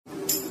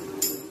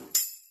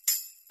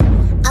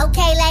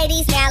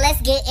ladies, now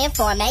let's get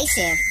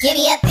information. Give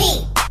me a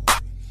P,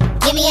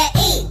 give me a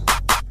E,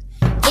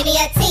 give me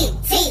a T,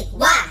 T,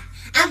 Y.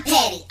 I'm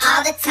petty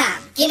all the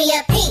time. Give me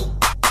a P,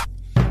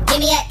 give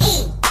me a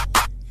E,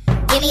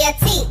 give me a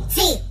T,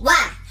 T,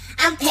 Y.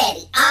 I'm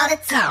petty all the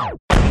time.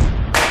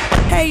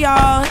 Hey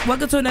y'all,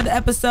 welcome to another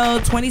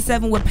episode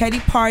 27 with Petty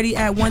Party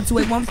at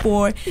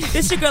 12814.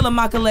 This your girl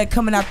Amakalek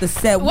coming out the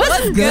set.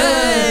 What's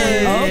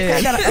good?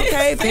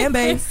 Okay, fan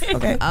base.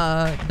 Okay.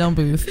 Don't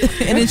boost.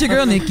 And it's your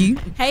girl Nikki.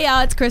 Hey y'all,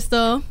 it's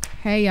Crystal.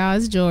 Hey y'all,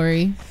 it's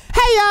Jory.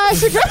 Hey y'all,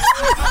 it's your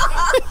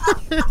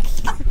girl.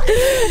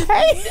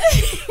 Hey.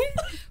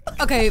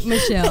 Okay,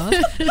 Michelle.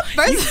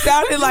 You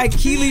sounded like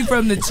Keely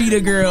from the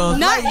Cheetah Girls.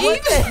 Not like, even.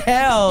 What the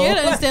hell? You don't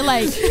understand,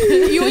 like,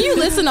 when you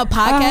listen to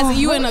podcasts and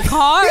you in a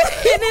car,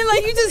 and then,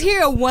 like, you just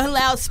hear one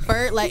loud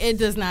spurt, like, it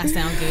does not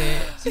sound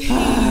good.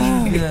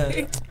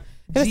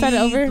 Let's start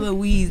it over?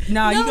 Louise.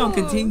 No, you gonna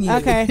continue.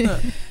 Okay.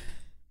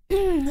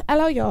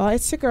 Hello, y'all.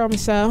 It's your girl,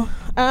 Michelle.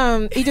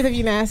 Egypt of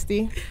you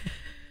nasty.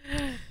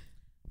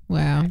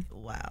 Wow.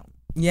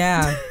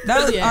 Yeah.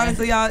 That was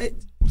honestly, y'all,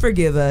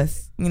 forgive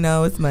us. You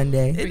know, it's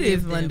Monday. It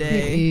is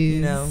Monday.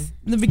 You know,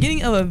 the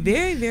beginning of a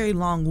very, very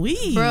long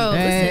week. Bro,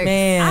 listen,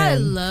 man. I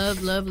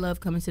love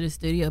coming to the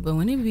studio, but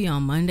when it be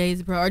on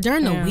Mondays, bro, or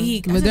during the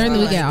week. But during the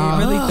week at all.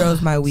 It really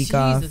throws my week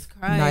off. Jesus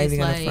Christ. Not even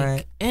like, gonna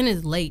front. And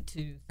it's late,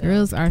 too. So.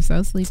 Girls are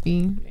so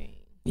sleepy.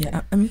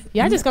 Yeah, I mean,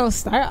 Y'all just gonna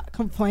start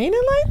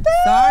complaining like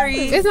that? sorry.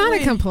 It's not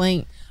a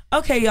complaint.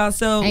 Okay, y'all.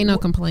 So Ain't no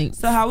complaints.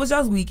 So how was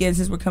y'all's weekend?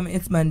 Since we're coming,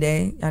 it's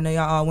Monday. I know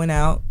y'all all went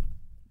out.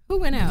 Who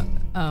went out?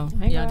 Oh,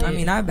 Hey, y'all did. I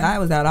mean, I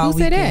was out all Who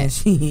said weekend.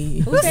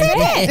 that? Who said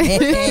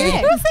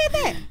that? Who said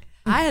that?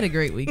 I had a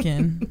great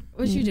weekend.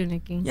 What you do,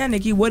 Nikki? Yeah,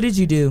 Nikki, what did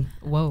you do?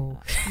 Whoa.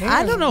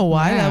 I don't know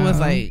why I was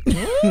Wow. like.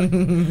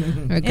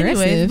 Aggressive.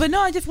 Anyways, but no,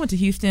 I just went to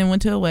Houston,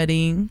 went to a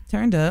wedding,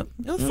 turned up.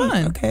 It was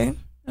fun. Okay.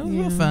 It was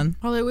real fun.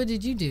 Paula, what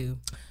did you do?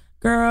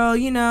 Girl,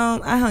 you know,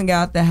 I hung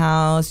out at the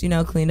house, you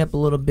know, cleaned up a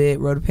little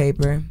bit, wrote a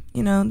paper,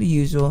 you know, the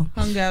usual.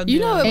 Hung out. You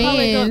know what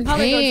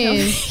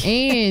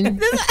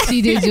And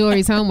she did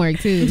Jory's homework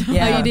too.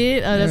 Yeah. Oh, you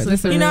did? Oh, that's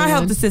what's a You know, I real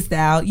helped one. the sister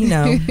out, you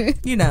know,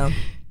 you know.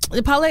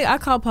 Paulette, I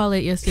called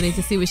Paulette yesterday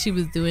to see what she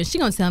was doing. She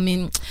gonna tell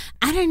me,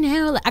 I don't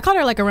know. I called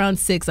her like around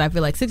 6. I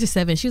feel like 6 or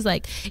 7. She was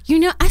like, you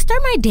know, I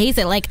start my days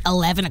at like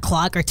 11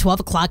 o'clock or 12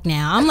 o'clock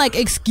now. I'm like,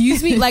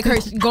 excuse me, like her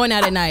going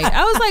out at night.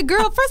 I was like,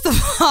 girl, first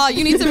of all,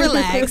 you need to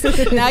relax.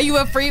 Now you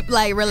a free,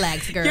 like,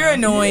 relax, girl. You're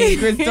annoying,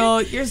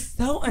 Crystal. You're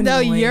so annoying. No,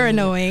 you're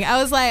annoying.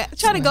 I was like,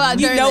 trying to go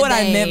out You during know the what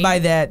I day. meant by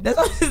that. That's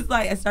what it's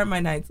like. I start my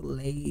nights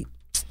late.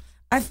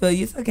 I feel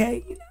you. It's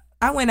okay. You know,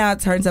 I went out,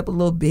 turns up a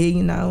little bit,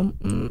 you know.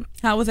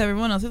 How was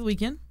everyone else's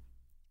weekend?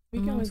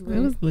 Weekend was It great.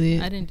 was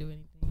lit. I didn't do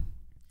anything.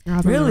 I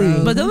was on the Really?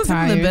 road. But those I'm are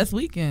some of the tired. best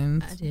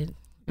weekends. I did.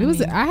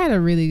 I had a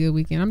really good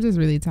weekend. I'm just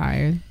really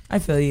tired. I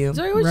feel you.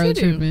 Zoe, what you Road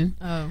do? tripping.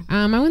 Oh.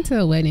 I went to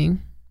a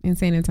wedding in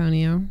San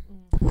Antonio.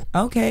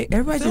 Okay,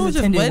 everybody So it was just just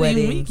attended wedding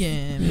weddings.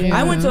 weekend. Yeah.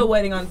 I went to a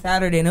wedding on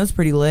Saturday and it was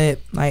pretty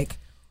lit. Like,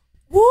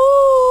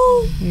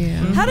 woo!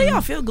 Yeah. How do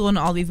y'all feel going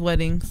to all these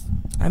weddings?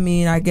 I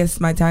mean, I guess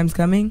my time's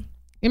coming.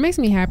 It makes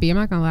me happy. I'm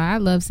not gonna lie. I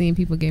love seeing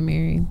people get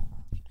married.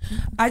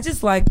 I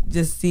just like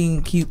just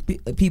seeing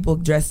cute people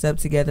dressed up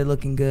together,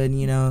 looking good,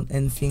 you know,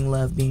 and seeing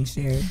love being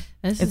shared.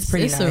 It's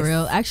pretty nice.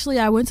 surreal. Actually,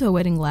 I went to a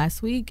wedding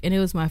last week, and it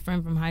was my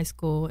friend from high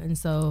school, and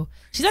so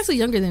she's actually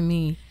younger than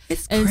me.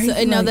 It's And crazy. so,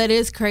 and no, like- that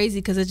is crazy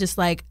because it's just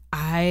like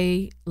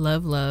I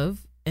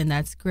love, and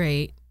that's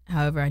great.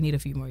 However, I need a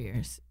few more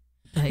years.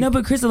 Like, no,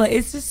 but Crystal, like,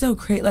 it's just so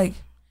crazy. Like,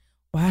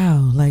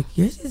 wow, like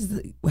you're just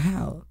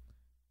wow.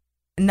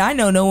 And I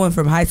know no one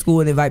from high school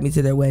would invite me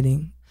to their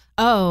wedding.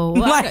 oh,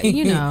 well, Like,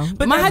 you know,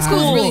 but my high that's school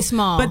is cool. really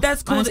small. But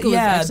that's My cool. high school is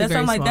Yeah, actually that's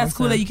very I'm like small, that's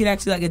cool so that you could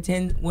actually like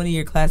attend one of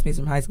your classmates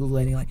from high school's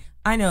wedding. Like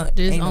I know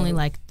There's ain't only no-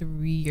 like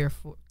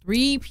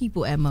 3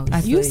 people at most. I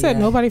You feel said yeah.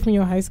 nobody from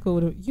your high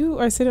school. You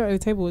are sitting at a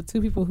table with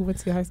 2 people who went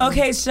to your high school.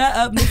 Okay, shut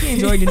up. Nikki and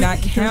Joy do not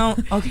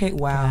count. Okay,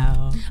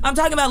 wow. I'm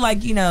talking about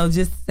like, you know,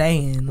 just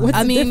saying. Like, What's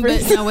I the mean, but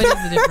difference? no, what is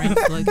the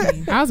difference?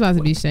 Low-key? I was about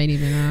to be shady,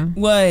 but no.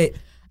 what?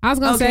 I was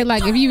gonna Okay. say,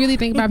 like, if you really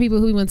think about people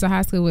who we went to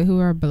high school with who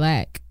are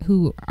black,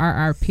 who are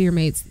our peer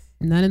mates,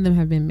 none of them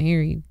have been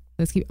married.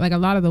 Let's keep like a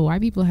lot of the white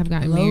people have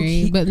gotten Low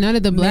married, key- but none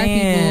of the black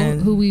Man.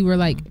 people who we were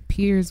like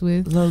peers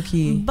with. Low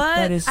key. But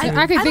that is I- true.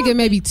 I can think of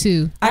maybe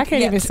 2, I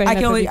can't even say I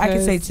can nothing only, I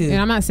can say because- 2. and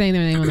I'm not saying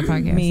their name on the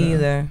podcast. Me so.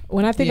 either.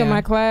 When I think of Yeah.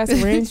 my class,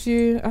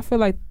 Ranchview, I feel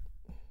like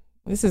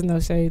this is no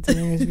shade to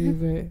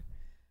Ranchview,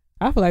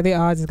 but I feel like they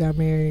all just got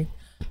married.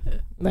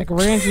 Like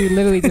Ranchview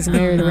literally just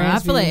married Ranchview. I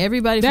feel like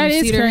everybody That from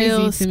is Cedar crazy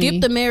Hill to skipped me.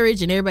 the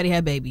marriage and everybody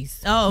had babies.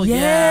 Oh, Yes.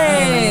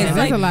 Yeah, Like,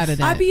 there's a lot of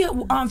that. I be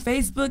on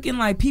Facebook and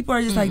like people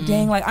are just like,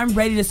 dang, like I'm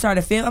ready to start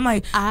a family. I'm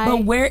like, I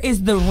but where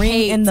is the ring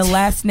hate and the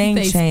last name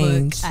Facebook.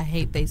 change? I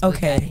hate Facebook.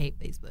 Okay. I hate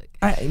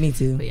Facebook. Me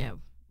too. But yeah.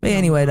 But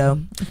anyway,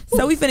 though,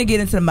 so we finna get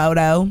into the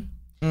moto.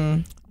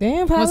 Damn,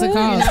 What's it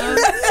Paula.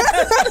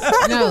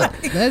 called? No,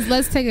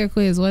 let's take a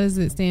quiz. What does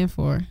it stand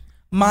for?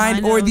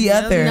 Mind or the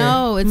other.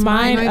 No, it's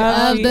Mind mind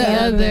of of the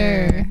the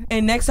other.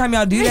 And next time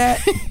y'all do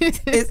that,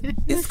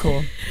 it's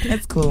cool.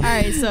 It's cool. All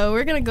right, so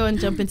we're gonna go and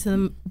jump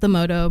into the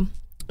moto.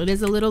 It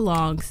is a little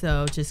long,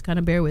 so just kind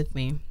of bear with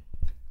me.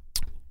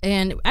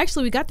 And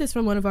actually, we got this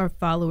from one of our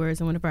followers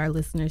and one of our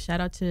listeners. Shout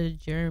out to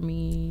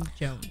Jeremy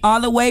Jones. All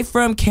the way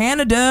from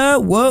Canada.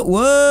 What?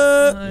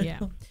 Yeah.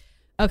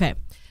 Okay.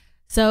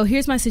 So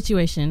here's my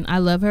situation. I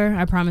love her.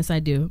 I promise I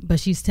do. But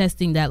she's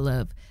testing that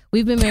love.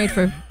 We've been married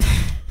for...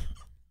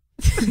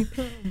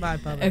 Bye,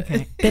 Paula.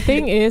 Okay. The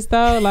thing is,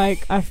 though,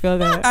 like, I feel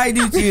that. I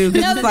do too.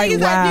 'Cause No, it's the like, thing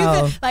is, I do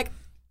wow. that, like,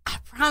 I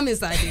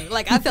promise I do.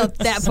 Like, I felt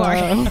that part.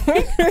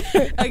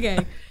 Okay.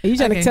 You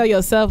trying Okay. to tell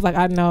yourself, like,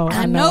 I know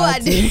I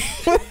do.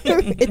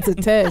 It's a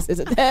test. It's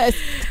a test.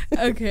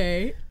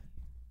 Okay.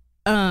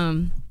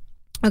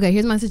 Okay,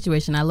 here's my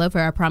situation. I love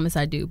her. I promise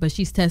I do. But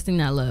she's testing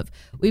that love.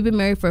 We've been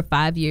married for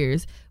 5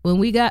 years. When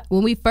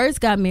we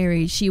first got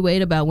married, she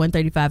weighed about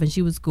 135 and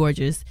she was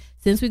gorgeous.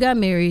 Since we got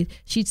married,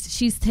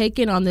 she's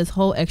taken on this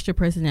whole extra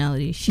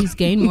personality. She's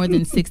gained more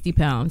than 60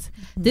 pounds.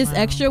 This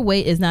extra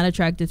weight is not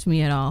attractive to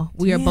me at all.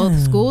 We are both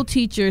school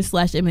teachers /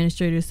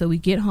 administrators, so we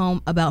get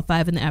home about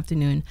 5 in the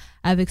afternoon.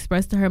 I've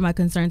expressed to her my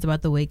concerns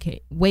about the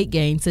weight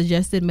gain,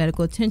 suggested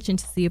medical attention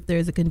to see if there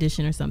is a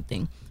condition or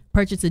something.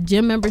 Purchased a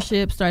gym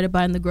membership, started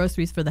buying the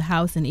groceries for the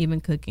house and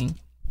even cooking.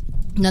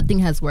 Nothing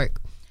has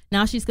worked.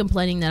 Now she's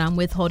complaining that I'm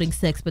withholding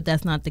sex, but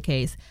that's not the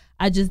case.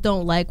 I just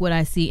don't like what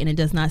I see and it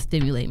does not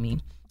stimulate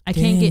me. I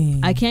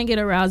can't get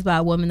aroused by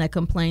a woman that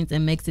complains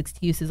and makes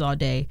excuses all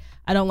day.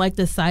 I don't like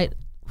the sight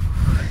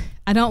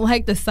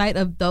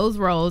of those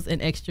rolls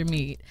and extra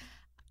meat.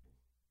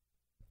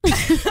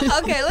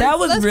 Okay, That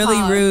was really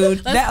rude.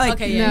 That like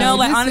okay, yeah. no,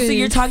 like this honestly, is-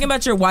 you're talking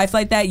about your wife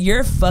like that.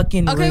 You're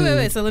fucking rude. Okay,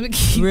 wait. So let me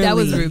keep, that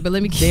was Really rude, but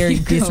let me keep very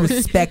going.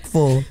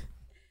 disrespectful.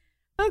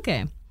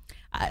 Okay.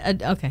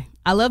 Okay.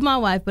 I love my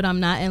wife, but I'm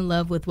not in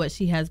love with what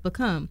she has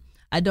become.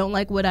 I don't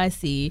like what I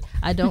see.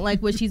 I don't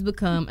like what she's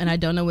become, and I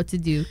don't know what to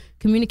do.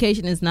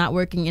 Communication is not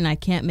working, and I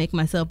can't make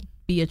myself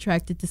be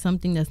attracted to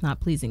something that's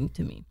not pleasing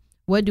to me.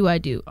 What do?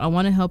 I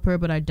want to help her,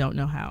 but I don't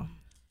know how.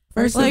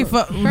 First of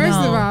First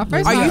are of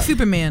you all-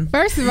 Superman?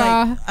 First of Like,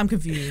 all, I'm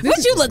confused.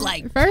 What you look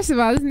like? First of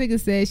all, this nigga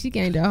said she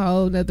gained a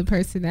whole nother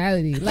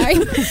personality. Like,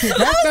 what the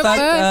Fucked fuck?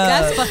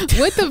 up.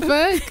 What the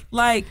fuck?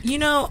 Like,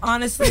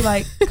 honestly,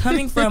 like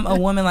coming from a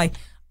woman, like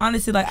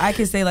honestly, like I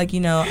could say, like,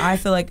 I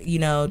feel like,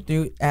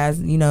 through as,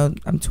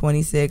 I'm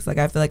 26, like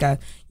I feel like I,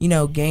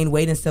 gained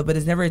weight and stuff, but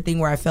it's never a thing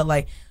where I felt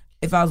like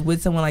if I was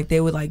with someone, like they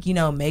would like,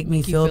 make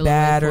me feel feel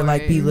bad bad or for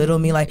like it. belittle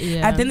me. Like Yeah.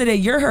 at the end of the day,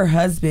 you're her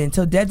husband.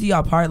 Till death do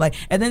y'all part. Like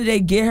at the end of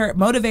the day,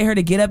 motivate her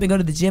to get up and go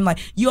to the gym. Like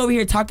you over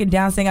here talking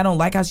down, saying I don't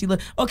like how she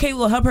look. Okay,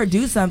 well help her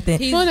do something.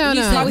 Well,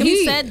 no.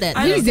 He said that.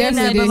 I He understand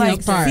definitely that, but did like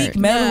his part. seek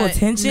medical No,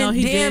 attention. no,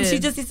 he Damn, did. she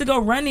just needs to go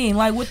running.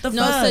 Like what the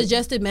No, fuck?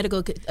 suggested medical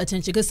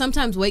attention because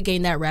sometimes weight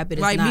gain that rapid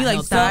is Like not me, like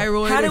healthy.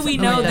 thyroid. How or do we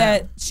something know like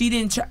that she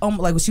didn't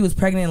like when she was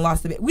pregnant and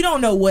lost the baby? We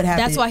don't know what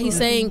happened. That's why he's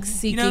saying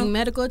seeking know?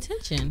 medical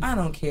attention. I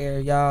don't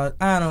care, y'all.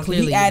 I don't care.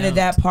 Clearly He you added don't.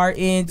 that part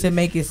in to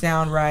make it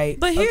sound right.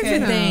 But here's Okay.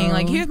 the thing. No.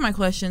 Like, here's my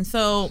question.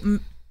 So,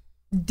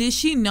 did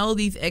she know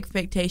these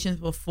expectations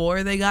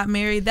before they got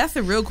married? That's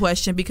a real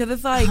question because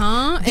it's like,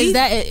 Is these-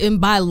 that in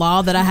by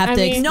law that I have I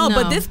to? mean, no,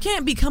 but this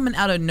can't be coming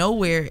out of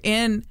nowhere.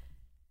 And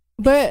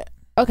But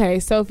okay,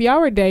 so if y'all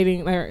were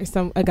dating like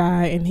a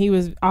guy and he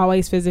was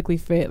always physically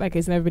fit, like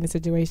it's never been a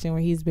situation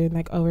where he's been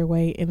like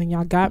overweight, and then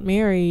y'all got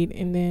married,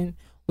 and then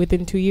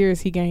within 2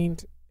 years he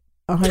gained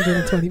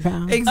 120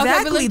 pounds.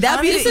 exactly, look,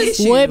 that'd be this the is-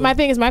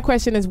 issue. My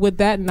question is, would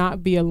that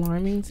not be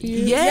alarming to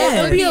you? Yeah.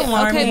 It would be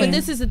alarming. Okay, but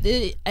this is,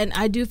 and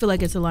I do feel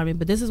like it's alarming,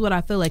 but this is what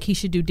I feel like he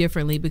should do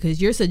differently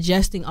because you're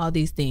suggesting all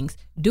these things.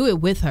 Do it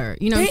with her.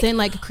 You know what I'm saying?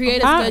 Like create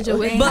a schedule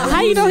with her. But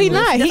how you know he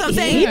not? That's what I'm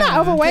saying. He not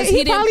overweight. 'Cause he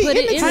He didn't probably put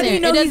it in How do you there.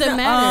 know It he's doesn't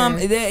not-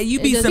 matter.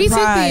 You'd be It doesn't-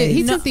 surprised.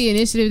 He took the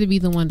initiative to be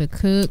the one to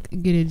cook,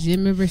 get a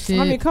gym membership.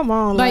 I mean, come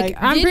on. Like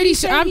I'm didn't pretty he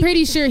sure. say I'm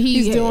pretty sure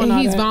he's doing all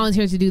he's that?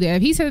 volunteered to do that.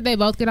 If he said that they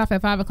both get off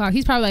at 5:00,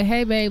 he's probably like,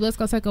 "Hey, babe, let's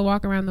go take a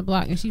walk around the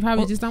block," and she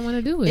probably just don't want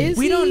to do it.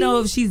 We don't know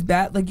if she's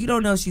bad. Like you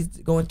don't know if she's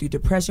going through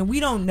depression. We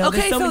don't know.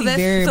 Okay, There's so many so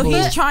variables.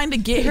 he's trying to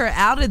get her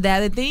out of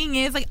that. The thing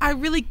is, like,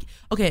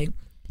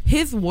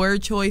 his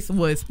word choice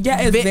was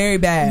it's very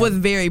bad. Was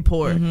very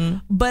poor. Mm-hmm.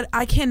 But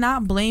I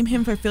cannot blame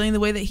him for feeling the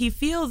way that he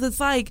feels. It's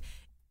like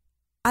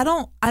I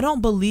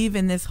don't believe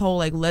in this whole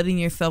like letting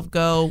yourself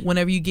go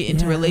whenever you get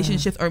into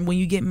relationships or when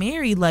you get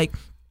married. Like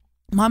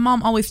my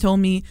mom always told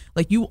me,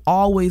 like you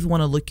always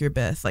want to look your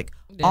best. Like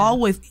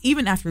always,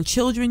 even after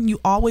children, you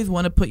always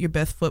want to put your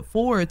best foot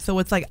forward. So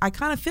it's like I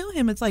kind of feel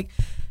him. It's like,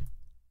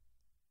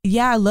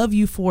 yeah, I love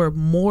you for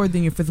more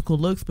than your physical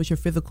looks, but your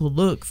physical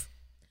looks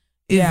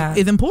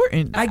is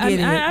important. I get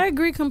it. I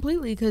agree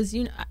completely because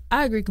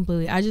I agree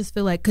completely. I just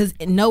feel like because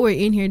nowhere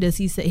in here does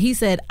he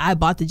said I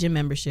bought the gym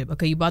membership.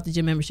 Okay, you bought the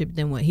gym membership,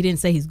 then what? He didn't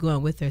say he's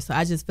going with her. So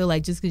I just feel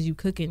like just because you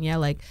cooking,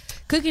 like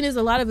cooking is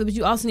a lot of it, but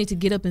you also need to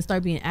get up and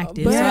start being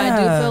active. So I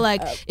do feel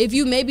like if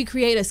you maybe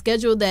create a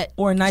schedule that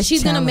or a nice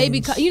she's challenge. gonna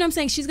maybe you know what I'm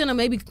saying, she's gonna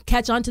maybe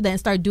catch on to that and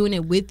start doing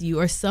it with you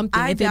or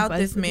something. I doubt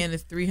this man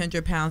is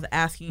 300 pounds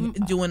asking,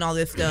 doing all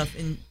this stuff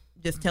and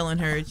just telling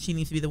her she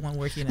needs to be the one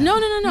working out. No.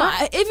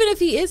 Even if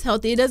he is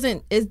healthy,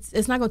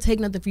 it's not gonna take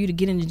nothing for you to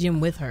get in the gym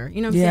with her.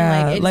 You know what I'm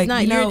saying? Like it's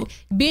not you're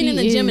being in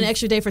the gym an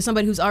extra day for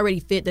somebody who's already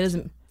fit that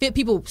doesn't fit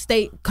people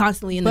stay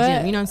constantly in the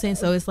gym. You know what I'm saying?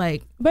 So it's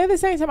like, but at the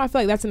same time, I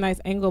feel like that's a nice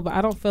angle, but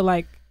I don't feel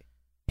like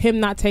him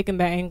not taking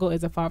that angle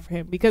is a fault for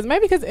him because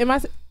in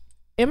my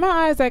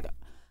eyes, like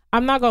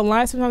I'm not gonna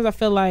lie, sometimes I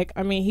feel like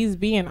he's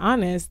being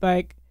honest.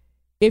 Like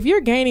if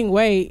you're gaining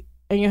weight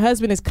and your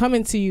husband is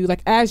coming to you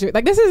like as your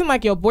this isn't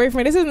like your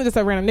boyfriend, this isn't just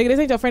a random nigga, this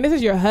ain't your friend, this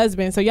is your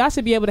husband. So y'all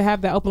should be able to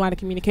have that open line of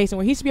communication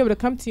where he should be able to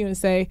come to you and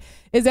say,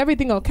 is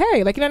everything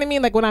okay? Like, you know what I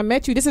mean? Like when I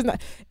met you, this is not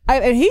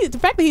the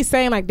fact that he's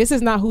saying like this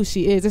is not who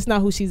she is, it's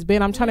not who she's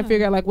been. I'm trying to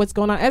figure out like what's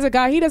going on. As a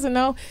guy, he doesn't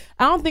know.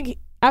 I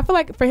feel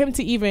like for him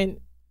to even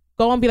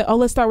go and be like, oh,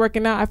 let's start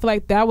working out, I feel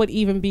like that would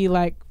even be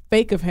like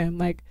fake of him.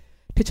 Like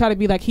to try to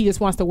be like he just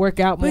wants to work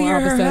out more. But you're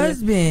her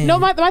husband. No,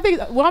 my thing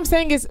is, what I'm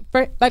saying is,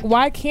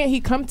 why can't he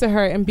come to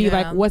her and be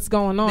like, what's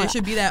going on? There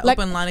should be that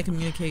open line of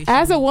communication.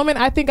 As a woman,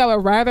 I think I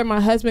would rather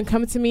my husband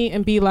come to me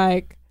and be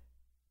like,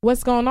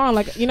 what's going on?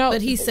 Like,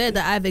 But he said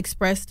that I've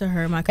expressed to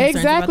her my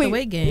concerns about the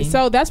weight gain.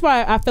 So that's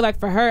why I feel like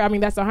for her,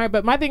 that's on her.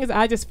 But my thing is,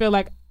 I just feel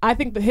like, I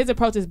think that his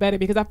approach is better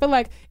because I feel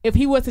like if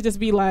he was to just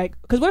be like,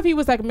 because what if he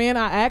was like, man,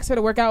 I asked her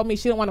to work out with me,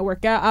 she didn't want to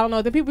work out. I don't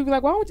know. Then people would be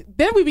like, why would you?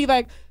 Then we'd be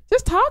like,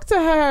 just talk to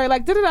her.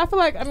 Like, I feel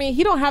like,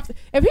 he don't have to,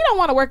 if he don't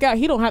want to work out,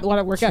 he don't have to want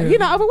to work out. He's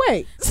not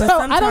overweight. So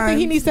I don't think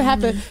he needs to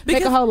have to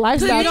make a whole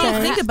lifestyle you don't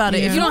change. think about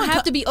it. If you don't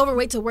have to be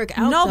overweight to work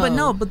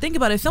out. But think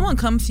about it. If someone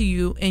comes to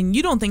you and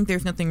you don't think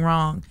there's nothing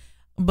wrong,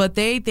 but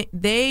they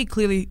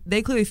clearly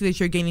see that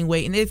you're gaining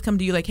weight and they just come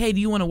to you like, hey, do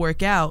you want to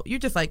work out? You're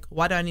just like,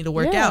 why do I need to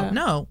work out?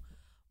 No.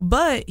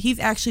 But he's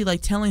actually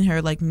like telling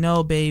her like,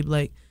 no, babe,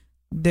 like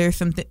there's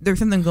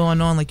something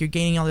going on, like you're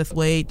gaining all this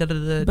weight,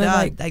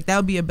 like that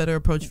would be a better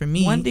approach for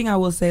me. One thing I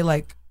will say,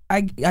 like I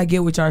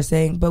get what y'all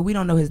saying, but we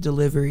don't know his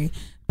delivery.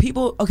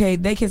 People, okay,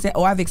 they can say,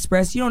 oh, I've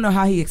expressed. You don't know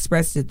how he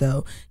expressed it,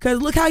 though. Because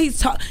look how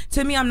he's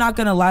to me, I'm not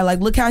going to lie. Like,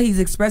 look how he's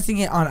expressing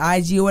it on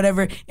IG or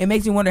whatever. It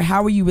makes me wonder,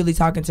 how are you really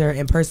talking to her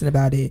in person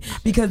about it?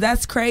 Because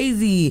that's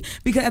crazy.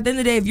 Because at the end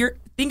of the day,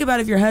 think about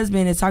if your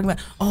husband is talking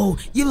about, oh,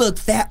 you look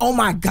fat. Oh,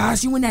 my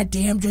gosh, you in that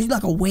damn dress. You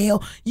like a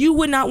whale. You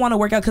would not want to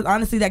work out because,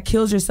 honestly, that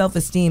kills your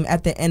self-esteem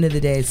at the end of the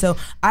day. So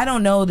I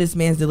don't know this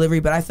man's delivery,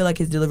 but I feel like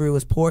his delivery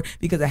was poor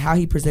because of how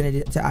he presented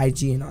it to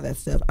IG and all that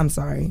stuff. I'm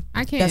sorry.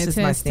 I can't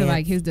attest to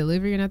like his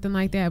delivery or nothing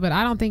like that, but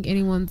I don't think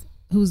anyone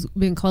who's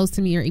been close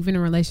to me or even in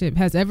a relationship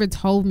has ever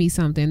told me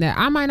something that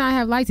I might not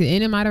have liked it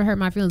and it might have hurt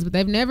my feelings, but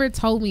they've never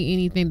told me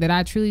anything that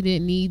I truly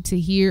didn't need to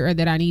hear or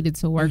that I needed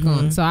to work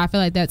on. So I feel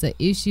like that's an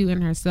issue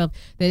in herself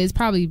that is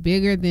probably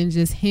bigger than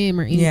just him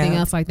or anything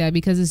else like that,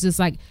 because it's just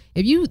like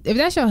if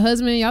that's your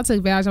husband, y'all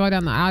took vows all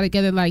down the aisle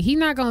together, like he's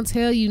not gonna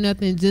tell you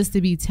nothing just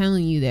to be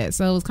telling you that.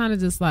 So it's kind of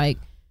just like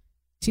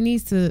she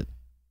needs to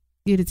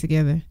get it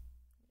together.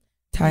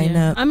 Tighten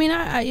up. I mean,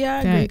 I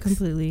agree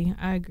completely.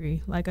 I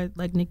agree. Like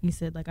Nikki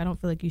said, like I don't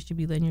feel like you should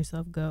be letting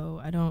yourself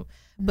go. I don't.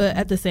 But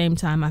at the same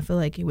time, I feel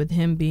like with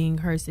him being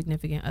her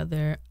significant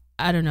other,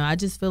 I don't know. I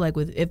just feel like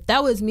if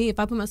that was me, if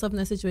I put myself in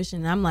that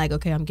situation, and I'm like,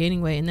 okay, I'm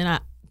gaining weight, and then I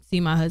see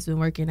my husband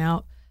working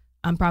out,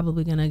 I'm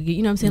probably gonna get,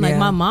 you know what I'm saying? Like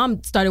my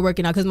mom started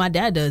working out because my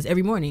dad does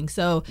every morning.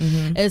 So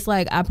it's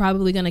like I'm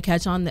probably gonna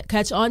catch on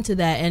to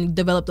that and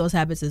develop those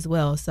habits as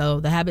well.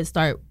 So the habits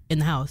start in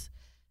the house.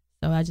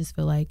 So I just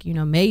feel like,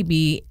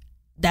 maybe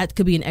that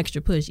could be an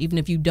extra push. Even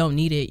if you don't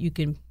need it,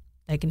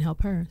 that can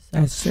help her. So.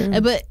 That's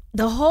true. But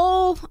the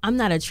whole, I'm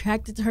not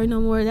attracted to her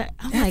no more.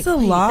 That's a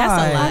lot.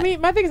 That's a lot. I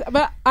mean, my thing is,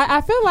 but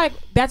I feel like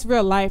that's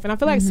real life. And I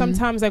feel like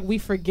sometimes like we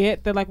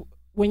forget that like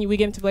when we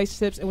get into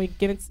relationships and we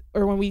get into,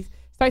 or when we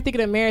start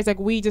thinking of marriage, like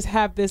we just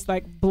have this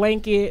like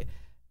blanket,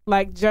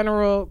 like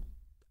general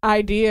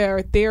idea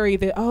or theory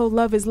that, oh,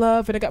 love is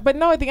love. But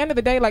no, at the end of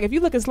the day, like if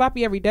you looking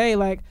sloppy every day,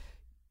 like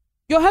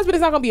your husband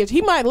is not going to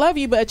he might love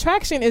you, but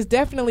attraction is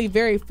definitely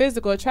very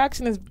physical.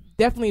 Attraction is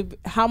definitely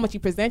how much you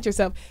present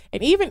yourself.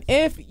 And even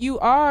if you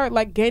are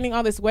like gaining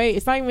all this weight,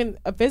 it's not even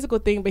a physical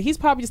thing, but he's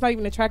probably just not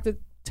even attracted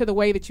to the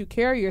way that you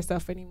carry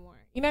yourself anymore.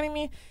 You know what I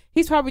mean?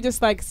 He's probably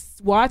just like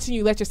watching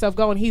you let yourself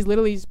go, and he's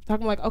literally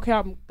talking like, okay,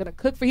 I'm going to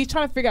cook he's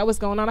trying to figure out what's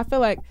going on. I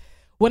feel like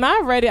when I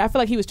read it, I feel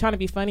like he was trying to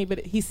be funny,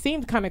 but he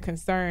seemed kind of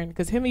concerned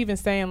because him even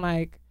saying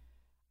like,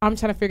 I'm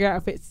trying to figure out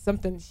if it's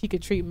something she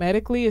could treat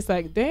medically. It's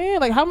like, damn,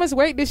 like how much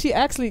weight did she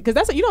actually? Because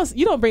that's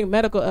you don't bring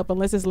medical up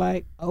unless it's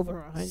like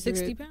over 100.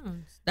 60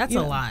 pounds. That's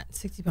a lot.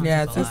 60 pounds.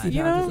 Yeah, is 60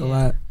 a lot. pounds is a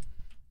lot.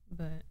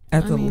 But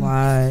That's a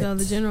lot. So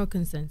the general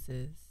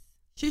consensus.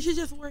 She should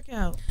just work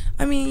out.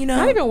 I mean, you know,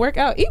 Not even work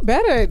out. Eat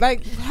better.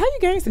 Like, how you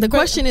getting? The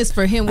question is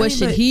for him, what mean,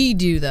 should but- he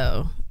do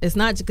though? It's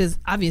not because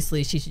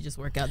obviously she should just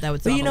work out. That would.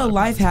 but solve you a know, lot of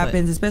life problems,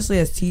 happens, especially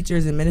as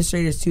teachers,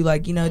 administrators too.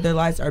 Like, you know, their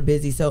lives are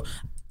busy. So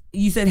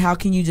you said, how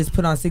can you just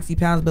put on 60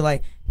 pounds? But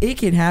like, it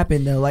can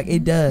happen though. Like,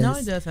 it does. No,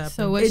 it does happen.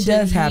 So what It should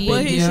does he happen,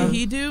 What you know? should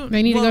he do?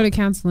 They need to go to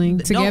counseling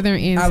don't- together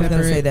and I was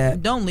separate. gonna say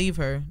that. Don't leave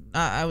her.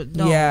 I would.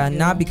 Don't, Yeah,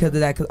 not because of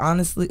that. Because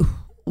honestly,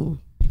 ooh,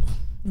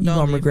 you don't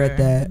gonna leave regret her.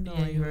 that. Don't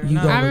leave her. You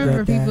No. gonna I remember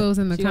regret that. people was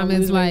in the She gonna comments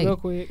lose weight like, real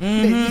quick. Mhm.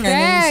 And then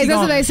yeah, she that's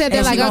what gonna- they said. They're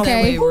and like, she gonna-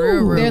 okay,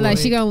 real they're like,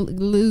 quick. she gonna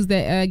lose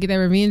that, get that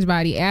revenge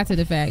body after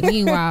the fact.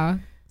 Meanwhile,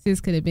 sis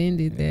could have been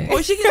did that.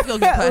 Or she can just go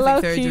get plastic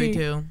Low surgery key.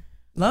 too.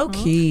 Low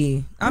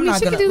key. I I'm mean, not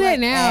she gonna could do that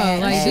now.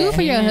 Like, do it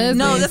for your husband.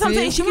 No, that's what I'm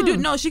saying. sis. She could do. Come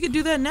on. No, she could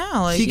do that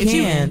now. Like She if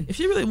can. if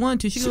she really wanted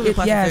to, she could go She- get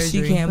plastic yeah,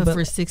 surgery. she can. But But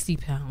for 60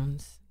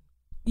 pounds.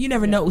 you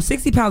never know.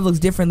 60 pounds looks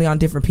differently on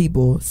different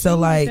people. So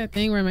like, that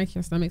thing where it makes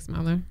your stomach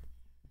smaller.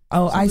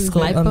 oh, I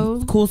sculpt,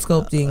 Lipo? cool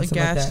sculpting, A something like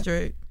that.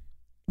 gastric.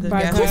 The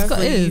By gastric Cool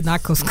It is sleeve.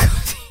 not cool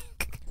sculpting.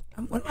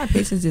 One of my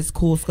patients is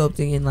cool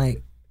sculpting and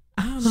like,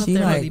 I don't know She, if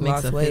that like, really makes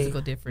lost a weight.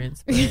 physical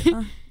difference. But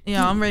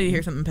Yeah, I'm ready to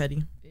hear something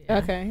petty.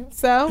 Okay,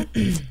 so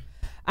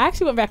I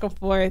actually went back and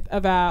forth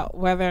about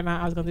whether or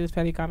not I was going to do this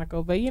petty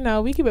chronicle, but you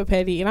know, we keep it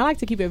petty, and I like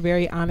to keep it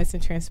very honest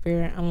and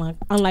transparent.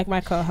 Unlike my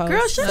co-host.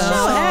 Girl, shut So-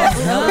 your ass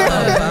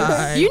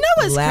God. up. You know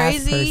what's Last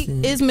crazy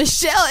person. is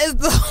Michelle is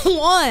the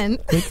one.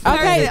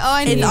 Okay,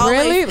 on it's here. always-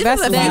 really? this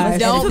That's is a lies. few-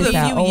 Don't this is be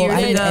a you few years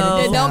I didn't edit ago.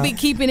 this Don't out. be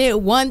keeping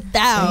it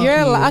 1,000. You're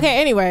you.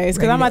 okay. Anyways,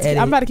 because Ready to I'm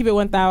edit. about to keep it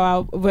 1,000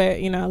 out,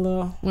 but you know, a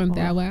little.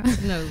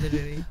 1,000. No,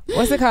 literally.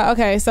 What's it called?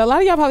 Okay, so a lot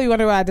of y'all probably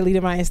wonder why I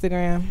deleted my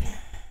Instagram.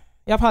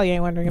 Y'all probably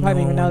ain't wondering. You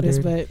probably didn't even No, notice,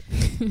 wondered.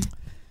 but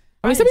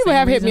I mean, some people Same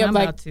have hit me reason up I'm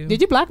like, about to.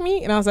 "Did you block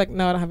me?" And I was like,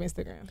 "No, I don't have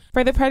Instagram."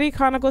 For the Petty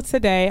Chronicle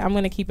today, I'm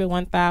gonna keep it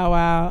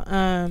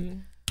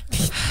 1,000.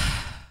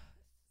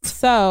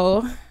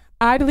 So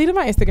I deleted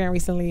my Instagram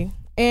recently,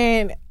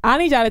 and I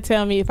need y'all to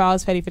tell me if I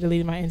was petty for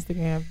deleting my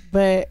Instagram.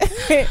 But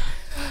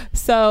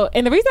so,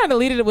 and the reason I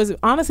deleted it was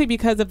honestly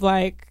because of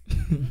like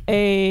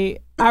I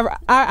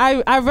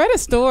read a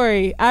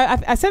story.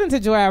 I sent it to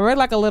Joy. I read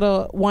like a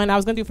little one. I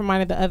was gonna do for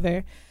mine and the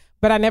other,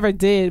 but I never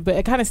did. But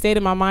it kind of stayed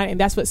in my mind, and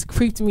that's what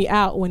creeped me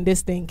out when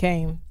this thing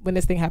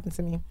happened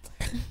to me.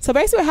 So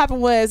basically, what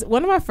happened was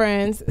one of my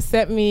friends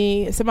sent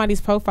me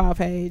somebody's profile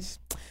page.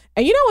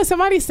 And you know when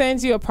somebody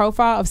sends you a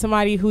profile of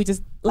somebody who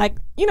just like,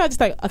 you know, just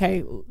like,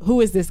 okay, who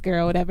is this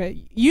girl, whatever.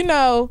 You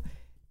know,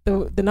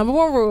 the number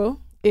one rule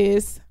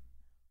is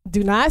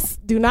do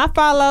not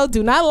follow,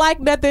 do not like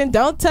nothing,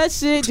 don't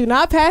touch it, do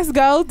not pass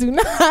go, do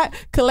not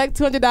collect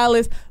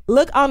 $200.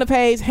 Look on the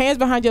page, hands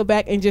behind your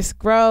back, and just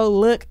scroll,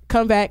 look,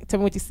 come back, tell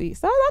me what you see.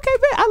 So I was like,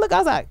 okay, bet.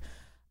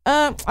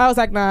 I was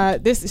like, nah,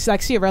 this is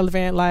like, she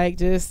irrelevant, like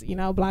just, you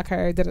know, block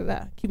her,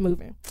 keep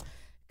moving.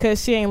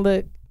 Cause she ain't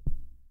look.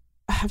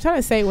 I'm trying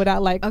to say it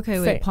without like. Okay,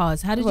 say- wait,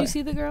 pause. How did you What?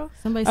 see the girl?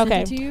 Somebody sent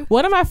Okay. it to you?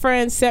 One of my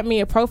friends sent me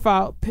a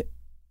profile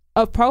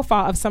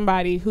of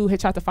somebody who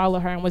had tried to follow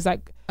her and was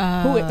like,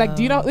 who? Like,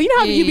 do you know? You know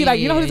how you be like,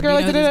 you know who this girl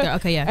is? Da-da-da.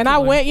 Okay, yeah. And I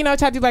went, you know,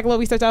 tried to do like a little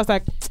research. I was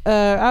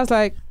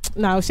like,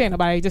 no, she ain't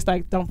nobody. Just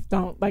like, don't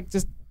like,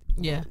 just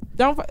Yeah.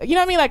 don't. You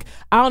know what I mean? Like,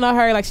 I don't know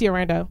her. Like, she a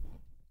rando.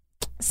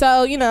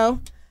 So you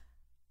know,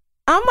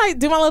 I'm like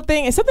do my little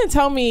thing, and something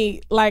told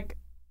me like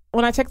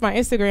when I checked my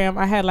Instagram,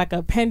 I had like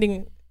a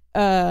pending.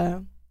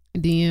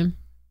 DM.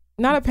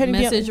 Not a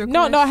pending Message DM.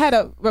 request? No, I had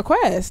a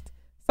request.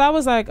 So I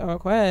was like, a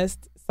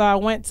request. So I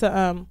went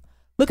to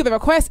look at the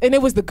request, and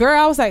it was the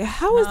girl. I was like,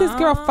 how is this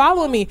girl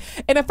following me?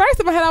 And at first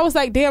in my head, I was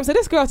like, damn, so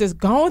this girl's just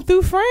going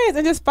through friends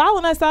and just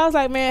following us. So I was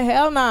like, man,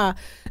 hell nah.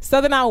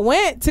 So then I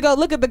went to go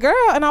look at the girl,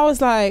 and I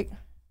was like,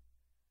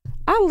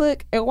 I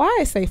look at why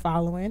it say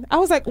following. I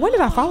was like, when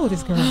did I follow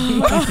this girl?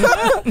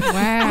 Wow.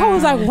 I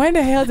was like, when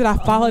the hell did I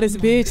follow this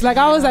bitch? Like,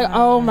 I was like,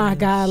 oh my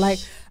God. Like,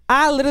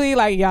 I literally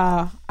like,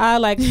 y'all, I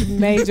like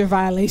major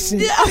violation.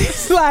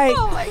 It's like,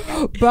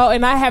 bro,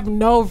 and I have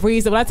no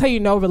reason. When I tell you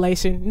no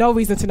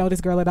reason to know this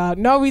girl at all.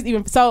 No reason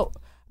even. So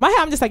my head,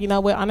 I'm just like, you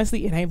know what?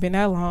 Honestly, it ain't been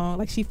that long.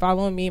 Like, she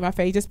following me. My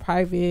page is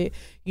private,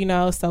 you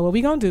know. So what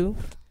we gonna do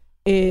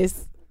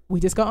is I'm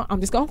just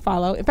gonna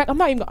follow. In fact, I'm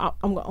gonna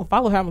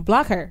follow her. I'm gonna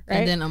block her, right?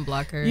 And then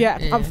unblock her. Yeah,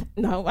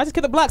 I just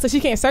get the block so she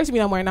can't search me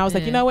no more. And I was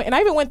like, you know what? And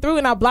I even went through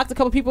and I blocked a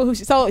couple people who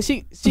so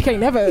she can't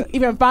never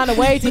even find a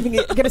way to even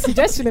get a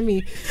suggestion of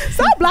me.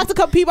 So I blocked a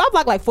couple people. I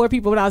blocked like 4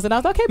 people when I was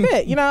like, okay,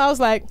 bet. You know, I was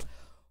like,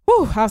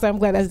 whew. I was like, I'm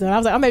glad that's done. I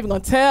was like, I'm not even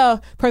gonna tell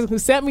the person who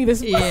sent me this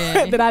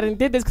that I didn't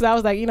did this because I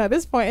was like, you know, at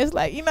this point it's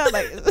like, you know,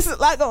 like this is a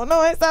lot going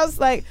on. So I was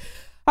like,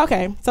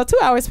 okay, so 2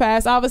 hours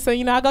passed. All of a sudden,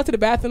 you know, I go to the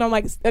bathroom. I'm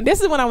like, and this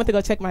is when I went to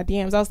go check my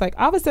DMs. I was like,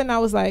 all of a sudden, I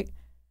was like,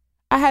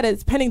 I had a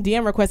pending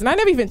DM request, and I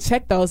never even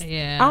checked those.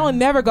 Yeah. I don't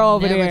never go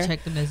over Never there.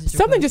 check the message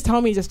Something request. just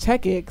told me just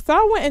check it. So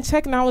I went and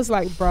checked, and I was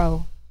like,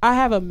 bro, I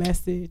have a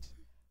message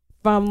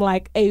from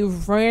like a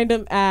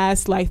random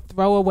ass like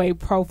throwaway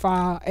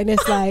profile, and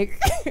it's like,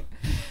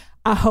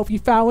 I hope you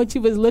found what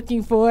you was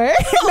looking for.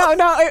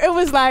 No, it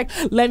was like,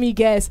 let me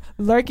guess,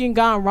 lurking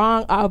gone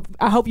wrong.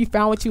 I hope you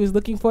found what you was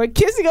looking for.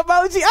 Kissing emoji.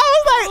 I was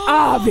like,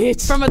 oh,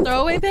 bitch. From a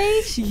throwaway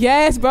page?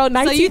 Yes, bro.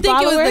 19 So you think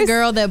followers. it was the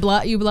girl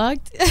that you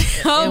blocked?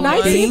 Oh,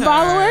 19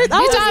 followers. I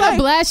You was trying like, to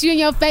blast you in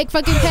your fake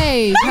fucking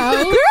page,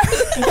 ho?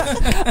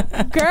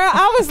 girl,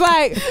 I was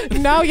like,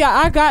 no, y'all,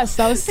 I got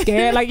so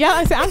scared. Like,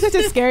 y'all, I'm such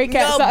a scary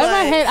cat. No, so in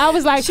my but head, I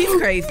was like, she's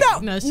crazy.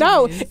 No, she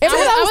No. is. In my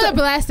head, I I would was have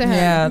blasted her.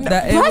 Yeah,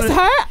 that it bless would've-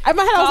 her. In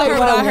my head, I was Call like, her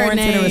bro, without her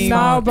name.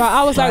 no, bro.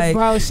 I was like, Like,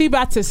 bro, she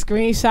about to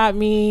screenshot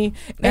me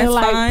and That's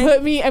like fine.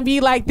 put me and be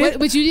like this.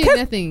 But you did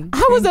nothing.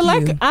 I was the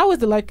Thank lurker. you. I was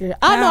the lurker.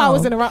 I know I How?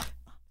 was in the wrong.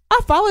 I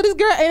followed this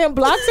girl and then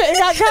blocked her and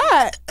got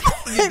caught.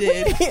 You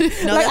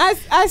did. No, Like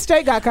I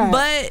straight got caught.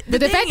 But But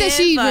the fact that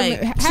she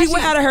She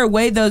went out of her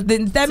way though.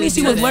 Then that means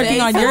she was do lurking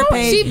that. on your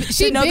page.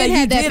 She to know been that you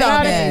had that did all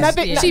fake that.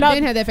 page. She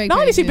been had that fake Not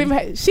only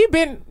page. she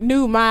been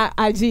knew my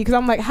IG because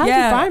I'm like, how'd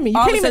Yeah. you find me? You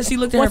All of can't a even. sudden she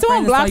looked at when her someone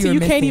friend and saw blocks you, you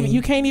were you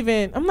missing. can't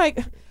even. I'm like,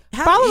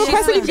 How- follow yeah.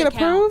 request so you It get approved.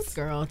 counts,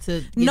 girl.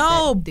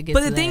 No,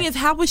 but the thing is,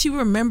 how would she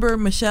remember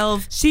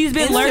Michelle's? She's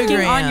been lurking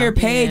Instagram. on your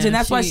page, and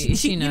that's why she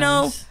you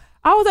know.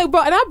 I was like, bro,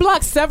 and I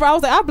blocked several. I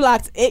was like, I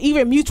blocked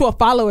even mutual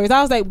followers.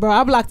 I was like, bro,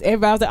 I blocked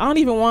everybody. I was like, I don't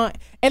even want.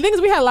 And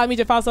things we had a lot of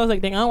mutual followers. So I was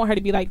like, dang, I don't want her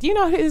to be like, do you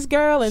know this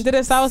girl? And did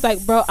this. So I was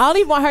like, bro, I don't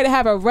even want her to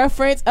have a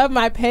reference of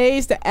my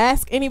page to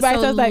ask anybody.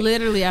 So I was like,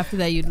 literally after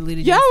that, you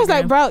deleted. yeah, your I was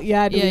like, Instagram. bro,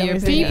 yeah, I do. Yeah, Yeah, you're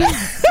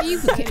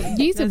You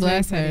need to That's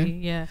blast very her. petty.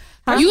 Yeah.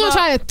 You gonna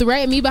try to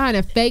threaten me behind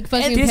a fake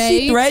fucking Did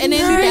page? she threaten And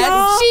then her? she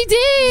y'all? She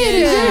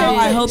did. Yeah. Oh,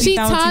 I hope she you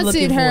found what you taunted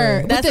looking her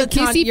for. with That's the a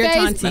taunt- kissy you're face.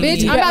 taunting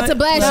Bitch, me. I'm about to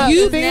blast No,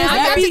 you. the thing is, I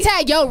got to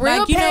tag your real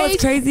like, you know what's page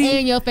crazy?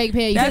 and your fake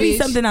page. That'd be bitch.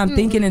 something I'm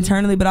thinking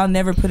internally, but I'll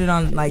never put it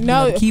on like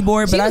No, the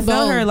keyboard. she But I was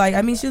felt bold. her like,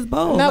 I mean, she's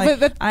bold. No, like,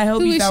 but I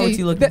hope who you is found what she?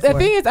 you looking the for.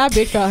 thing is, I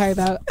big felt her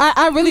though.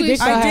 I really Who big is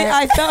felt I her. did.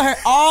 I felt her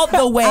all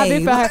the way. I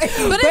did feel her.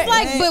 But it's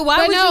like, but why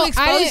But would no, you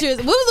expose I- yours?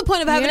 What was the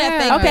point of having that Yeah.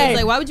 fake Okay. page?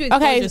 Like, why would you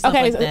expose yourself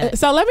like that?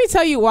 So let me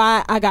tell you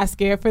why I got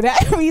scared for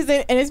that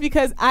reason, and it's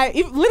because I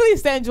literally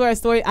sent Joy a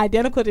story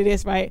identical to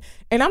this, right?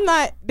 And I'm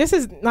not. This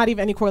is not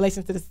even any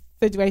correlation to this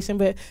situation,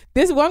 but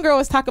this one girl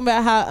was talking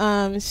about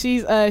how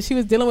she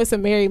was dealing with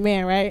some married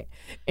man, right?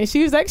 And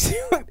she was like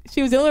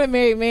she was dealing with a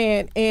married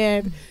man,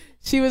 and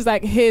she was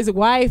like his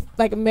wife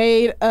like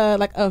made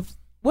like a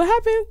what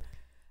happened?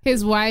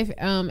 His wife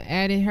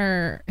added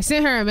her,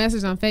 sent her a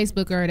message on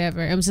Facebook or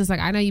whatever. It was just like,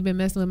 I know you've been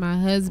messing with my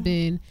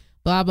husband,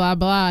 blah blah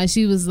blah. And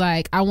she was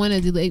like, I want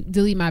to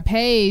delete my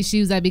page. She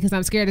was like, because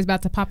I'm scared it's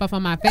about to pop up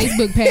on my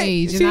Facebook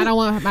page, and I don't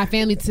want my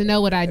family to know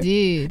what I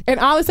did. And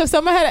all this stuff. So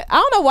in my head, I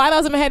don't know why that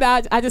was in my head.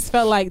 I just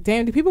felt like,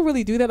 damn, do people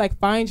really do that? Like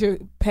find your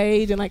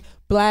page and like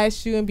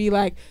blast you and be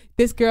like,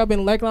 this girl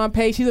been lurking on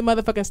page. She's a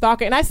motherfucking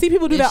stalker. And I see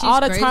people do Yeah, that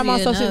all the she's time on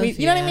crazy social enough, media.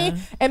 You know what I yeah.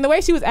 mean? And the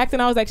way she was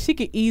acting, I was like, she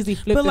could easily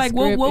flip But the like,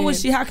 script. what was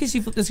and- she? How could she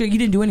flip the script? You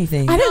didn't do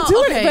anything. I didn't No,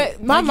 do okay. it,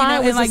 but my Like, you know, mind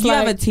and was like just you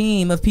like, have a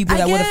team of people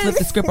that would have guess- flipped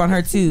the script on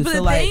her too. But So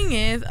the like, thing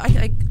is,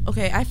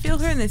 I feel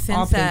her in the all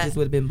sense that pages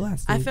would have been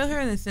blasted. I feel her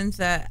in the sense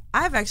that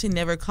I've actually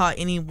never caught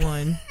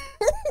anyone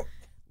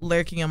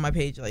lurking on my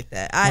page like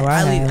that. Oh, I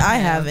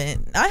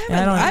haven't. I don't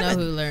I haven't.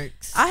 know who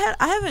lurks. I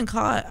haven't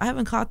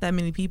caught that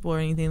many people or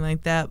anything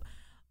like that.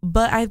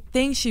 But I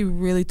think she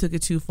really took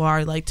it too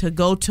far, like to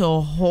go to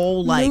a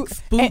whole like Lu-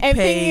 spoof and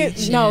page. thing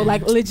is, no,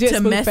 like legit to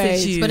spoof message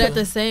page. you. But at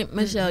the same,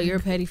 Michelle, you're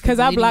petty for 'Cause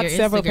I deleting blocked your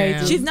several Instagram.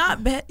 pages. she's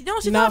not bad.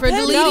 No, she's No, not for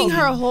petty. deleting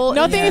her whole.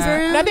 No thing is,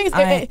 Instagram. no thing is,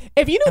 I-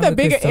 if you knew I'm the with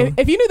bigger, Crystal.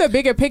 if you knew the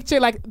bigger picture,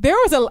 like there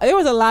was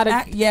a lot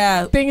of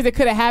yeah. things that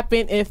could have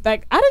happened if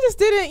like I just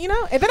didn't, you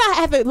know. And then I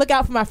had to look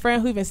out for my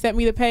friend who even sent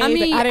me the page. I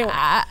mean, like, I didn't. want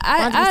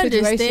I a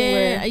situation understand.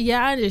 where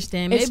Yeah, I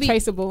understand. it's Maybe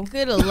traceable.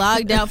 could have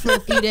logged out for a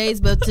few days,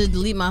 but to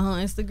delete my whole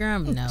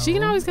Instagram, no. She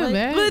can always come Like,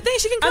 back. But the thing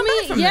she can come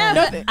back from yeah,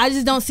 that. but I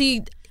just don't see.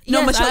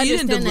 No, yes, Michelle, I you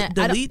didn't understand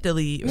that. I don't-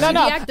 delete. No, right?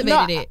 no, deactivated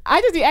no, it.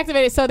 I just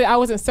deactivated it so that I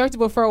wasn't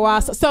searchable for a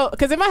while. So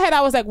because in my head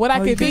I was like, what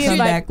I Oh, you could be could is come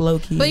like back low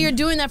key. But you're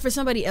doing that for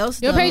somebody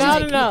else. Your though. page No,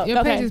 is no, no.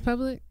 Your page Okay. is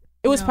public.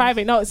 it was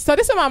private. No, so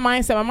this is my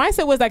mindset. My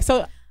mindset was like,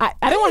 so I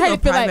didn't want her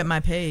to feel private like my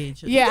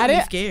page. Yeah, I I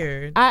didn't-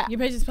 scared. Your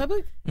page is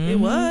public. It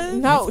was.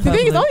 no. It's The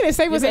thing is, public. the only thing to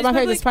say was Your that my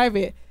page page is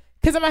private.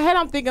 Because in my head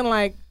I'm thinking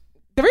like,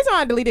 the reason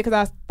why I deleted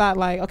because I thought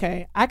like,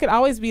 okay, I could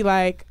always be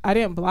like, I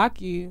didn't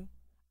block you.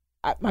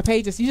 My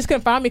page is, you just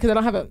couldn't find me because I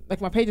don't have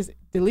my page is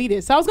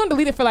deleted. So I was gonna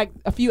delete it for like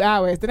a few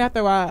hours. Then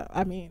after a while,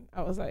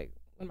 I was like,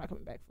 when am I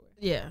coming back for it?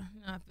 Yeah,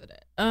 I feel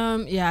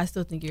that. Yeah, I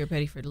still think you're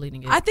petty for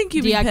deleting it. I think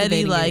you'd be petty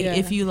Deactivating it. like Yeah.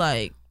 if you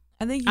like.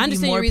 I think I you'd be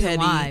understand more your reason petty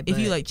why, if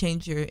you but- like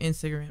change your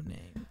Instagram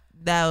name.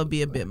 That would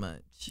be a bit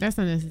much. That's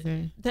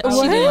unnecessary. That-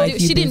 What? Like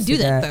she you didn't do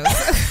boosted that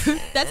though.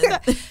 That's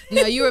not,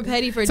 no, you were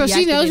petty for. So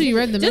she knows deactivating you it.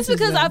 read the just message,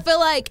 because though. I feel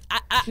like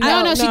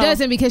No, she no.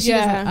 doesn't because she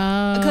Yeah.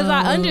 doesn't. because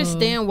I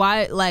understand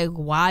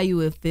why you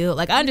would feel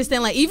like I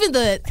understand like even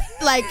the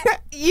like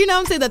you know what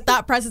I'm saying the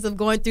thought process of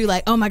going through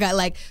like oh my god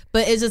like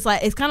but it's just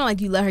like it's kind of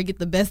like you let her get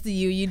the best of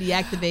you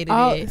deactivated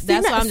Oh, it see,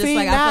 that's now- why I'm just see,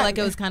 like I now- feel like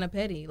it was kind of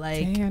petty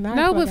like Damn, now I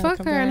No, feel but like I fuck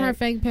come her and back. her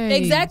fake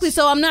page. exactly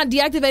so I'm not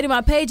deactivating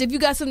my page if you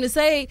got something to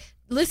say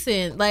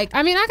listen, like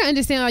I mean, I can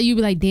understand how you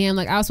be like, damn,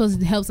 like I was supposed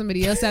to help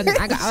somebody else out.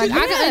 I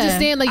can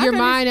understand like your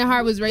mind and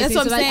heart was racing. That's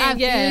what so, I'm like,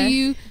 saying, I feel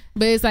you,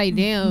 but it's like,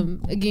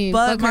 damn, again.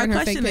 But fuck her my and her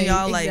question fake to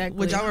y'all, page. like, Exactly.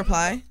 would y'all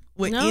reply?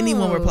 Would No.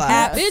 anyone reply?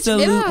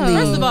 Absolutely.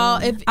 First of all,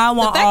 if I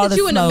want the fact all that the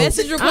you in a smoke.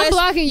 message request, I'm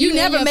blocking you you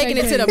never and your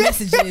making it to the fake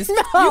messages.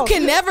 You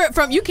can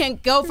never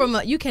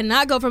you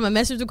cannot go from a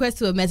message request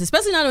to a message,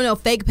 especially not on a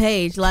fake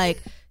page.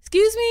 Like,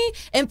 excuse me,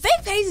 and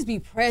fake pages be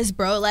pressed,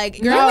 bro. Like,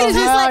 Girl, it's just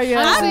hell like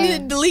yeah. I need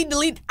to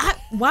delete.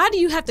 Why do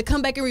you have to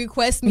come back and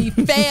request me,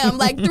 fam,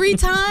 like 3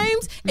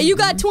 times, and you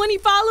got 20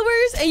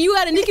 followers, and you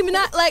got a Nicki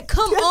Minaj? Like,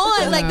 come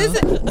on, like this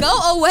is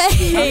go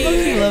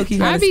away. Low-key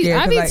I kinda be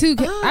scared,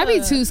 'cause, I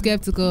be too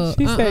skeptical.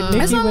 She said Nicki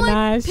That's what I'm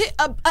Minaj.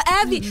 like,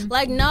 Abby,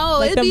 like no,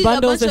 Like it'd them be a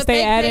bundles bunch that of stay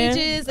fake adding?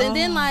 pages, and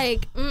then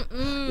like,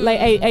 Like,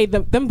 hey,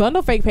 them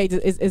bundle fake pages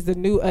is the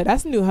new.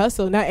 That's the new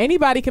hustle. Now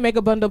anybody can make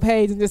a bundle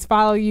page and just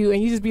follow you,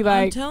 and you just be I'm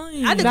like, telling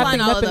you. I decline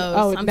Nothing- all of nothing- those.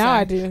 oh, I'm now sorry.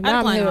 I do. Now I'm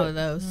decline hip. all of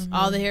those.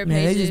 All the hair Man,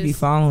 pages. they just be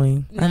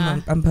following. Nah.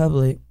 I'm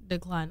public.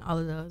 Decline all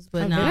of those, but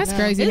Okay. no, That's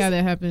crazy how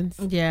that happens.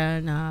 yeah,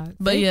 nah.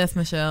 But yes,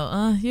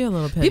 Michelle, you're a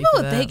little petty. People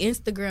for with that. fake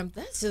Instagram,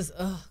 that's just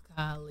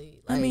golly.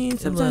 I Like, mean,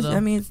 sometimes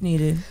little. it's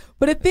needed.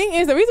 But the thing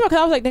is, the reason why, because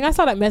I was like, dang, I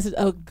saw that message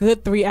a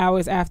good 3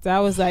 hours after. I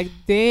was like,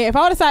 damn. If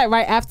I would have saw it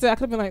right after, I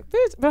could have been like,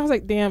 bitch. But I was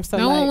like, damn. So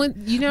No like, one went.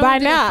 You know, by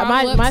now,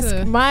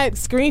 my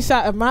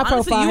screenshot of my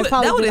Honestly, profile has that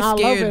probably would been have all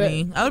scared over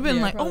me. it. I would have been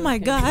Yeah, like, oh probably my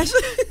gosh,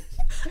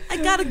 I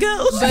gotta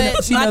go.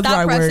 but She my knows where I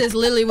thought work. process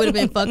literally would have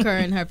been fuck her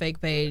and her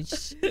fake page,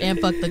 and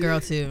fuck the girl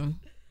too.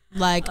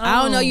 Like,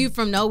 I don't know you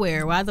from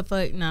nowhere. Why the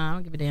fuck? Nah, I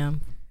don't give a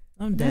damn.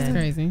 I'm That's dead.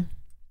 crazy.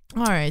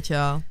 All right,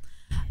 y'all.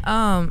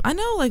 I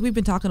know, like we've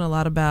been talking a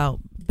lot about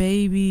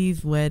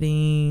babies,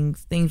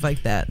 weddings, things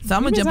like that. So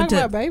I'm gonna We been jump talking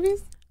into. about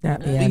babies. Yeah,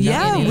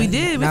 not- we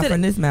did. We Not said-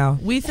 from this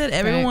mouth. We said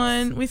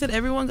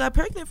everyone got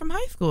pregnant from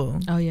high school.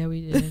 Oh yeah,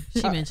 we did.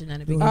 She mentioned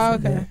that. At the Oh,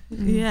 beginning.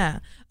 okay. Yeah.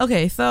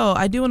 Okay, so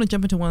I do want to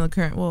jump into one of the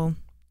current, a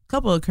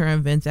couple of current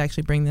events to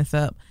actually bring this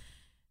up.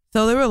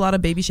 So there were a lot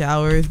of baby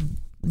showers,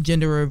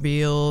 gender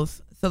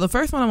reveals. So the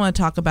first one I want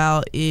to talk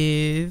about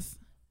is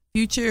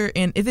Future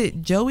and is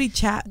it Joey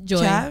Chavis?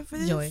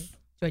 Joy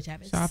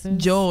Chavis. Shopping.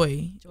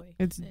 Joy.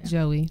 It's Yeah.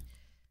 Joey.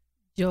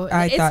 Joy.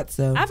 I It's- thought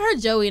so. I've heard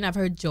Joey and I've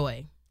heard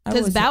Joy I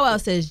because was- Bow Wow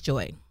says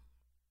Joy,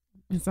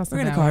 It's also We're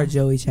gonna Bow call her Wow.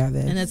 Joey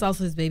Chavez. and it's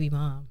also his baby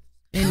mom.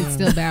 And it's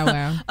still Bow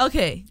Wow.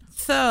 Okay,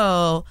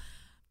 so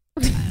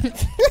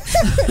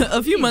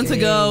a few months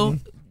ago,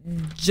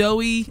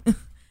 Joey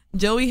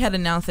had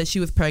announced that she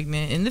was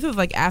pregnant, and this was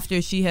like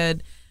after she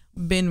had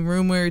been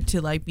rumored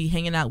to like be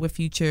hanging out with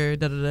Future,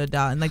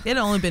 and like they'd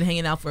only been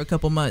hanging out for a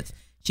couple months.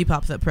 She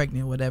pops up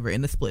pregnant, whatever,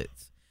 in the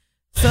splits.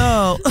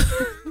 So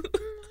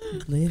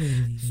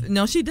Literally.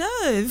 no, she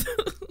does.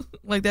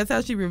 Like that's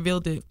how she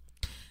revealed it.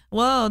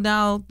 Well,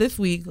 now this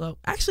week,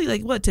 actually,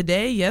 like what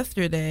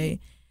yesterday,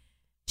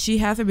 she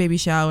has her baby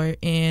shower,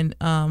 and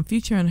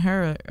Future and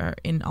her are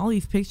in all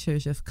these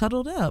pictures just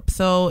cuddled up.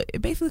 So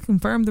it basically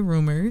confirmed the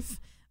rumors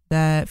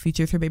that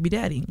Future's her baby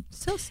daddy.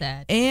 So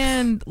sad.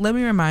 And let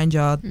me remind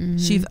y'all,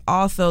 she's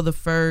also the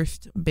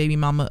first baby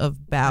mama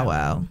of Bow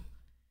Wow.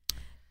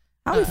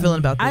 How are we feeling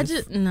about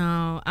this?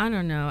 I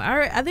don't know.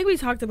 I think we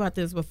talked about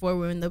this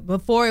before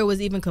before it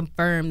was even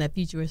confirmed that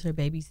Future was her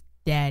baby's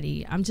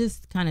daddy. I'm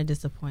just kind of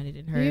disappointed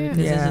in her because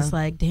Yeah. it's just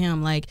like,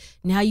 damn, like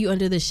now you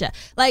under the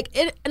like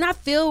it, and I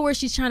feel where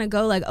she's trying to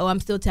go, like, oh,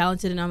 I'm still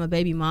talented and I'm a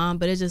baby mom,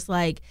 but it's just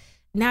like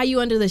now you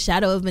under the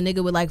shadow of a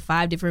nigga with like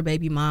 5 different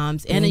baby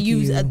moms, and Thank you.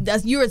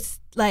 you're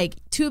like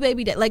 2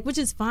 baby like, which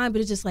is fine, but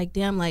it's just like,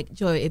 damn, like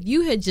Joy, if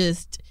you had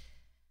just,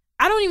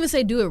 I don't even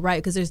say do it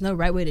right because there's no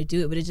right way to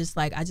do it, but it's just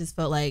like I just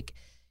felt like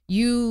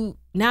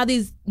now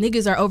these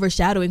niggas are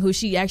overshadowing who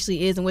she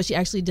actually is and what she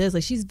actually does.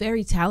 Like she's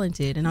very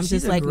talented, and I'm She's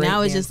just a like great now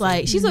it's just dancer.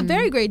 like she's a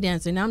very great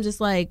dancer. Now I'm just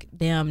like,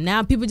 damn,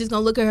 now people just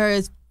gonna look at her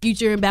as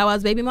Future and Bow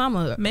Wow's baby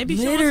mama. Maybe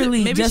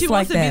Literally, she wants just to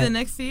like be that. the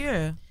next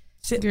Sierra.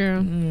 Shit.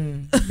 Girl.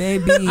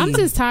 Baby. I'm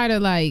just tired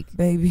of like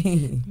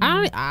baby.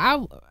 I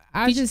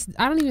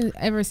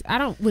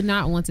would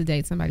not want to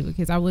date somebody with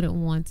kids. I wouldn't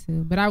want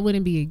to, but I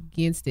wouldn't be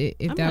against it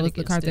if I'm that not was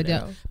the against card that it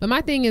dealt. at all. But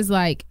my thing is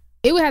like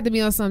it would have to be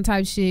on some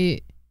type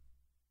shit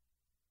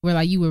where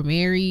like you were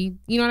married,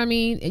 you know what I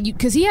mean? And you,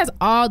 because he has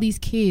all these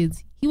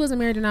kids, he wasn't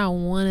married to not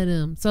one of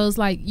them. So it's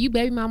like you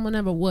baby mama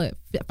number what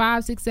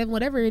 5, 6, 7,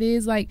 whatever it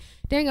is. Like,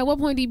 dang, at what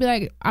point do you be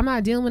like, I'm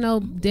not dealing with no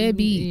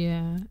deadbeat?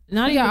 Yeah,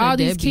 not He even got all a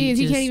these deadbeat, kids.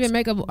 He just- can't even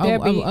make a Deadbeat.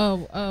 I wouldn't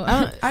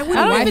I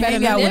don't wife even baby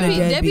think out with a deadbeat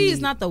deadbeat. is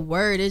not the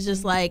word. It's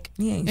just like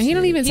He ain't And he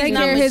don't shit. even he's take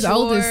not care of his mature.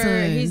 oldest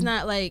son. He's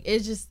not like,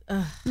 it's just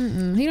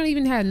He don't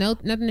even have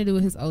nothing to do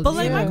with his oldest. But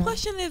like Yeah. my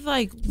question is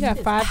like, Yeah,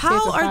 5 kids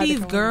how with are 5 these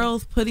different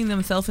girls putting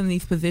themselves in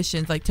these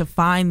positions like to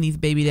find these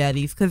baby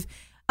daddies? Because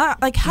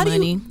like how do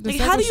Money. you The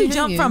like, how do circle you she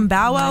jump hanging. from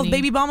Bow Wow's Money.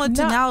 baby mama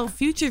to No. now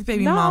Future's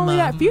baby Not mama? only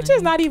that,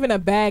 Future's not even a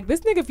bag.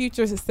 This nigga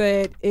Future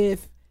said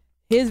if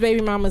his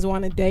baby mamas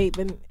want to date,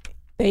 then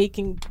they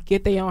can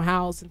get their own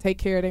house and take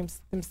care of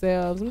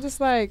themselves. I'm just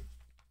like,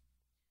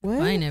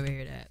 what? I ain't never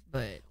hear that,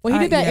 but When he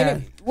did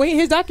that, yeah.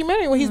 his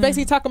documentary, when he's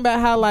basically talking about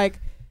how like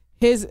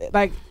his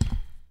like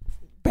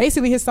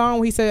basically his song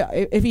where he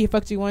said if he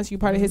fucked you once, you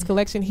part of his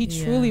collection. He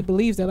truly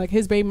believes that like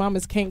his baby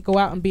mamas can't go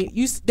out and be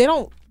they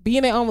don't be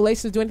in their own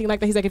relationships, do anything like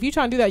that. He's like, if you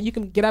trying to do that, you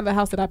can get out of the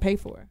house that I pay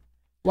for.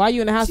 Why are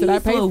you in the house that I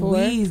pay for?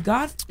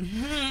 God.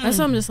 That's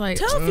what I'm just like.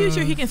 Tell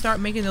Future he can start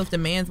making those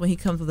demands when he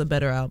comes with a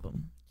better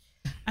album.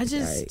 I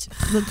just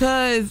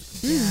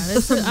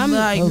because I'm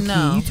like okay,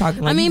 no. You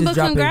talking like I mean, you but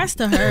just congrats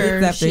to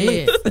her. after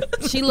Shit,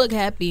 she looked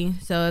happy.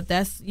 So if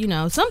that's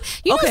some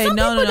people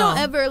don't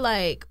ever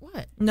like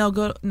what? No,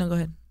 go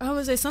ahead. I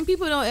would say some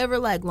people don't ever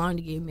like long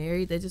to get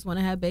married. They just want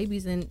to have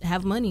babies and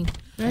have money.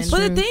 But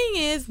the thing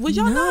is, would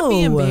y'all not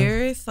be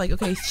embarrassed? Like,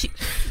 okay,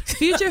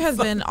 Future has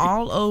been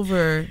all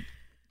over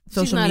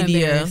social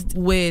media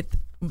with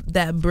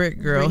that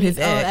brick girl, his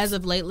ex. As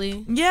of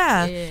lately.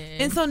 Yeah.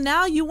 And so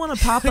now you want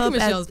to pop up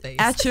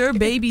at your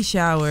baby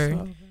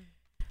shower.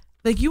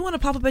 Like, you want to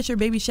pop up at your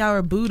baby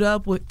shower, boot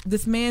up with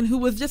this man who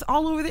was just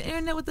all over the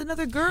internet with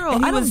another girl.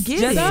 And I don't get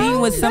it. Just seen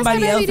with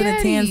somebody else in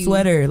a tan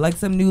sweater, like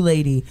some new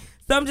lady.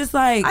 So I'm just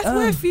like, I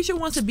swear Future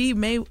wants to be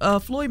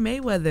Floyd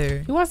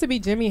Mayweather. He wants to be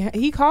Jimmy.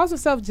 He calls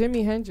himself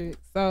Jimi Hendrix.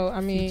 So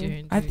I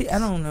mean, I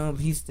don't know if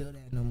he's still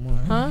that no more.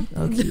 Huh?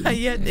 Okay.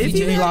 Yeah,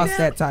 he lost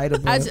that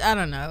title. I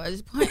don't know.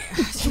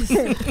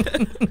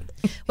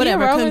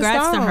 Whatever.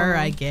 Congrats to her,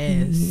 I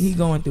guess. He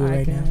going through it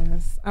right now.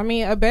 I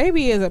mean, a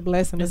baby is a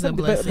blessing. It's a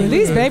blessing. But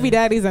these baby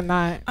daddies are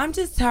not. I'm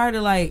just tired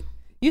of like.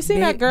 You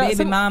seen that girl,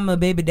 baby mama,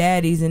 baby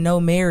daddies, and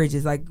no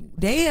marriages. Like,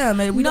 damn,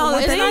 we don't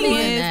want it's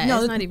that.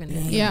 It's not even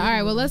that. Yeah, all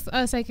right. Well, let's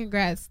say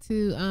congrats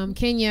to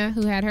Kenya,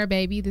 who had her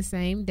baby the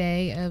same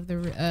day of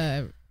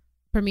the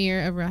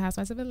premiere of Real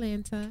Housewives of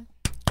Atlanta.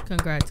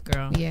 Congrats,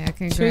 girl. Yeah,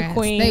 congrats. True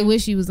queen. They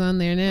wish she was on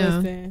there now.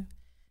 Listen,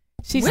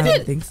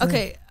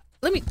 Okay,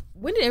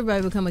 when did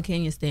everybody become a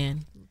Kenya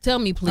stan? Tell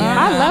me, please.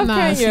 I love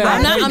Kenya.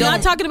 I'm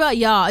not talking about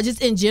y'all.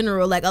 Just in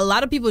general. Like, a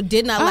lot of people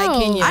did not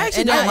like Kenya. I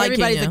actually don't like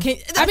Kenya.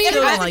 I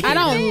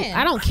mean,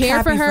 I don't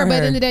care for her, but at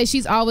the end of the day,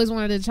 she's always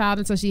wanted a child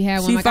until she had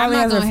one. She like, I'm finally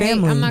not has her gonna hate.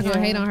 family. I'm not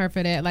gonna hate on her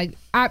for that. Like,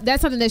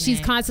 that's something that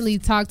she's constantly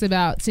talked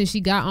about since she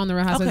got on the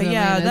Real Housewives of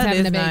Atlanta, that having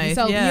is a baby. nice.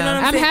 So Yeah. You know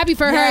what I'm saying? happy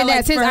for her in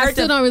that sense. I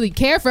still don't really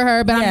care for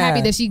her, but I'm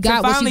happy that she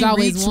got what she's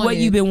always wanted. What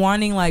you've been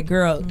wanting, like,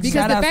 girl. Because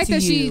the fact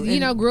that she,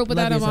 grew up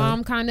without a mom,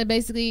 yourself. kind of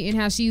basically, and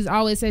how she's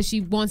always said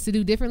she wants to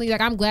do differently. Like,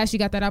 I'm glad she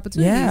got that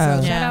opportunity. Yeah.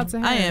 So shout out to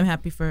her. I am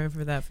happy for her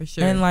for that, for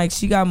sure. And like,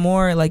 she got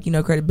more like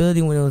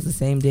credibility when it was the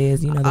same day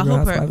as the Real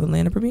Housewives of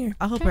Atlanta premiere.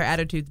 I hope her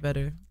attitude's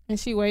better. And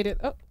she waited.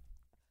 Oh,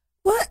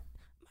 what?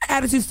 My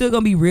attitude's still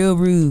gonna be real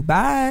rude.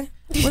 Bye.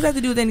 What does that have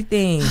to do with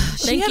anything?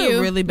 She had a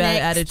really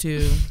bad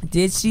attitude.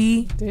 Did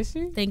she? did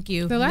she? Thank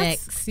you. The last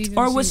Next. season,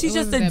 Or was she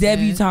just a wasn't that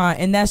debutante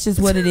and that's just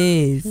what it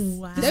is?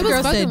 Wow. They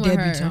was fucking with her.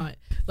 debutante.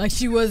 Like,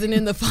 she wasn't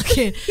in the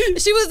fucking.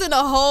 She was in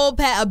a whole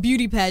a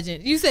beauty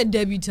pageant. You said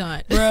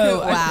debutante, Bro,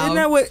 wow. isn't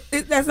that what?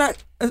 That's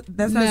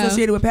not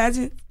associated with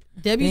pageant.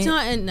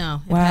 Debutante and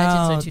no. And Wow,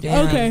 pageants are two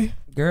damn. different. Okay.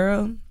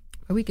 Girl.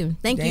 Or we can.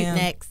 Thank you. Damn.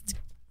 Next.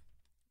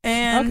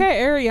 And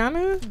Okay,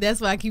 Ariana. That's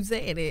why I keep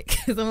saying it,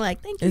 because I'm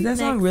like, thank you. is that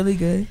song next. really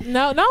good?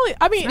 No, not only.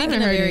 I mean, Speaking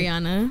of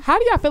Ariana, how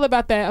do y'all feel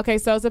about that? Okay,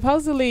 so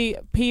supposedly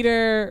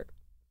Peter,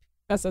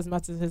 that's as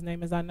much as his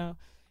name as I know.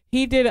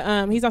 He did.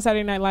 He's on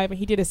Saturday Night Live and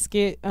he did a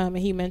skit. And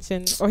he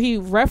mentioned or he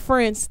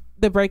referenced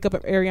the breakup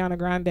of Ariana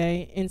Grande,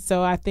 and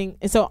so I think,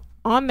 and so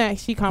on that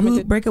she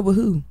commented, Break up with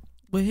who?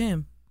 With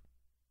him.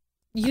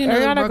 you didn't know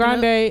they Ariana broken up?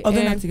 Grande. Oh, they're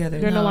and not together.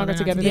 They're no No, longer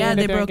they're not together. Yeah,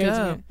 they ended their broke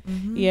up.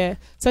 engagement. Mhm. Yeah.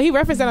 So he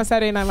referenced that on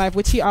Saturday Night Live,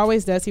 which he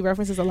always does. He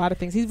references a lot of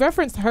things. He's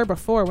referenced her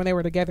before when they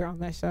were together on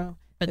that show.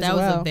 But as that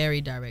was well. a very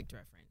direct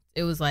reference.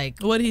 It was like,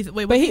 What he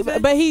wait?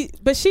 But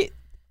What she.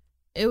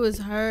 it was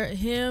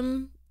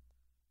him,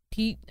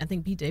 Pete. I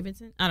think Pete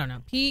Davidson. I don't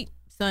know. Pete,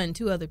 son,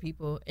 two other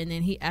people, and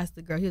then he asked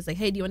the girl. He was like,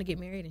 "Hey, do you want to get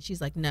married?" And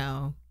she's like,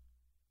 "No."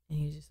 And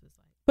he just was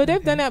like, But they've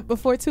okay. done that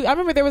before too. I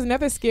remember there was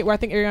another skit where I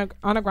think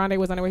Ariana Grande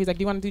was on it where he's like,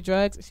 "Do you want to do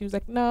drugs?" She was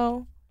like,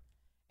 "No."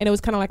 And it was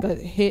kind of like a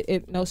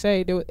hit. No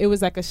shade. It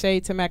was like a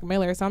shade to Mac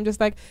Miller. So I'm just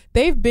like,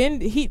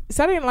 Saturday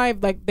Night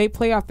Live, like they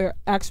play off their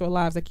actual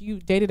lives. Like, you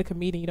dated a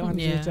comedian, you don't have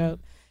to do a joke.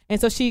 And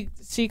so she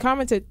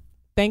commented,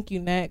 "Thank you,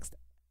 next,"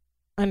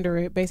 under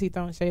it, basically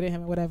throwing shade at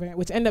him or whatever,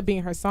 which ended up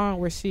being her song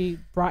where she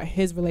brought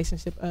his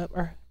relationship up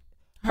or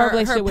her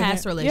relationship with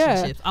past him.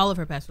 relationships, all of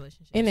her past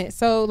relationships In it.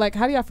 So like,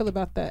 how do y'all feel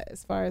about that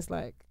as far as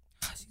like?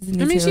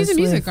 I mean, she's a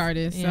music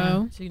artist, Yeah,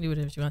 so she can do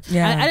whatever she wants.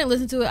 Yeah. I didn't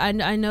listen to it.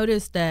 I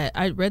noticed that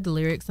I read the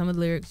lyrics, some of the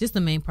lyrics, just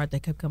the main part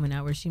that kept coming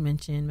out where she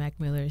mentioned Mac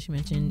Miller, she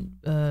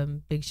mentioned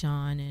Big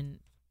Sean and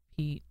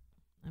Pete.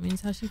 I mean,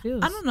 it's how she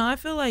feels. I don't know. I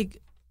feel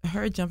like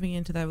her jumping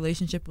into that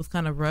relationship was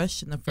kind of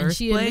rushed in the first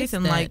she place, admits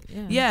and that, like,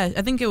 yeah.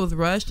 I think it was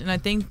rushed, and I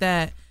think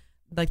that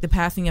like the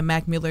passing of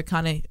Mac Miller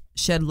kind of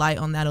shed light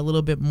on that a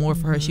little bit more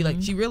for her.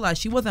 She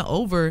realized she wasn't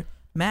over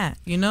Mac,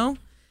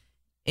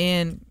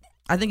 and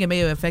I think it may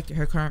have affected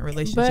her current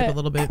relationship a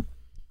little bit.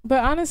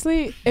 But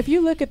honestly, if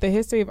you look at the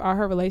history of all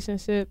her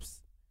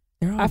relationships,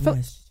 They're all I feel-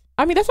 rushed.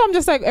 I mean, that's why I'm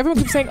just like, everyone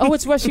keeps saying, "Oh,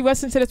 it's what she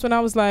listened to this," when I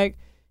was like,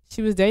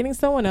 She was dating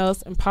someone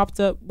else and popped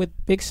up with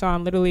Big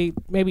Sean literally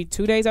maybe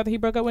 2 days after he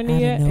broke up with Out of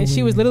Nia, and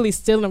she was nowhere. literally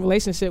still in a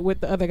relationship with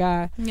the other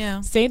guy.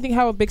 Yeah. Same thing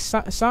happened with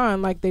Big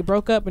Sean. Like they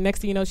broke up, and next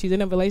thing you know, she's in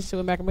a relationship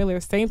with Mac Miller.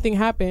 Same thing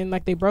happened.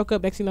 Like they broke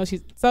up. Next thing you know,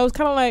 so it's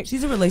kind of like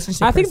She's a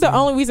relationship. I think the person.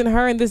 only reason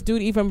her and this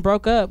dude even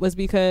broke up was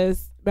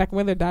because Mac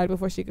Miller died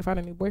before she could find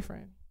a new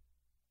boyfriend.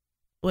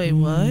 Wait,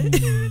 what?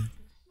 Mm.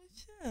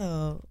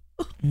 Michelle.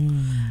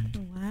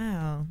 Mm.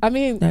 Wow. I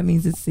mean, That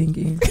means it's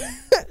sinking.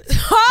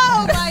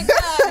 Oh my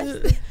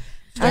gosh.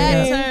 I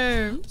mean,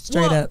 term.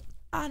 Straight Well, up.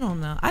 I don't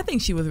know. I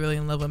think she was really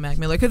in love with Mac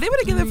Miller because they were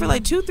together for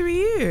like 2-3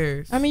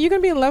 years. I mean, you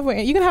can be in love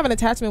with. You can have an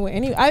attachment with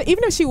any.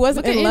 Even if she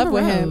wasn't Look at in love Amber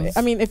with him. Rose.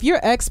 I mean, if your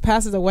ex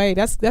passes away,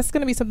 that's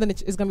going to be something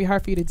that is going to be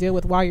hard for you to deal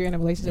with while you're in a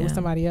relationship with Yeah.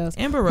 somebody else.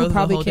 Amber Who Rose is a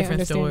probably whole can't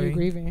different understand you story.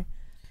 grieving.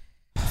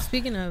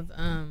 Speaking of,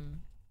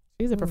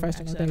 She's a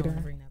professional actually, I don't wanna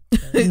dater. bring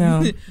that up.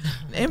 No.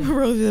 Amber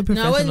Rose is a No, I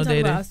professional wasn't talking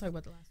about. I dater. was talking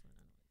about the last one.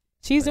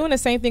 She's doing the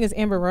same thing as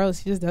Amber Rose.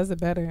 She just does it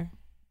better.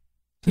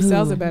 She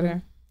sells Who? it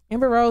better.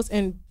 Amber Rose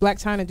and Black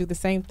China do the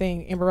same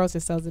thing. Amber Rose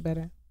just sells it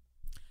better.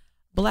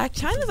 Black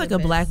China's like the a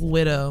Black best.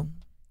 widow.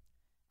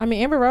 I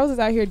mean, Amber Rose is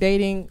out here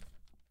dating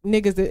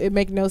niggas that it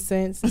make no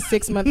sense.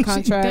 6-month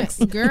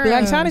contracts. Girl,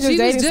 Black China just she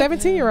was dating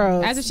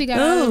 17-year-olds. After she got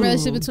out of Ooh. a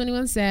relationship with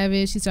 21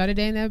 Savage, she started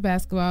dating that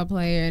basketball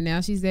player, and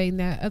now she's dating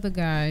that other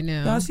guy.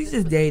 Now No, she's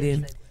just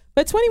dating.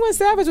 But 21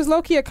 Savage was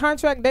low key a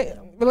contract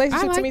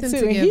relationship I to like me them too,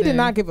 and he together. did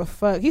not give a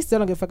fuck. He still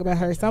don't give a fuck about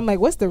her. So I'm like,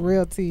 what's the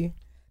real tea?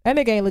 That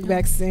nigga ain't look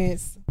back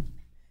since.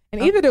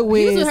 And either the he was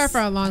Wiz, with her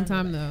for a long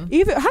time though.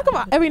 either how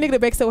come every nigga that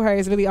breaks up with her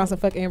is really on some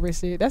fuck Amber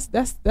shit? That's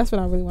what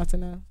I really want to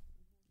know.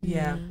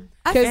 Yeah.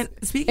 Because And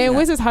speaking and of,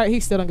 Wiz's heart, he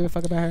still don't give a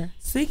fuck about her.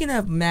 Speaking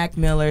of Mac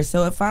Miller,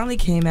 so it finally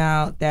came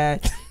out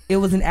that it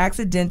was an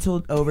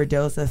accidental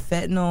overdose of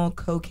fentanyl,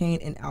 cocaine,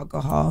 and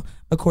alcohol,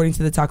 according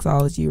to the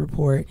toxicology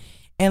report.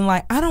 And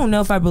like, I don't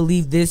know if I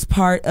believe this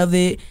part of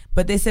it,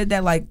 but they said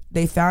that like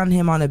they found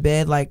him on a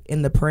bed, like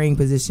in the praying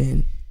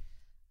position.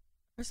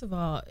 First of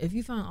all, if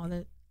you found all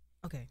that,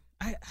 okay.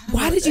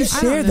 Why did you I don't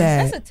share know.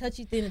 that? That's a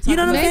touchy thing to talk You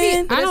know what I'm about.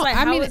 saying? But I it's don't- like, I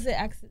how mean, is it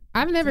accident?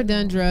 I've never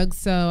done drugs,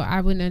 so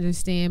I wouldn't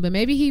understand. But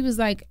maybe he was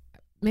like,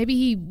 maybe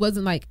he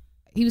wasn't like.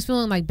 He was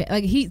feeling like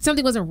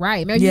something wasn't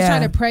right. Maybe he was Yeah.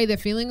 trying to pray the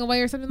feeling away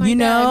or something like You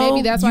that. know,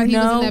 Maybe that's why you he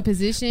was know. in that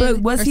position. But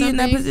was or he in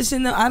that something.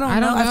 position though? I don't I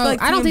know. don't I feel know.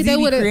 like I don't think they TMZ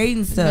be would've-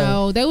 creating stuff.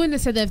 No, they wouldn't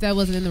have said that if that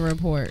wasn't in the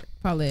report.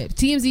 Paulette,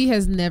 TMZ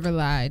has never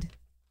lied.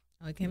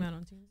 Oh, it came out on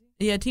TMZ.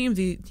 Yeah,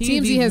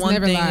 TMZ has one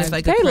never thing lied. is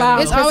like They a lie.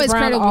 credible. It's always Chris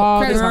Brown credible. all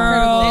the credible, time.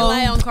 credible. They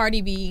lie on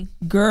Cardi B.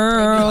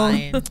 Girl,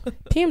 They be lying.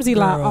 TMZ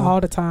lie Girl. all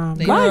the time.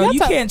 They- Why girl, y'all you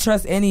talk- can't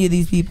trust any of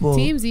these people.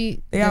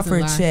 TMZ. They out for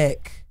a doesn't lie.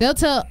 check. They'll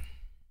tell.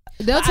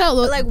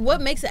 Like, what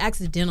makes it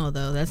accidental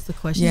though? That's the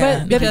question.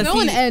 Yeah. But Because no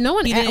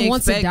one he didn't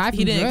wants to expect- die he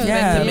from didn't drugs.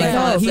 expect Yeah, to make like,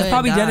 all of he's that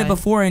probably done it die.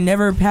 before and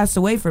never passed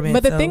away from it.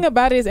 But the so. thing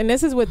about it is, and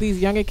this is what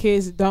these younger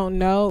kids don't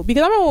know,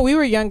 because I remember when we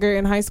were younger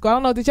in high school, I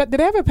don't know, did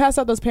they ever pass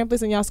out those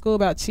pamphlets in y'all school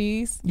about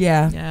cheese?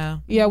 yeah, Yeah.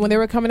 Yeah, when they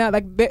were coming out,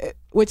 like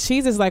with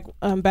cheese is like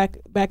back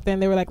then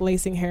they were like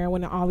lacing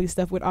heroin and all these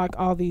stuff with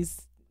all these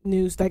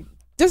news, like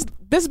just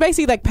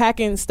basically like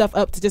packing stuff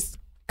up to just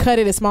cut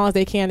it as small as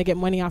they can to get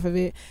money off of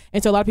it.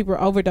 And so a lot of people were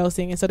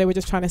overdosing, and so they were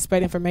just trying to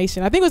spread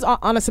information. I think it was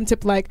on some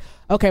tip like,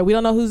 okay, we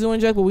don't know who's doing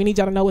drugs, but we need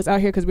y'all to know what's out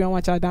here because we don't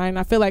want y'all dying.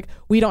 I feel like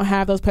we don't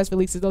have those press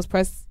releases, those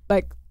press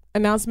like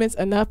announcements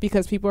enough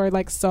because people are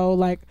like so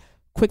like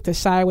quick to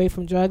shy away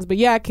from drugs. But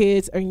yeah,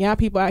 kids or yeah,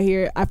 people out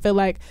here, I feel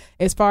like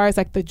as far as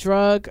like the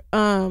drug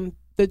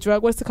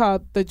what's it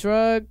called, the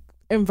drug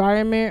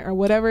environment or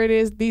whatever it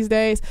is these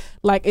days,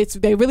 like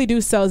they really do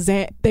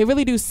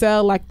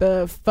sell like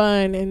the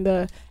fun and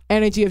the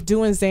energy of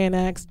doing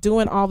Xanax,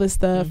 doing all this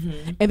stuff,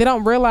 and they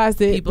don't realize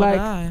that People like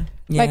die.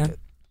 yeah. like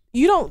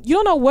you don't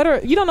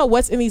know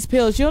what's in these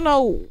pills, you don't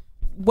know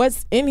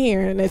what's in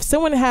here. And if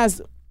someone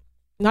has,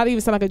 not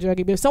even sound like a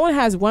druggie, but if someone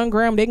has 1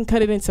 gram, they can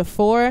cut it into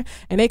 4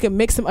 and they can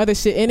mix some other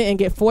shit in it and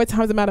get 4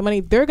 times the amount of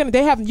money.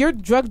 Your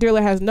drug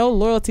dealer has no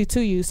loyalty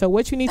to you. So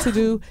what you need to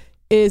do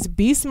is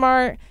be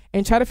smart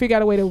and try to figure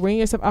out a way to wean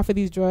yourself off of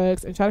these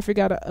drugs and try to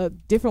figure out a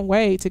different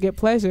way to get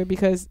pleasure,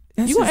 because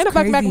That's you're going to just end up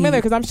like Mac crazy. Miller,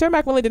 because I'm sure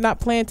Mac Miller did not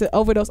plan to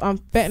overdose on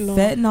fentanyl.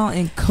 Fentanyl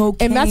and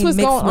cocaine And that's what's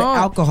mixed going with on.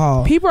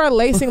 alcohol. People are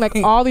lacing like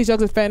all these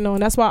drugs with fentanyl,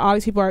 and that's why all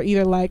these people are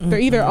either like they're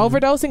either Mm-mm.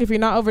 overdosing. If you're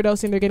not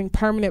overdosing, they're getting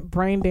permanent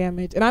brain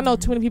damage. And I know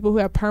too many people who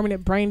have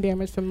permanent brain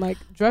damage from like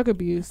drug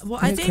abuse. Well,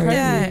 I It's think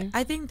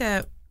crazy.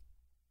 that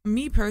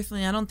me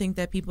personally, I don't think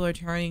that people are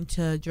turning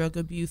to drug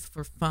abuse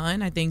for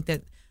fun. I think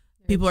that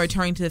people are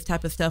turning to this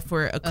type of stuff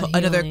for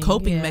another healing,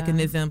 coping yeah.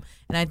 mechanism,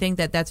 and I think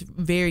that that's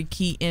very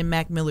key in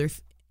Mac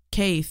Miller's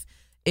case.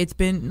 It's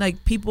been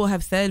like people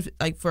have said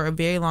like for a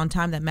very long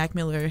time that Mac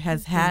Miller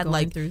has had going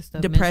like through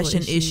stuff, depression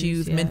mental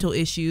issues, yeah. mental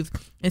issues,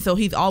 and so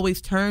he's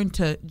always turned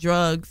to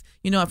drugs.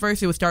 You know, at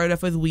first it was started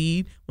off as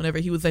weed whenever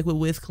he was like with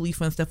Wiz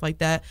Khalifa and stuff like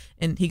that,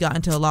 and he got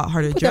into a lot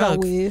harder Put that on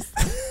drugs. Wiz.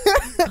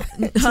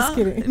 Huh?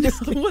 kidding.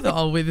 Just No, it wasn't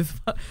always.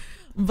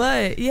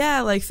 But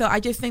yeah, like so I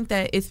just think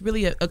that it's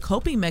really a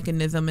coping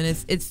mechanism, and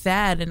it's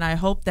sad, and I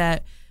hope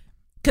that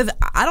because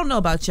I don't know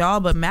about y'all,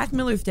 but Mac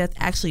Miller's death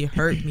actually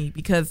hurt me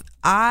because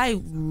I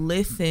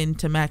listened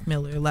to Mac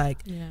Miller.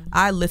 Like,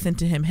 I listened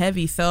to him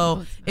heavy.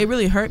 So it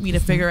really hurt me to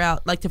figure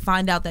out, like, to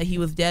find out that he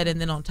was dead. And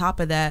then on top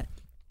of that,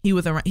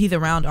 he's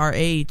around our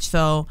age.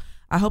 So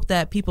I hope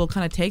that people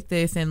kind of take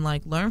this and,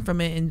 like, learn from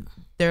it. And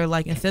they're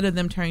like, instead of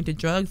them turning to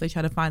drugs, they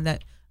try to find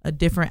that a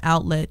different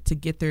outlet to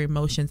get their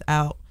emotions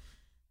out.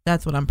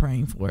 That's what I'm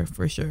praying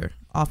for sure,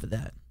 off of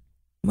that.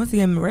 Once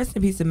again, rest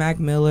in peace to Mac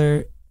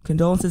Miller.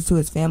 Condolences to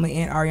his family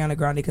and Ariana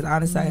Grande, because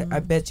honestly,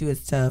 I bet you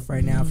it's tough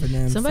right now for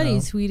them. Somebody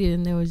tweeted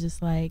and they was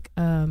just like,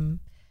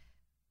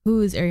 who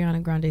is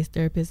Ariana Grande's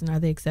therapist and are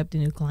they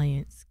accepting new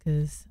clients?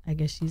 Because I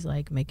guess she's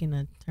like making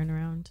a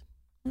turnaround.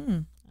 I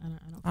don't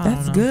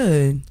That's know.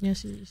 good. Yeah,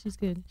 she's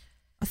good.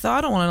 So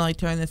I don't want to like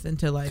turn this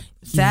into like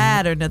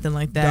sad or nothing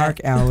like that.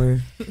 Dark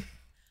hour.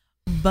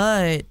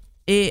 But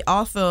it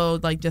also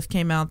like just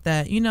came out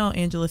that, you know,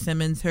 Angela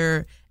Simmons,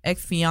 her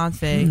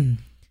ex-fiance,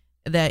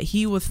 that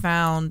he was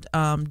found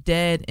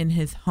dead in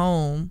his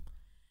home.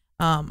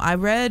 I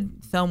read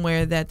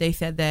somewhere that they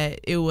said that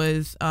it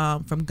was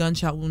from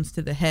gunshot wounds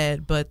to the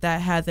head, but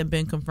that hasn't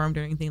been confirmed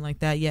or anything like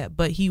that yet.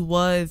 But he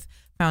was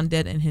found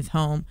dead in his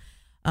home.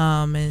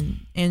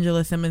 And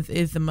Angela Simmons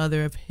is the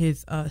mother of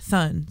his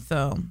son.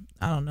 So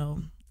I don't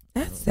know.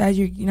 That's sad.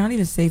 You're not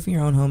even safe in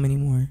your own home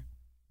anymore.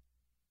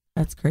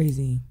 That's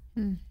crazy.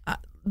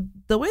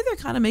 The way they're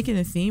kind of making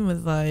it seem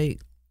was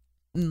like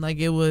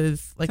it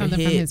was like something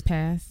a hit from his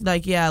past.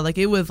 Like, yeah, like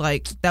it was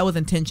like that was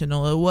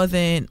intentional. It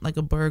wasn't like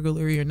a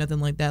burglary or nothing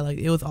like that. Like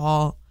it was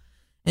all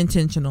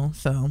intentional.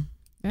 So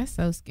That's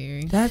so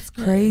scary. That's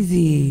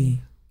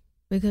crazy.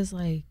 Because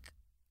like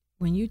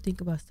when you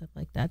think about stuff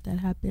like that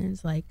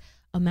happens, like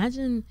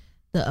imagine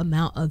the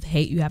amount of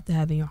hate you have to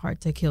have in your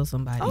heart to kill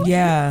somebody. Oh,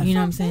 yeah. You know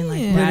what I'm saying?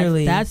 Like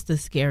literally, that's the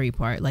scary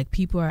part. Like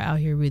people are out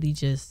here really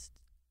just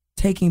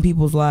taking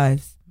people's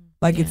lives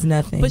like it's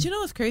nothing. But you know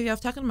what's crazy? I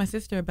was talking to my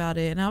sister about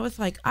it, and I was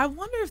like, I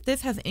wonder if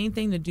this has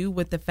anything to do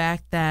with the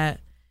fact that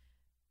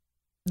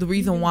the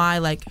reason why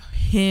like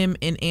him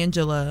and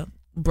Angela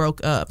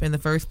broke up in the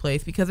first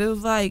place, because it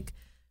was like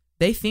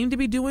they seemed to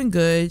be doing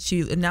good. She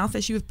announced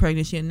that she was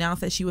pregnant. She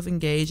announced that she was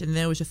engaged, and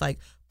then it was just like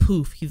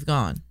poof, he's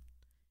gone,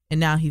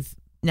 and now he's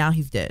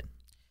dead.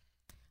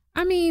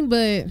 I mean,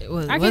 but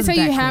I can tell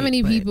you how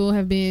many people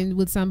have been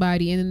with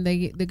somebody and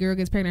then the girl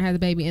gets pregnant, has a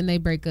baby, and they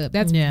break up.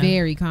 That's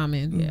very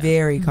common. Yeah.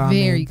 Very common.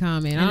 Very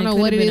common. I don't know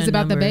what it is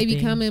about the baby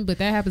coming, but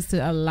that happens to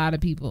a lot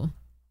of people.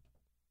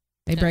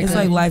 They break it's up.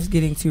 like life's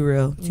getting too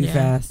real, too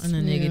fast. And the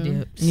nigga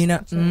dips. You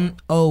know,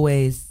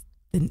 always.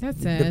 That's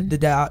sad.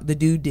 The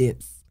dude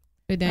dips.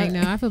 But dang,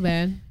 no, I feel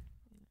bad.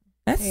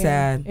 That's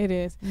sad. It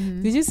is.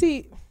 Did you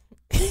see?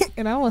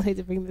 And I almost hate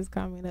to bring this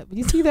comment up, but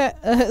you see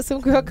that some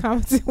girl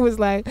commented was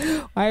like,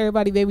 "Why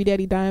everybody baby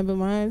daddy dying but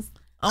mine?"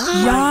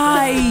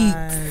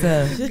 Yikes,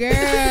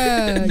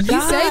 girl!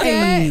 You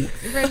say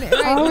that?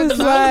 I was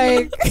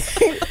like,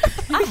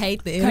 I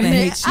hate the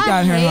internet. She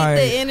got her heart.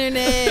 The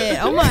internet.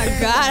 Oh my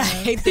god, I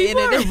hate the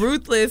People internet. are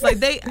ruthless. Like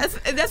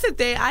that's the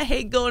thing. I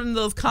hate going in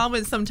those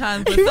comments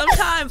sometimes, but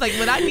sometimes like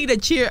when I need to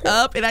cheer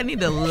up and I need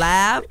to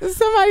laugh.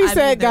 Somebody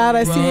said, "God,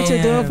 I see what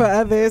you're doing for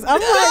others." I'm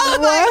like,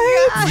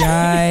 what?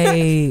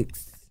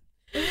 Yikes!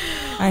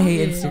 I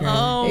hate Instagram.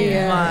 Oh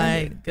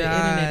my god, The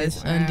internet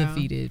is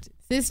undefeated.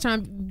 This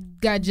Trump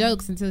got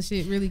jokes until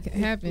shit really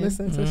happened.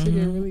 Listen, so shit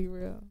get really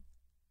real.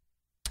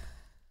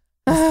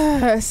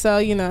 So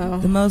you know,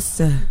 The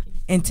most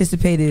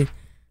anticipated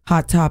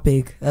hot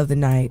topic of the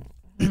night.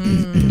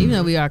 Even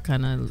though we are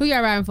kind of. Who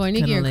y'all riding for,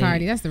 Nicki Kinda or late.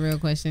 Cardi? That's the real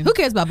question. Who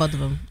cares about both of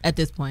them at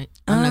this point?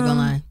 I'm not gonna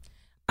lie.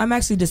 I'm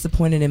actually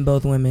disappointed in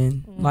both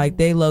women. Like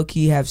they low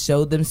key have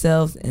showed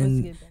themselves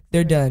and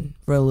they're done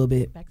for a little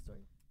bit.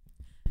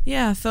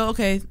 Yeah. So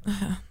okay.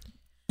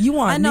 You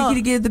want Nicki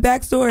to give the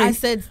backstory? I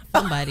said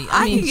somebody.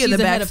 I mean, can give she's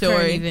the ahead of current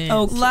backstory. events.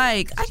 Oh,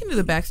 Like I can do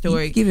the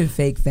backstory. Giving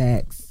fake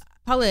facts.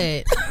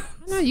 Paulette.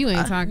 No, you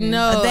ain't talking.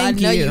 No, Thank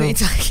I know you you. ain't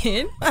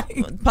talking.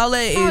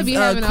 Paulette I'll is be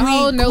having a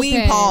whole Queen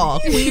notepad. Paul.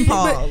 Queen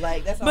Paul.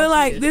 Like that's all But she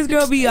like is. this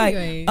girl be like,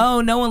 Anyways.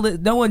 oh, no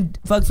one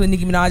fucks with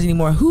Nicki Minaj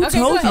anymore. Who Okay,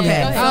 told go you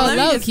ahead, that? go ahead. Let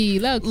me Oh, just- low key.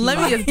 Let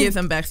me just give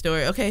some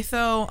backstory. Okay,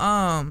 so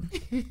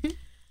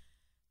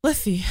let's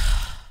see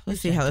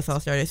how this all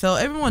started. So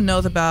everyone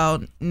knows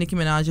about Nicki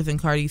Minaj's and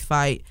Cardi's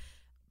fight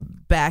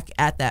back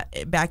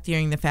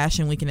during the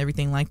fashion week and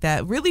everything like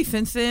that. Really,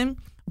 since then,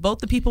 both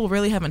the people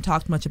really haven't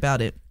talked much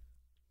about it.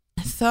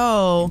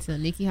 So Until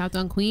Nicki hopped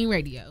on Queen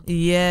Radio.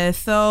 yeah,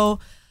 so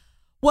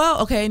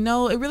well, okay,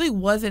 no, it really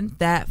wasn't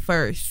that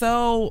first.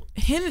 So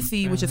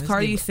Hennessy, which is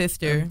Cardi's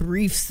sister.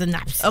 Brief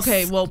synopsis.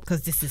 Okay, well,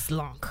 because this is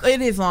long.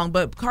 it is long,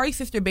 but Cardi's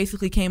sister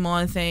basically came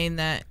on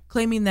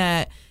claiming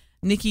that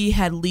Nicki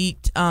had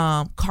leaked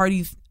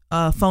Cardi's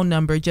phone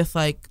number, just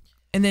like,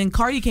 and then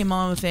Cardi came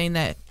on saying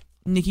that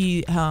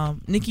Nicki,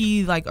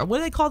 like, or what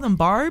do they call them,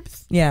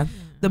 Barbs? Yeah.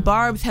 The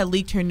Barbs had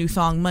leaked her new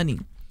song Money.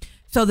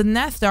 So then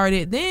that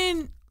started.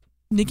 Then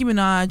Nicki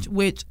Minaj,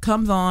 which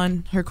comes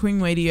on her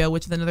Queen Radio,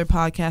 which is another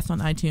podcast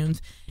on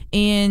iTunes,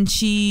 and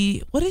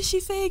what did she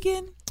say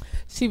again?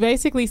 She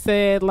basically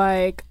said,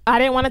 like, I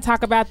didn't want to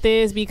talk about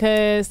this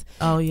because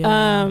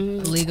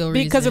legal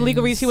because of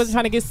legal reasons. She wasn't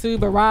trying to get sued,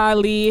 but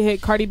Riley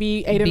hit Cardi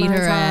B 8 or 9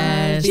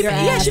 times. Beat her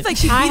ass. Yeah, she's like,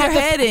 she beat her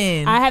head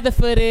in. I had the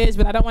footage,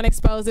 but I don't want to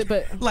expose it.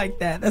 But like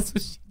that. That's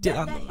what she did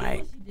on the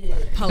mic.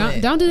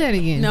 Don't do that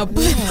again. No,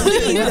 Please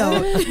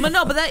don't. But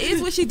no, but that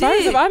is what she did.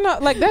 First of all, I know,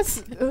 like, that's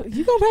you gonna pay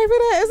for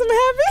that? Isn't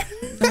it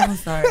happy? I'm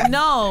sorry.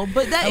 No,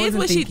 but that is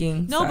what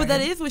thinking. she. No, Sorry. but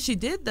that is what she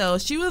did though.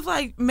 She was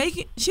like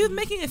making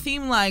it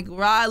seem like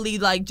Riley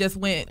like just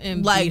went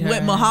And like beat her.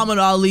 went Muhammad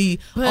Ali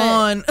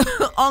But-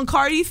 on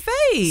Cardi's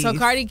face. So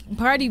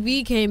Cardi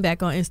B came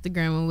back on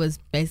Instagram and was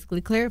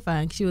basically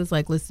clarifying. She was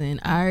like, "Listen,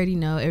 I already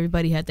know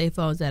everybody had their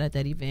phones out at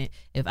that event.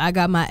 If I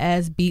got my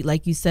ass beat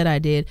like you said I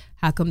did,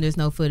 how come there's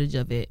no footage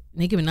of it?"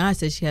 Nicki Minaj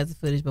said she has the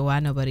footage, but why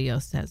nobody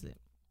else has it?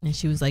 And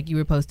she was like, "You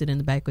were posted in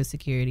the back with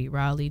security.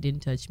 Riley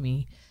didn't touch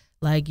me.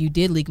 Like, you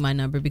did leak my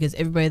number because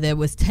everybody that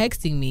was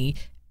texting me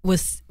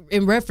was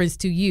in reference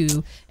to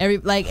you.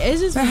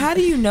 It's just." But how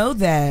do you know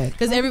that?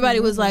 Because everybody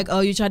was like, "Oh,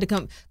 you tried to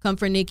come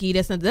for Nicki.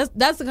 That's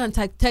the kind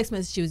of text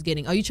message she was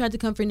getting. Oh, you tried to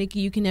come for Nicki.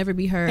 You can never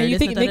be her." And you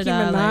This, think da, da, Nicki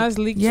da, da. Minaj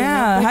leaked?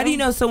 Yeah. your How do you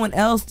know someone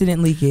else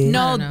didn't leak it? I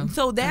No, don't know.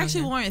 so they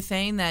actually weren't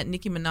saying that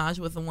Nicki Minaj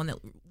was the one that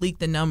leaked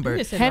the number.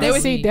 They said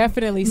Hennessy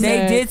definitely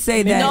said. They did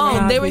say that. No,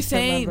 Minaj they were leaked the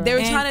saying number. they were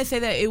And- trying to say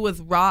that it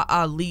was Ra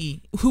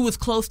Ali who was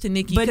close to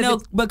Nicki. But 'cause no,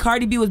 it's- but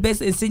Cardi B was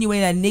basically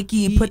insinuating that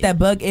Nicki put that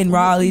bug in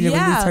Raleigh to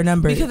release her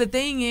number. Because the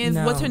thing is,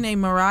 No. what's her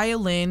name? Mariah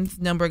Lynn's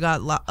number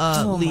got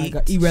Oh my leaked.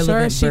 God. Sure,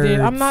 Irrelevant she did.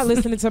 I'm birds. not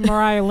listening to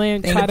Mariah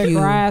Lynn try Thank to you.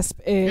 grasp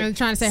it. I'm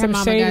trying to say her Some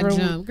mama shade got room.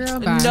 jumped. Girl,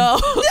 bye. No,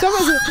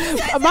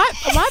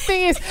 my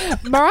thing is,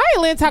 Mariah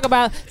Lynn talk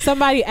about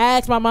somebody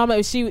asked my mama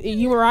if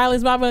you were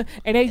Riley's mama,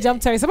 and they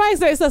jumped her. Somebody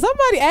said, so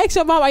somebody asked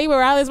your mama, are you were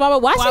Riley's mama?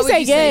 Why she would say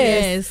you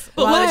yes?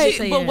 but Why what would if you she?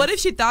 say But yes? what if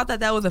she thought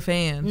that was a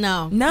fan?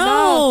 No.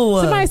 No.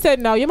 Somebody said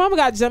no. Your mama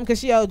got jumped because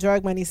she owed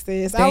drug money,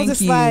 sis. I was Thank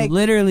just you. like,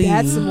 Literally.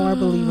 that's more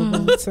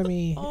believable to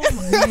me. Oh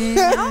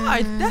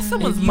my God, that's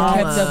someone's If you mama.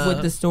 kept up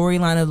with the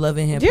storyline of Love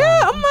and Hip Hop.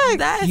 Yeah, I'm like,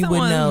 That's You would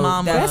someone's know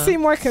mama. that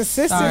seemed more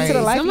consistent Sorry. to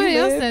the life Somebody you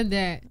else live. said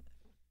that.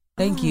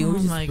 Thank you. Oh We're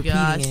just my repeating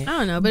gosh. it. I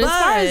don't know, but as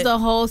far as But- the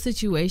whole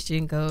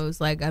situation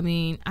goes, like, I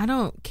mean, I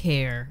don't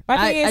care. My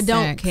thing I is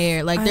don't sex.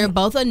 care. Like, they're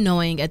both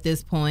annoying at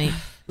this point.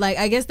 Like,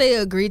 I guess they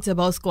agreed to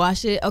both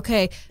squash it.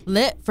 Okay,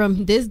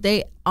 from this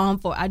day on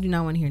forward, I do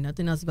not want to hear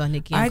nothing else about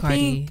Nicki and I Cardi.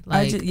 think,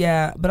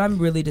 Like, but I'm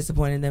really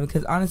disappointed in them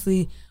because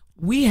honestly,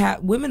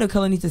 women of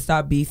color need to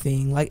stop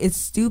beefing. Like, it's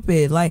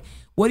stupid. Like,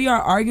 what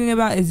y'all arguing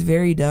about is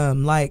very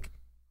dumb. Like,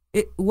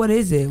 what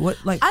is it? What,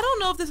 like, I don't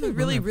know if this is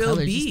really of real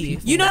color, just beef.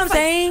 people. you know what I'm That's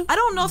like- saying? I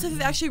don't know if this is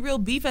actually real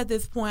beef at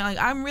this point. Like,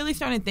 I'm really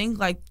starting to think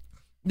like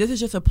this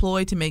is just a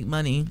ploy to make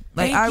money.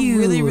 Like, Thank I you.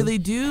 really, really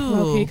do.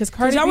 Okay, because Because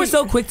Cardi y'all B, were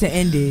so quick to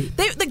end it.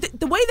 They like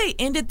the way they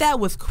ended that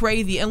was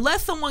crazy.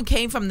 Unless someone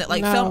came from the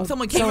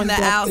someone came from the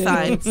someone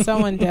outside. did.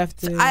 Someone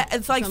deft it.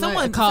 It's like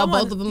someone called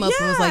both of them up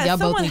and was like, y'all both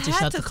someone need to had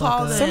shut the fuck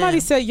call up. them. Somebody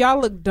said y'all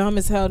look dumb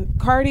as hell.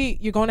 Cardi,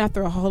 you're going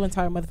after a whole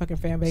entire motherfucking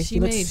fan base. she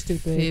You look made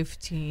stupid.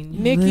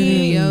 15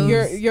 Nikki,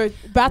 videos you're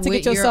about to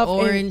with get yourself your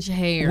in. orange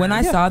hair. When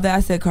I saw that, I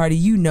said, Cardi,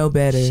 you know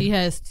better. She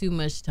has too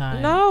much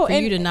time. No, for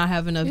and- you to not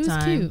have enough It was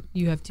time. cute.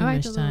 You have too I like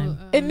much the time.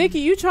 little, And Nikki,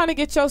 you trying to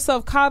get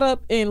yourself caught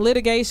up in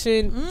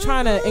litigation,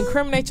 trying to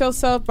incriminate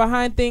yourself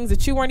behind things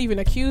that you weren't even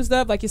accused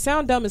of. Like, you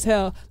sound dumb as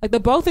hell. Like, the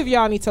both of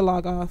y'all need to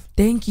log off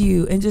Thank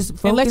you. And just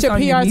focus and let your on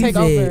PR your take music.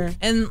 over.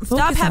 And stop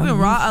Focus having on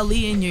Raw music.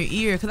 Ali in your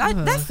ear because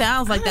that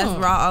sounds like that's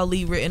Raw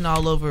Ali written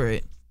all over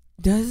it.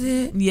 Does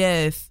it?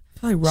 Yes. I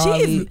feel like She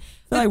Raleigh. is-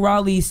 I feel like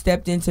Raleigh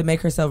stepped in to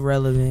make herself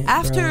relevant.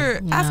 After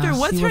No, what's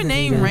she her wasn't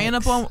name even- ran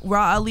up on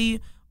Raw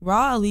Ali.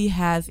 Raw Ali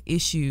has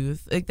issues.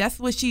 Like that's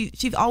what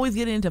she's always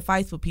getting into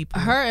fights with people.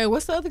 Her and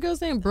what's the other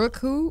girl's name? Brooke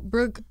who?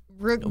 Brooke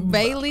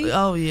Bailey.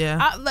 Oh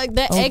yeah. Like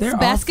that Oh, ex they're all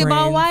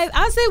basketball friends. wife.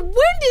 I said, when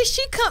did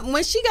she come?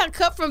 When she got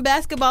cut from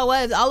Basketball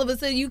Wives, all of a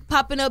sudden you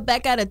popping up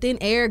back out of thin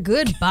air.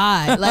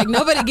 Goodbye. Like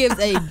nobody gives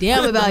a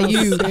damn about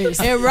you.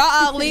 And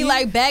Raw Ali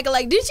like back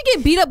like, did she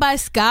get beat up by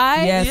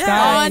Sky?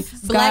 Yeah, on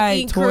Sky Black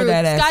Ink tore Crew?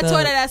 that ass Sky tore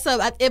up. that ass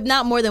up. If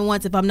not more than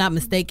once, if I'm not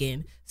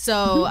mistaken.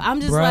 So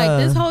I'm just Bruh.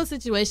 like, this whole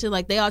situation,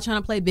 like they all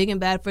trying to play big and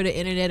bad for the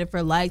internet and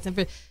for likes and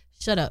for.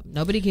 Shut up.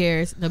 Nobody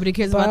cares. Nobody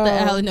cares about the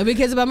Allen. Nobody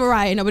cares about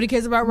Mariah. Nobody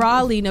cares about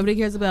Raleigh. Nobody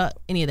cares about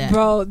any of that.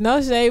 Bro,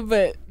 no shade,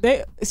 but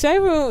Shade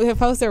Room had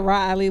posted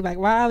Raw Ali, like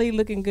Raw Ali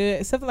looking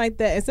good, something like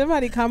that. And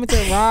somebody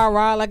commented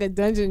Raw like a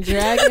dungeon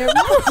dragon.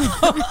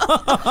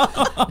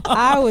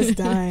 I was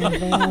dying,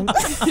 man.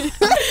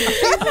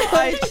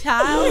 Like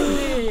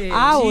childish.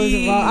 I was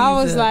wrong. I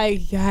was Jesus. like,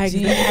 yikes,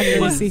 the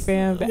accuracy,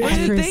 fam. The But the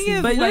thing accuracy.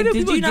 is, But, where like, do did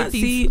people you get not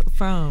these see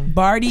from?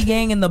 Barty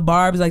Gang and the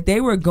Barbs, like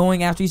they were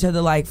going after each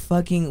other like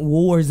fucking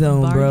war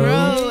zone, bro.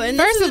 Bro, and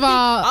this First is of the thing,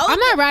 all, of I'm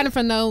not riding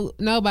for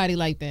nobody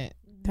like that.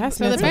 That's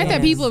So the mental. fact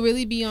that people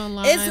really be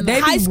online, It's They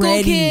be high school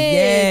ready, kids,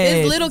 yes.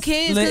 it's little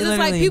kids. Because it's like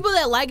Literally. people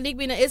that like Nicki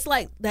Minaj. It's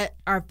like that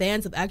are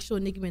fans of actual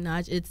Nicki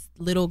Minaj. It's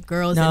little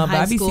girls No, in but I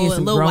high be school seeing and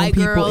some little grown white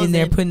people girls in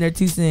there and- putting their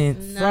 2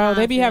 cents. Bro,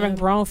 they be fam. having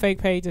grown fake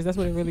pages. That's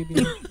what it really be.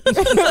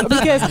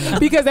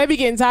 because they be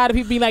getting tired of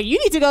people being like, you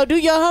need to go do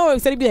your homework.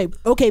 So they be like,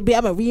 okay, babe,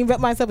 I'm gonna reinvent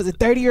myself as a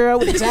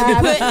 30-year-old with a job.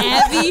 Put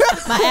Abby.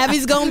 My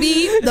Abby's gonna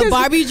be the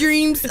Barbie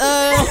Dreams.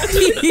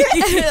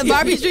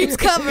 Barbie Dreams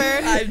cover.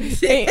 and,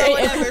 Shit.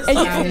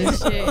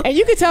 and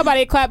you can tell by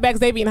their clapbacks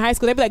they be in high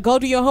school. They be like, go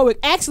do your homework.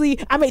 Actually,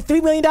 I make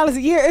 $3 million a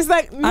year. It's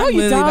like, no, I'm you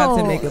literally don't. about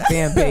to make a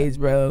fan page,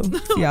 bro.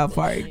 See how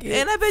far it gets.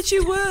 And I bet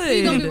you would. Who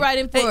you gonna be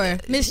writing for?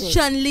 Miss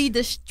Chun-Li,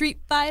 the Street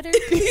Fighter.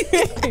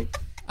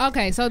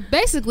 okay, so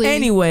basically,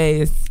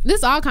 Anyways,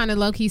 this all kind of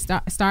low key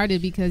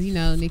started because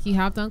Nicki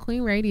hopped on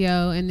Queen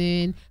Radio, and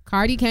then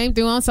Cardi came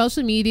through on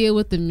social media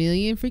with 1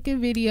 million freaking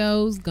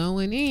videos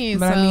going in.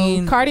 But so I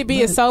mean, Cardi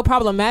B is so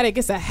problematic.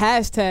 It's a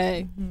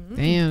hashtag.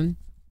 damn.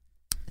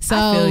 So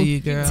I feel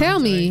you, girl. tell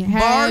me,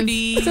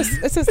 Bardi.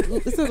 It's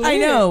a I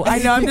know.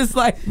 I'm just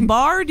like,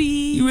 Bardi.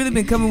 you really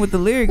been coming with the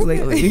lyrics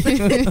lately.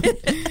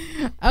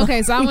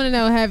 okay, so I want to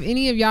know: have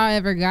any of y'all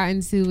ever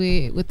gotten to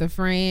it with a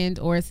friend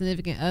or a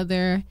significant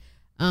other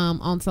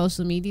on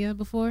social media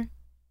before?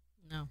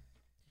 No,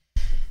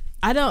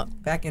 I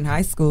don't. Back in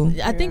high school.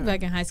 I think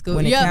back in high school,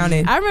 When it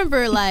counted. I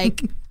remember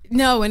like.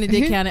 No, when it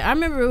did count it. I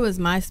remember it was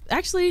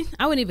actually,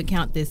 I wouldn't even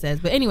count this as,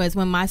 but anyways,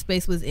 when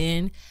MySpace was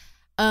in,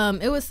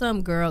 it was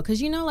some girl,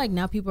 because like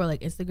now people are like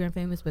Instagram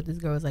famous, but this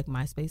girl was like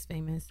MySpace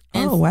famous.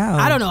 And Oh, wow.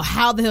 I don't know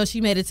how the hell she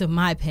made it to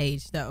my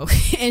page though.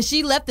 And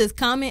she left this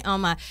comment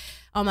on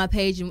my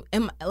page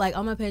and like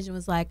on my page and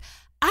was like,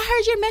 I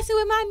heard you're messing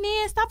with my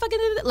man. Stop fucking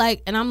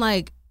like, and I'm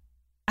like,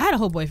 I had a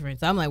whole boyfriend,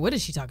 so I'm like, what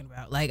is she talking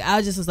about? Like,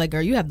 I just was like,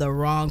 girl, you have the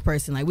wrong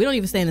person. Like, we don't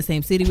even stay in the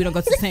same city. We don't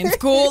go to the same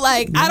school.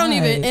 Like, I don't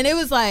even. And it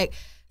was like.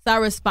 So I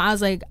respond, I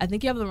was like, I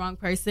think you have the wrong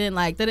person.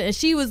 Like, and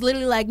she was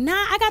literally like, nah,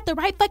 I got the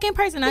right fucking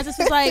person. I just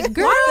was like,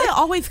 girl, Why do they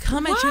always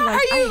come at you why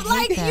like, are you I hate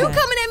like that. you coming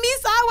at me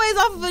sideways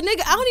off of a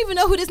nigga? I don't even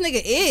know who this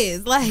nigga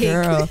is. Like,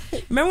 Girl.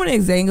 Remember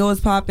when Xanga was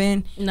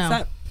popping?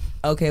 No.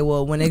 Okay,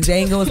 well, when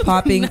Xanga was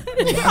popping,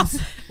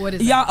 what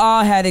is y'all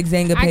all had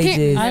Xanga I can't-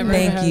 pages. I never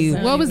Thank had you.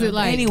 that. What was it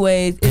like?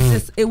 Anyways,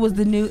 it was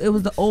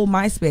the old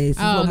MySpace. This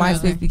is Oh, what okay, MySpace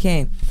okay.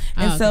 became.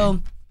 And Oh, so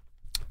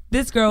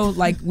this girl,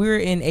 like, we were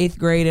in 8th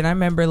grade, and I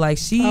remember, like,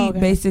 she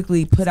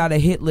basically put out a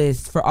hit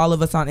list for all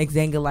of us on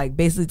Xanga, like,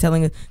 basically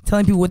telling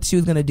people what she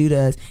was gonna do to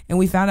us. And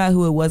we found out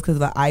who it was because of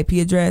the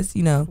IP address.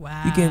 You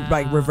can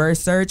like reverse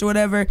search or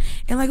whatever.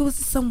 And like, it was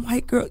some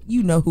white girl.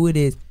 You know who it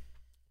is.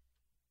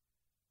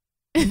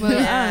 But, but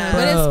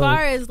as Bro.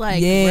 far as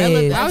like, Yes.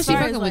 relevant, Why as was she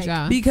far fucking as, with like,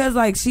 y'all? Because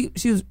like she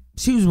was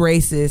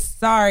racist.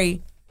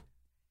 Sorry,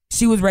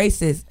 she was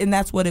racist, and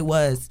that's what it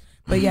was.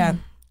 But yeah,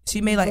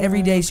 she made like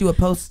every day she would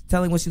post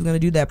telling what she was gonna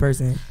do to that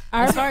person.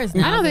 As far as I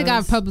don't think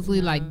I've goes,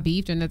 publicly like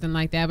beefed or nothing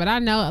like that, but I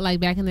know like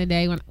back in the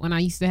day when I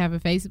used to have a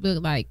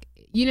Facebook, like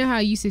you know how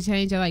you used to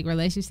change your like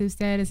relationship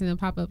status and then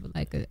pop up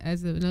like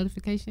as a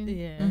notification.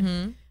 Yeah.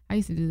 Mm-hmm. I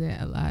used to do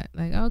that a lot.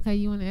 Like, okay,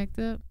 you want to act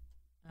up?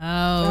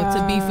 Oh,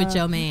 to beef with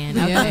your man.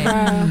 Okay.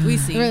 Yeah. We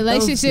see.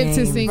 Relationship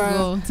to things.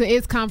 single to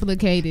it's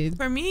complicated.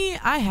 For me,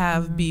 I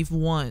have beef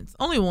once,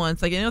 only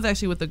once. Like, and it was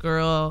actually with a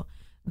girl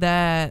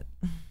that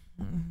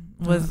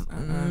was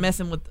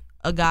messing with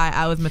a guy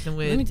I was messing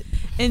with,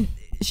 and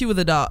she was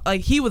a dog.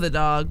 Like, he was a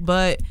dog,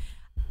 but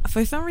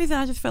for some reason,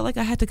 I just felt like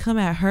I had to come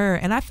at her,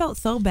 and I felt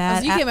so bad.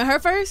 So you came at her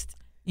first?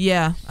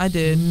 Yeah, I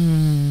did.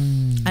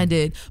 I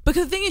did.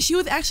 Because the thing is, she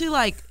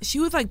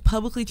was like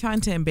publicly trying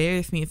to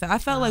embarrass me. So I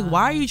felt like,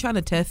 why are you trying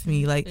to test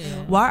me? Like,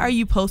 why are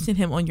you posting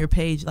him on your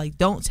page? Like,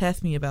 don't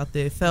test me about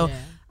this. So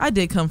I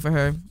did come for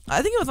her.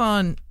 I think it was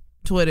on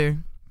Twitter.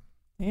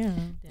 Yeah.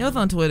 It was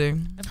on Twitter.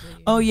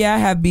 Oh yeah, I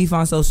have beef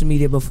on social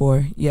media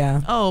before.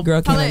 Yeah. Oh,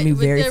 Girl came at me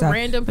with very the soft.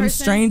 random Them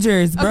person?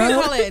 strangers, bro. Okay,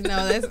 call it.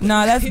 No, that's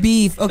No, that's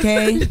beef.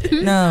 Okay.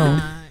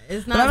 No.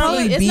 It's But I don't not.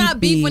 really It's not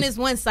beef beef. when it's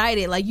one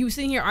sided. Like you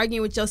sitting here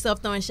arguing with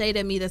yourself, throwing shade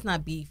at me. That's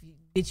not beef.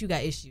 Bitch, you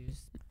got issues.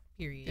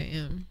 Period.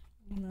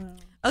 Damn.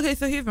 okay.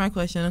 So here's my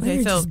question. You're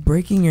Okay, so just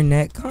breaking your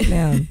neck. Calm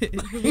down.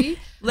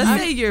 let's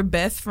say your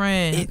best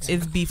friend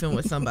is beefing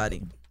with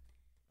somebody.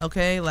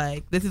 Okay,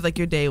 like this is like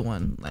your day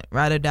one, like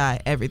ride or die,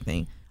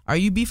 everything. Are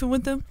you beefing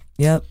with them?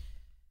 Yep.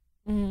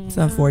 It's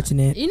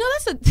unfortunate. You know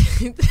that's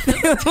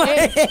a.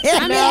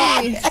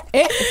 I mean,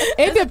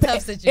 It tough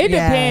It situation.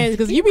 depends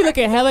because you be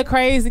looking hella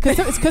crazy. Because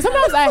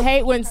sometimes I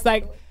hate when it's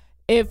like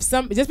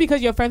just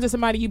because you're friends with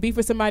somebody, you beef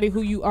with somebody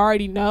who you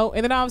already know,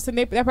 and then all of a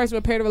sudden that person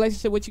repaired a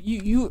relationship with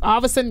you. You all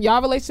of a sudden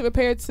y'all relationship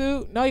repaired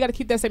too. No, you got to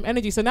keep that same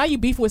energy. So now you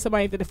beefing with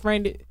somebody that a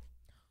friend.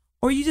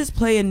 Or you just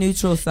play a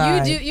neutral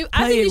side. You do. I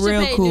Play think it you should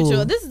real play it cool.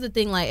 neutral. This is the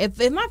thing. Like,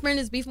 if my friend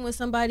is beefing with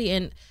somebody,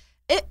 and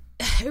it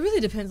really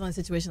depends on the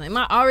situation. Like, am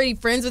I already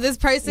friends with this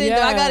person? Do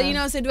I Yeah. gotta, you know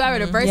what I'm saying? Do I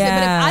reverse it? But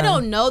if Yeah. I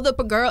don't know the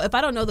girl, if I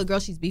don't know the girl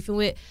she's beefing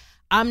with,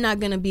 I'm not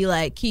gonna be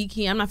like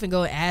Kiki. I'm not gonna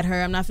go add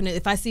her. I'm not gonna,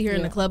 if I see her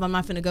in the club, I'm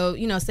not gonna go,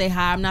 say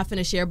hi. I'm not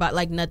gonna share about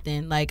like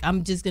nothing. Like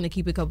I'm just gonna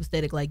keep it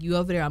copacetic. Like you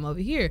over there, I'm over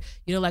here.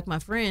 You know, like my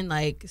friend.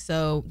 Like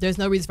so, there's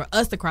no reason for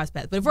us to cross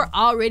paths. But if we're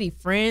already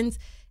friends,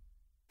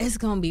 it's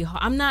gonna be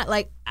hard. I'm not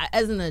like,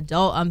 as an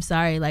adult, I'm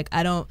sorry. Like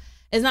I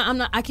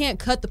can't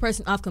cut the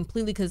person off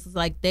completely because it's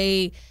like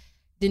they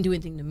didn't do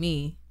anything to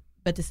me.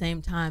 But at the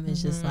same time,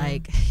 it's just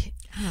like,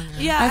 I don't know.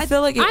 Yeah, I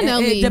feel like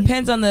it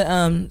depends on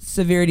the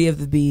severity of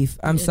the beef.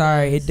 I'm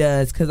sorry, it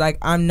does. Because like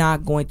I'm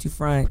not going to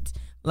front.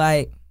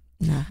 Like,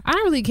 nah. I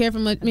don't really care for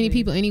many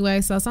people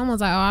anyway. So someone's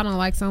like, oh, I don't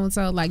like so and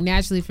so. Like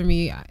naturally for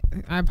me,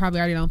 I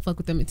probably already don't fuck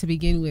with them to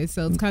begin with.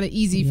 So it's kind of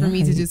easy for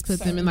me to just put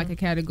them in like a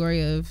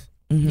category of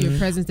your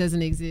presence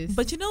doesn't exist.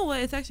 But you know what?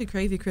 It's actually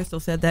crazy Crystal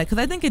said that because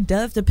I think it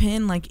does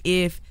depend like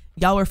if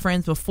y'all were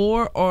friends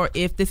before or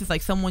if this is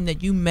like someone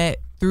that you met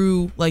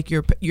through like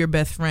your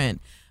best friend.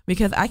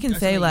 Because I can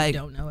say like, you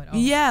don't know at all.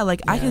 Yeah,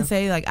 like I can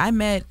say like I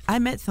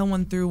met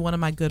someone through one of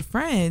my good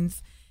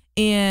friends,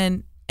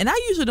 and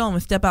I usually don't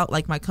even step out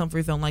like my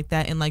comfort zone like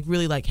that and like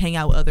really like hang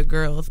out with other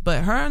girls.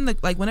 But her and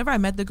like whenever I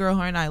met the girl,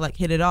 her and I like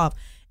hit it off,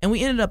 and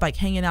we ended up like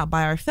hanging out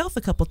by ourselves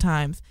a couple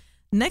times.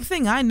 Next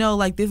thing I know,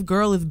 like this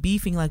girl is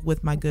beefing like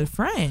with my good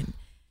friend,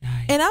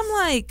 and I'm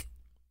like.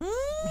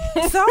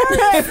 Sorry,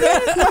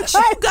 but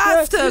you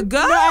got to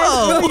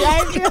go.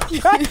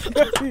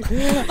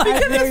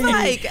 Because it's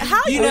like,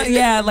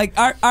 how like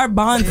our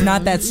bond's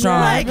not that strong.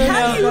 Like,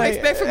 how do you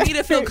expect for me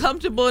to feel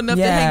comfortable enough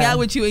to hang out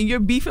with you and you're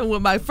beefing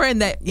with my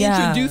friend that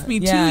introduced me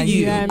to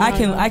you? Yeah,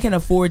 I can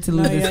afford to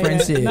lose this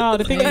friendship. No,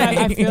 the thing is,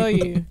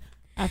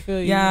 I feel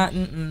you. Yeah.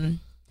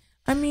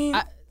 I mean,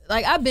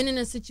 I've been in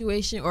a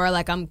situation, or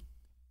like I've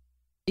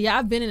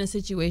been in a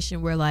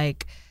situation where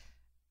like.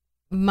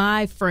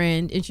 My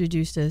friend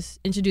introduced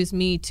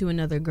me to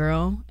another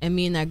girl, and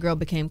me and that girl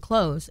became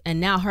close. And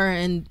now her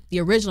and the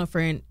original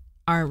friend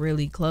aren't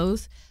really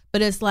close,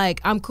 but it's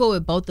like I'm cool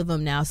with both of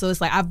them now. So it's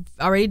like I've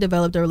already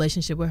developed a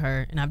relationship with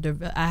her, and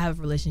I have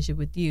a relationship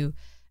with you.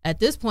 At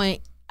this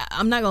point,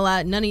 I'm not gonna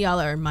lie, none of y'all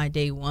are my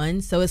day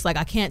one, so it's like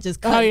I can't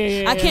just cut.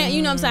 I can't,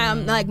 you know what I'm saying?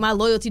 I'm like, my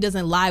loyalty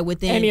doesn't lie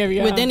with any of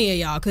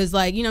y'all, because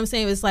like, you know what I'm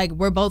saying? It's like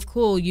we're both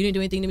cool. You didn't do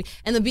anything to me,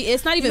 and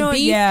it's not even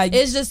beef. Yeah,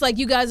 it's just like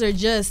you guys are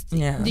just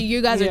are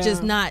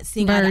just not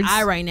seeing eye to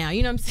eye right now.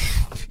 You know what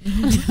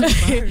I'm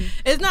saying?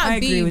 It's not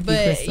beef,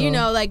 but you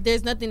know, like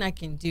there's nothing I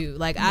can do.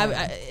 Like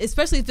I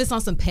especially if it's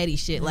on some petty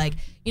shit. Like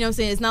you know what I'm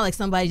saying? It's not like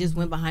somebody just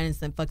went behind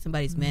and fucked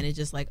somebody's man. It's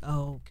just like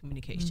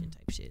communication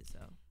type shit. So.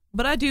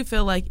 But I do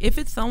feel like if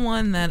it's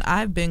someone that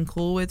I've been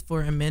cool with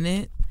for a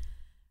minute,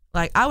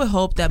 like I would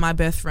hope that my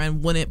best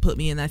friend wouldn't put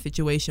me in that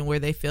situation where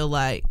they feel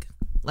like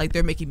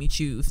they're making me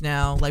choose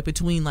now, like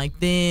between like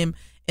them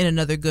and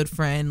another good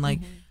friend.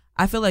 Like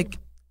I feel like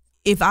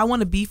if I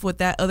want to beef with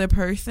that other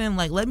person,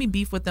 like let me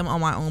beef with them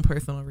on my own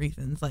personal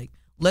reasons. Like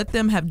let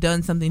them have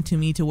done something to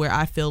me to where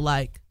I feel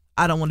like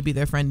I don't want to be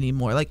their friend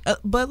anymore. Like,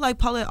 but like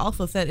Paulette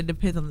also said, it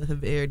depends on the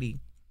severity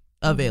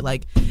of it.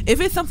 Like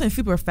if it's something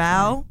super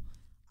foul,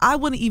 I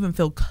wouldn't even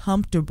feel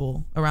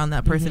comfortable around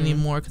that person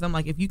anymore because I'm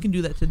like, if you can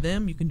do that to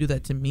them, you can do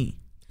that to me.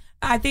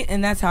 I think,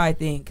 and that's how I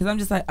think, because I'm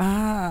just like,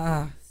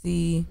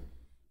 see,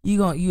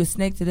 you a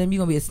snake to them, you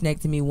gonna be a snake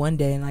to me one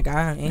day, and like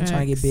I ain't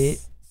trying to get bit,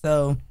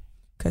 so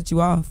cut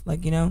you off,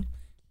 like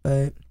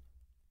but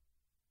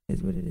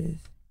it's what it is.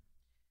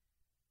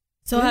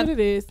 So what it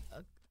is.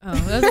 Oh, I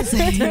was gonna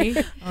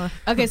say.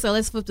 Okay, so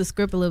let's flip the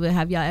script a little bit.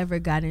 Have y'all ever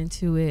gotten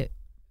into it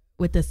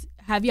with this?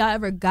 Have y'all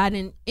ever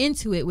gotten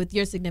into it with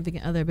your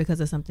significant other because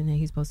of something that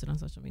he's posted on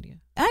social media?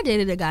 I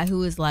dated a guy who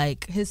was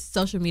like, his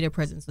social media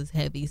presence was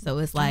heavy. So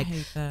it's like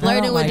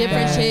flirting with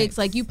different chicks,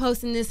 like you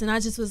posting this, and I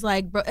just was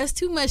like, bro, that's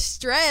too much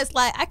stress.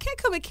 Like I can't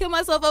come and kill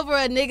myself over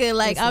a nigga.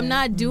 Like I'm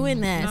not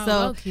doing that.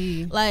 No,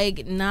 so like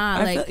and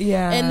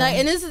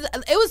this is,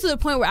 it was to the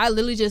point where I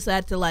literally just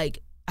had to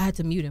I had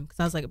to mute him because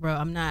I was like, bro,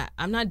 I'm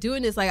not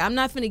doing this. Like, I'm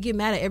not finna get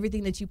mad at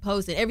everything that you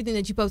post, and everything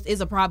that you post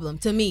is a problem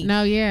to me.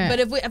 No, yeah. But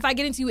if I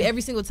get into you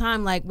every single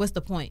time, like, what's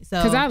the point?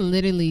 So because I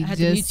literally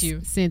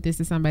just sent this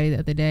to somebody the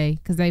other day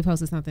because they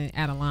posted something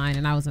out of line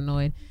and I was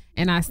annoyed,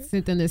 and I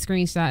sent them the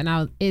screenshot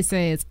and it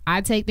says,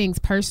 I take things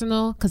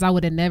personal because I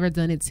would have never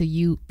done it to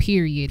you.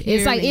 Period.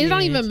 It's like it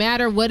don't even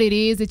matter what it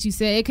is that you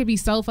said. It could be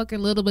so fucking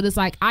little, but it's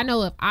like I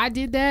know if I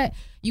did that,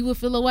 you would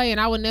feel away,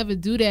 and I would never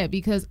do that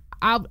because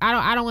I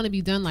don't want to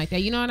be done like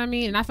that. You know what I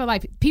mean? And I feel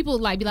like people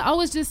be like,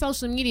 oh, it's just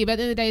social media. But at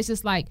the end of the day, it's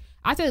just like,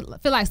 I feel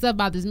like stuff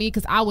about this me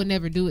because I would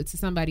never do it to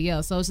somebody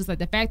else. So it's just like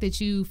the fact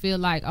that you feel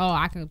like, oh,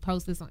 I can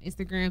post this on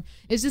Instagram,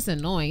 it's just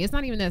annoying. It's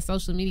not even that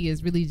social media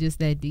is really just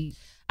that deep.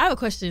 I have a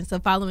question. So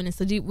following this,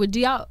 do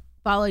y'all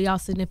follow y'all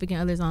significant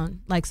others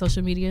on like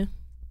social media?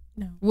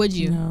 No. Would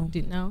you?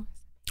 No.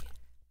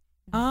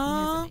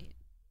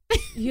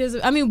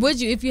 I mean,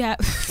 would you if you have?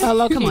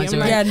 Oh, come on,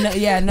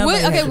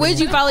 no. Would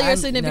you follow your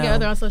significant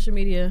other on social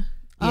media?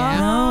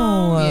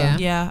 Yeah.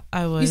 Yeah,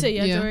 I would. You say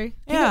Jory?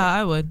 Yeah,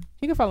 I would.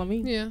 You can follow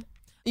me. Yeah.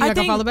 You not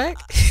gonna follow back?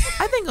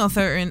 I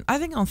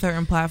think on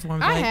certain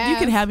platforms, I like have. you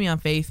can have me on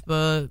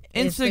Facebook,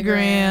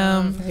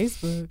 Instagram.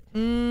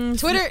 Facebook.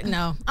 Twitter.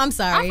 No, I'm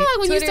sorry. I feel like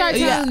when Twitter,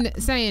 you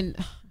start saying,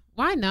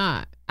 why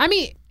not? I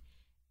mean,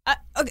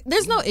 okay,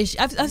 there's no issue.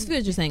 I feel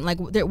what you're saying. Like,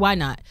 why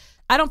not?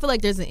 I don't feel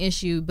like there's an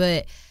issue,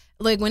 but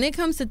like when it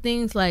comes to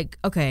things like,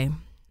 okay,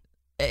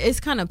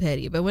 it's kind of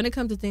petty, but when it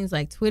comes to things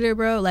like Twitter,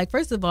 bro, like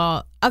first of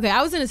all, okay,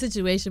 I was in a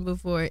situation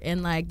before,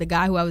 and like the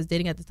guy who I was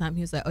dating at the time,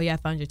 he was like, "Oh yeah, I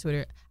found your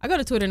Twitter." I go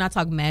to Twitter and I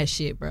talk mad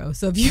shit, bro.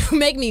 So if you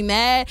make me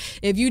mad,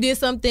 if you did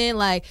something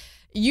like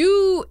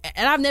you,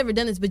 and I've never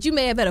done this, but you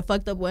may have had a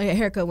fucked up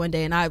haircut one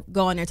day, and I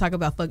go on there and talk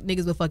about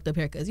niggas with fucked up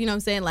haircuts. You know what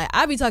I'm saying? Like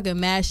I be talking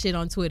mad shit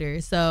on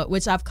Twitter, so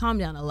which I've calmed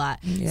down a lot.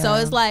 Yeah. So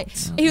it's like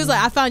he was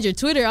like, "I found your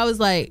Twitter." I was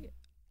like,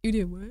 "You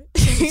did what?"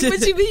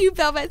 What you mean you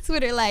found my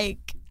Twitter? Like.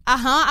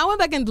 I went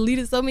back and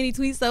deleted so many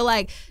tweets. So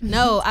like,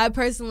 no, I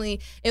personally,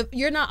 if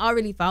you're not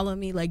already following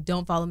me, like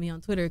don't follow me on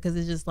Twitter, because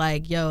it's just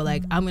like, yo,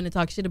 like I'm gonna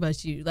talk shit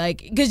about you, like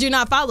because you're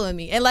not following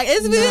me, and like you're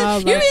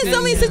in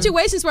so many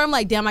situations where I'm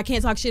like, damn, I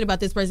can't talk shit about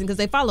this person because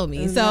they follow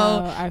me.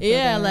 So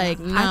yeah, like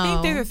no. I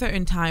think there's a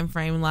certain time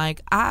frame.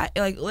 Like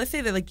let's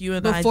say that like you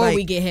and before I like,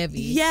 we get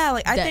heavy. Yeah,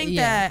 like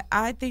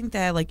I think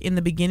that like in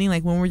the beginning,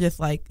 like when we're just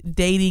like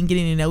dating,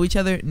 getting to know each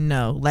other,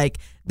 no, like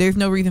there's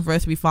no reason for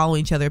us to be following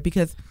each other,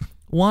 because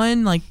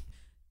one, like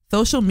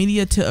social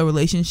media to a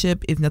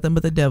relationship is nothing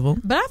but the devil.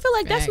 But I feel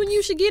like that's when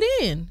you should get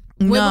in.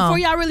 Before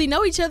y'all really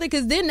know each other,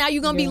 because then now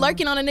you're going to be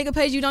lurking on a nigga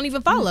page you don't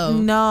even follow.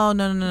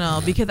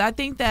 No. Because I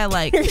think that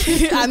like,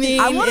 I mean,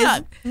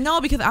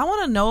 because I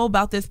want to know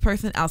about this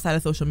person outside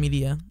of social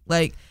media.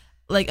 Like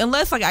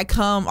unless like I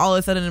come all of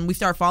a sudden and we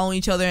start following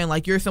each other and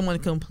like you're someone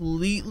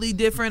completely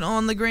different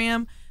on the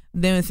gram,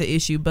 then it's an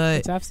issue. But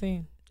Which I've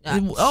seen.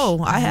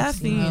 I have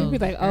seen. You'd be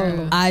like,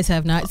 oh. Eyes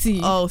have not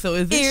seen. Oh, so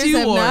is this Ears you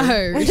have or? not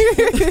heard.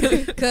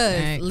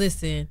 Because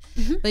listen,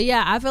 but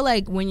yeah, I feel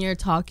like when you're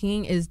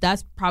talking,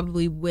 that's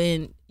probably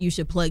when you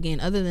should plug in.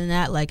 Other than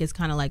that, like it's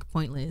kind of like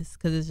pointless,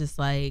 because it's just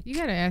like you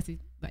gotta ask you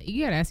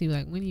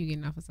like, when are you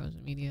getting off of social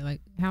media?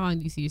 Like, how long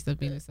do you see yourself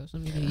being in social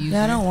media?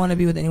 Yeah, I don't want to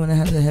be with anyone that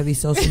has a heavy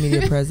social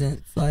media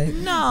presence. Like,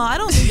 no, I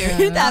don't think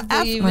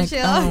there's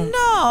Michelle. No,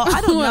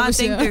 I do not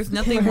think there's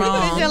nothing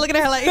wrong. Michelle looking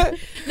at her like,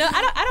 no,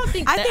 I don't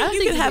think. I think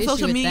you can have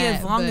social media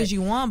as long but, as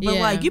you want, but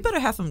like you better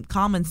have some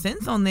common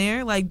sense on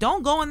there. Like,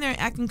 don't go in there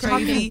acting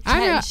crazy.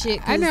 I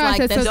know. Like,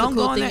 that's a don't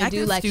cool go in thing there to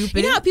do. acting Like, stupid.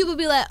 you know how people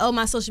be like, "Oh,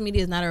 my social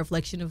media is not a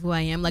reflection of who I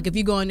am." Like, if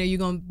you go in there, you're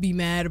gonna be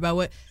mad about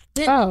what.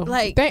 Then,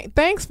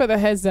 thanks for the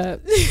heads up.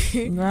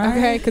 right?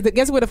 Okay, because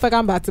guess where the fuck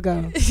I'm about to go?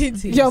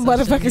 Your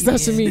motherfucking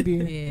social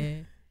media. Yeah.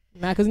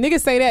 Nah, because niggas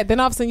say that, then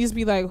all of a sudden you just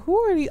be like, who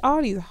are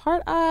all these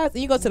heart eyes?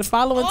 And you go to the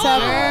following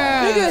tab.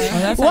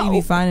 That's how you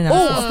be finding out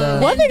some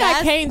stuff. One thing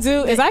I can't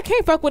do is I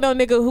can't fuck with no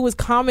nigga who was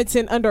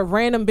commenting under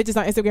random bitches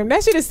on Instagram.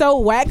 That shit is so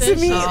whack to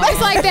me.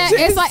 It's like that.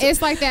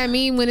 It's like that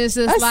meme when it's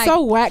just that's like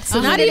so whack to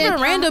me. Not even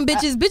random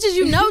bitches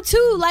you know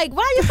too. Like,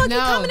 why are you fucking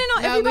commenting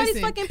on everybody's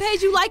listen. fucking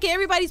page? You liking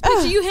everybody's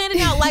picture. You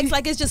handing out likes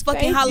like it's just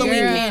fucking Halloween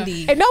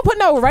candy. And don't put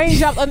no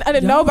raindrop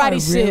under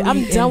nobody's shit.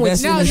 I'm done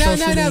with you. No.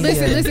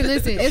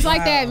 Listen. It's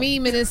like that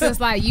meme, and it's just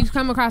like you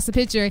come across the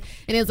picture,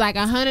 and it's like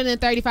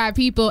 135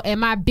 people, and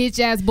my bitch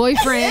ass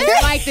boyfriend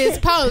like this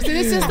post, and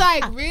it's just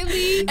like,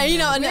 really? And you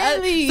know,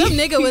 really? Some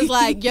nigga was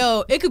like,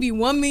 "Yo, it could be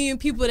 1 million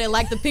people that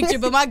like the picture,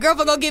 but my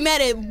girlfriend gonna get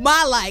mad at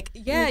my like."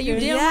 Yeah, you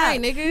damn right,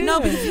 nigga.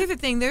 No, because here's the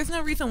thing: there's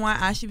no reason why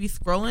I should be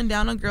scrolling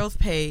down a girl's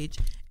page.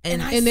 And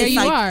there you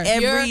like are.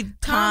 Every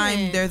time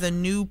comment. There's a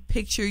new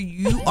picture,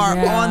 you are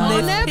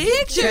on this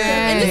picture.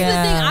 And this is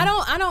the thing.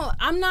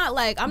 I'm not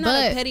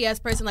a petty ass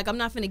person. Like, I'm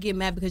not finna get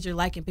mad because you're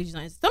liking pictures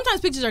on Instagram.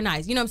 Sometimes pictures are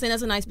nice. You know what I'm saying?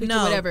 That's a nice picture,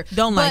 whatever.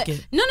 Don't like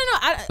it. No.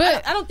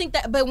 I don't think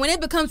that. But when it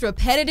becomes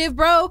repetitive,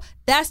 bro,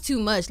 that's too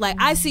much. Like,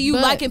 I see you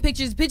liking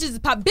pictures. Bitches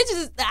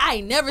I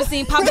ain't never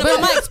seen popping up on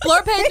my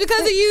Explore page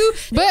because of you.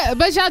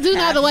 But y'all do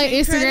know the way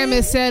Instagram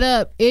is set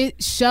up,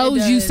 it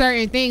shows you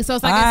certain things. So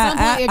it's like at some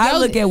point, if I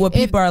look at what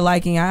people are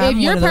liking. If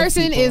your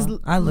person is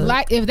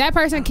like, if that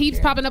person keeps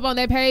popping up on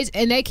their page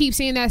and they keep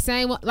seeing that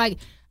same one, like,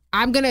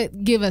 I'm gonna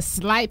give a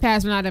slight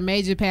pass but not a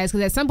major pass,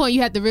 because at some point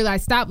you have to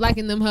realize, stop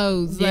liking them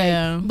hoes.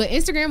 Yeah. But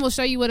Instagram will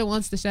show you what it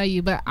wants to show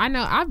you. But I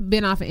know I've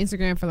been off of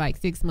Instagram for like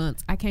 6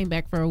 months. I came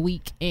back for a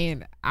week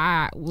and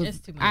I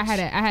had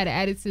an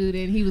attitude,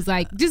 and he was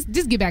like, just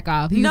get back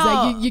off. He was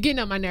like, you're getting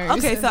on my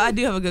nerves. Okay, so I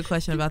do have a good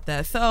question about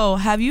that. So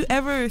have you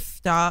ever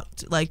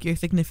stalked like your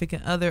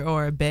significant other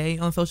or a bae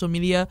on social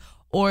media,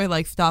 or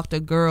like stalked a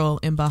girl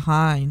in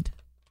behind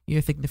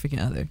your significant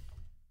other?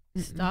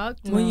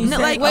 Stalked? When you say,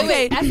 like,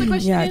 wait, ask the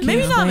question again.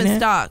 Maybe not even it?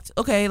 stalked.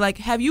 Okay, like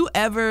have you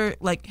ever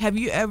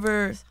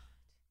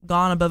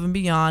gone above and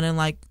beyond and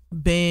like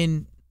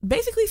been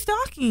basically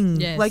stalking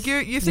like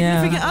your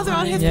significant other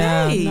on his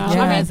page? No,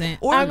 I mean,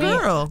 or a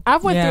girl?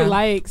 I've went through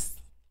likes.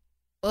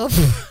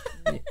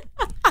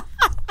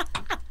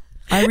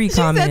 I read She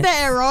said comments.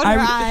 that and rolled her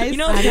eyes. You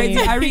know what's crazy?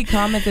 I read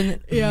comments and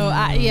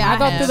I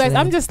go through that.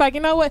 I'm just like, you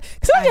know what?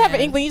 Because you have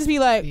an inkling, you just be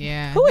like,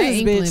 Yeah. who That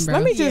is this inkling, bitch? bro.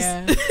 Let me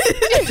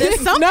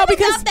just. Something about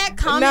that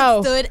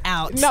comment stood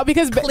out. No,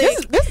 because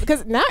Click.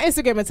 because now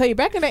Instagram will tell you.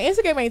 Back in the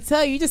Instagram ain't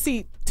tell you. You just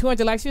see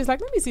 200 likes. She was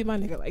like, let me see my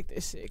nigga like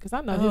this shit, because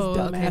I know his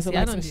dumb ass will see, I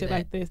like don't some do shit that.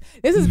 like this.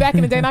 This is back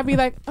in the day, and I'd be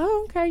like,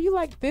 oh, okay, you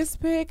like this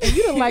pic, and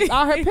you done liked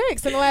all her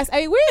pics in the last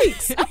 8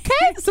 weeks.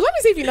 Okay, so let me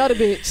see if you know the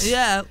bitch.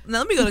 Yeah. Now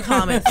let me go to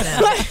comments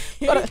now.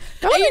 And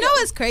you know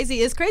what's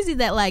crazy? It's crazy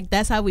that like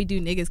that's how we do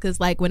niggas. Cause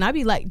like when I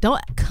be like,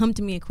 don't come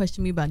to me and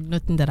question me about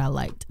nothing that I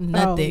liked,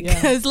 nothing.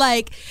 yeah. Cause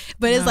like,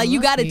 but it's No, like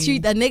you gotta must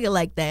treat be. a nigga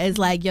like that. It's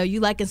like, yo, you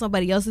liking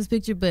somebody else's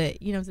picture,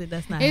 but you know what I'm saying?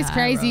 That's not. It's how I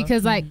crazy roll.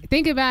 because like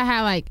think about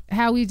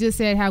how we just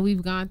said how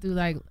we've gone through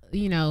like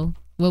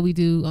what we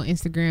do on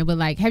Instagram, but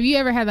like have you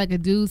ever had like a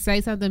dude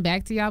say something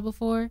back to y'all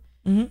before?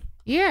 Mm-hmm.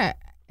 Yeah,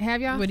 have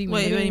y'all? What do you mean?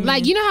 Wait, what do you mean?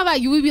 Like you know how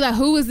like you would be like,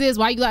 who is this?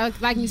 Why you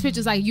liking these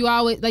pictures? Like you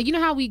always like you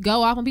know how we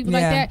go off on people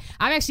like Yeah. that.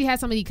 I've actually had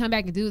somebody come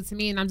back and do it to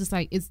me, and I'm just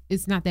like,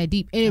 it's not that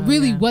deep, and it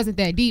really wasn't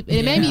that deep, and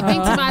it made me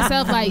think to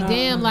myself like,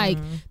 damn, like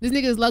this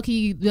nigga is low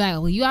key like,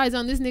 well, you always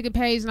on this nigga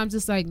page, and I'm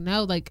just like,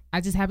 no, like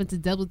I just happen to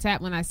double tap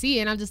when I see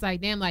it, and I'm just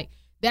like, damn, like.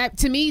 That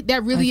to me,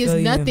 that really I is feel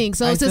you. nothing.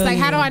 So I it's just feel like,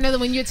 how you. do I know that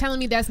when you're telling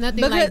me that's nothing?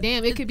 Because- like,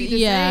 damn, it could be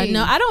the same.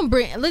 no, I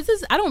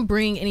don't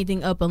bring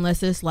anything up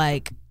unless it's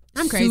like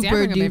I'm crazy. I super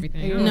bring up duper-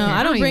 everything. No,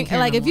 I don't even bring care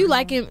like no if you more.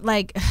 like it,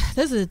 like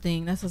this is the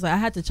thing. That's just like I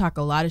had to chalk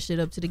a lot of shit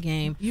up to the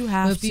game. You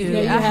have With to. people.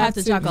 Yeah, you I have have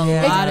to to. chalk a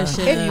Yeah. lot of It's-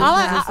 shit It's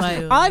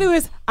up. all I do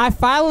is I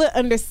file it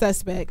under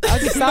suspect. I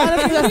just file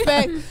it under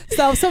suspect.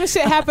 So if some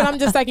shit happen, I'm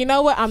just like, you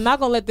know what? I'm not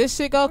gonna let this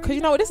shit go, because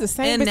you know what? This is the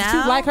same And bitch that you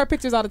now- like her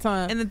pictures all the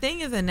time. And the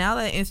thing is that now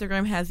that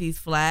Instagram has these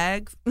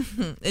flags,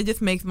 it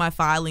just makes my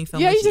filing so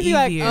Yeah, much you should be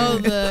like, easier. Oh,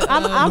 the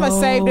I'm gonna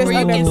save this. Where you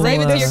I'm can gonna save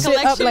bring it to your this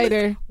shit up collection?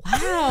 later.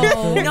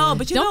 wow. No,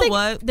 but you Don't know they,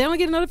 what? They don't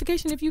get a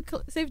notification if you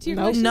save it to your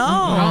Nope. collection.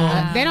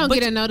 No. They don't But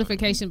get a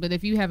notification, but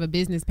if you have a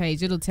business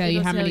page, it'll tell you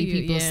It'll how tell many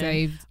you, people yeah.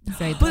 saved the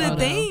But the photo.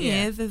 thing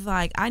Yeah. is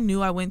like I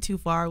knew I went too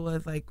far.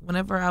 Was like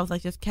whenever I was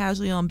like just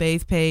casually on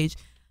Bay's page.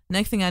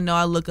 Next thing I know,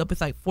 I look up.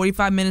 It's like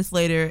 45 minutes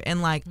later,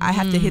 and like I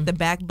have to hit the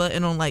back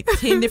button on like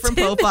 10 different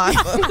profiles.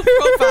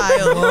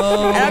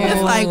 And I'm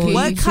just like, Whoa,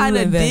 what you kind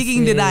of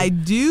digging did I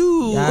invested.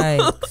 do?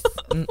 Yikes.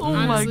 Oh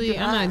my Honestly,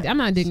 God. I'm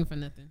not digging for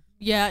nothing.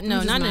 Yeah, no,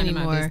 I'm just not minding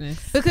my anymore.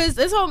 business. Because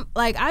it's all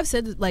like I've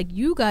said, that, like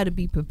you got to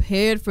be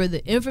prepared for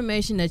the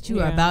information that you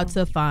are Yeah. about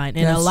to find.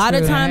 And That's a lot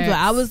of true. times when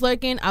I Facts. was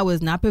lurking, I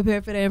was not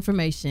prepared for the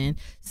information.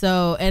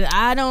 So, and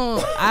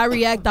I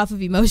react off of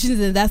emotions,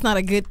 and that's not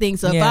a good thing.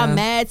 So if Yeah. I'm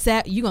mad,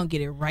 sad, you gonna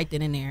get it right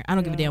then and there. I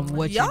don't give a damn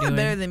what Y'all you're are doing.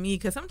 better than me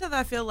because sometimes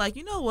I feel like,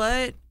 you know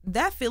what,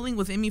 that feeling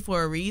was in me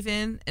for a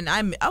reason, and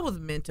I was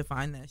meant to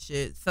find that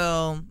shit.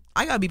 So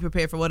I gotta be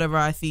prepared for whatever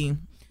I see.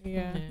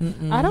 Yeah,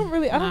 Mm-mm. I don't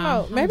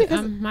know. Maybe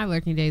because my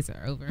lurking days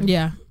are over.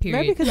 Yeah, period.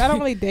 maybe because I don't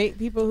really date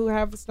people who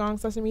have strong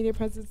social media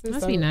presences.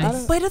 Must so be I nice.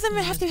 don't- But it doesn't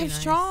even have to be nice.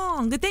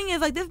 strong. The thing is,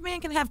 like, this man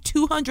can have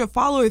 200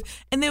 followers,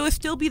 and there would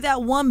still be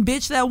that one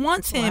bitch that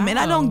wants him, and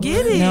I don't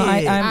get it. No,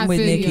 I'm I with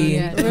feel you Nikki.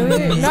 on that.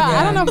 Really? No,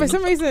 I don't know. Yeah. For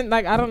some reason,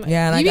 like I don't.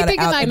 Yeah, and I You be gotta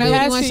thinking out like the in the no, bitch.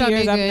 past you want 2 your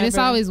years, nigga, I've and it's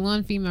never- always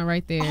one female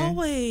right there.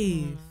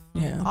 Always.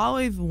 Yeah.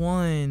 Always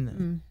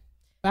one.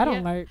 I don't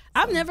Yeah. like.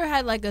 I've never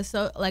had like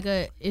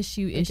a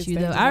issue Interesting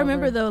though. to I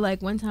remember over. though,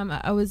 like one time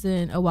I was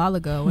in a while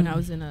ago when I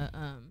was in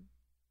a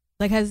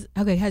like has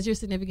your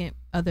significant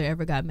other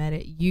ever got mad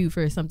at you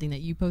for something that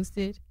you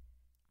posted?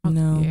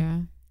 No. Yeah.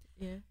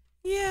 Yeah.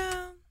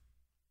 Yeah.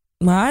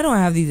 Well, I don't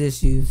have these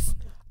issues.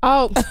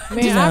 Oh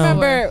man, No. I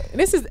remember.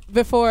 This is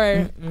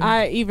before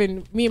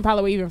Mm-mm. me and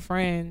Paula were even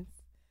friends.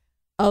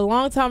 A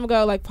long time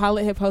ago, like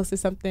Paula had posted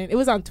something. It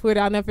was on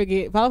Twitter. I'll never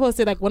forget. Paula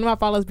posted like one of my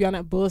followers be on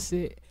that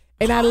bullshit.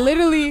 And I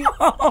literally,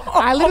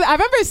 I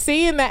remember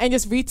seeing that and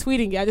just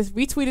retweeting it. I just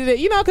retweeted it,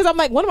 because I'm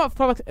like, one of my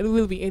followers, it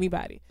will be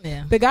anybody.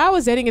 Yeah. The guy I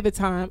was dating at the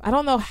time, I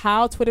don't know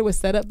how Twitter was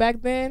set up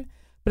back then,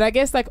 but I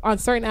guess like on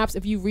certain apps,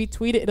 if you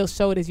retweet it, it'll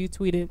show it as you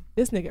tweeted.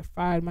 This nigga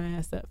fired my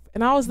ass up.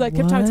 And I was like,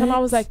 kept trying to tell him, I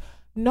was like,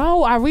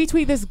 no, I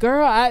retweet this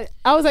girl. I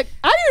was like,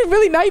 I didn't even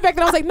really know you back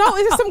then. I was like, no,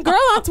 it's just some girl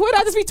on Twitter.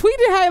 I just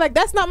retweeted her. Like,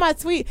 that's not my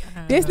tweet.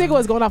 This nigga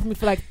was going off me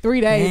for like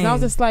 3 days. And I was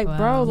Dang. just like,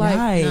 bro, like,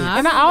 Yikes. Nah,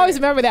 and I always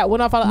remember that when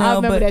I follow. No, I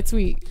remember but that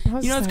tweet. I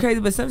was You know what's just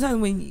crazy? But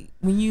sometimes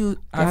when you Yeah,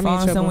 are I'm in following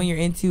trouble. someone you're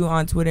into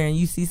on Twitter and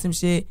you see some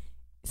shit,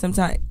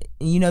 sometimes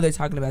they're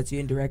talking about you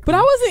indirectly. But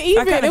I wasn't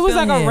even. kinda It was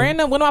feel like a him.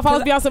 random. One of my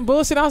followers be on some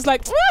bullshit. I was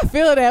like, I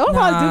feel that. One of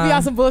my followers do be Nah.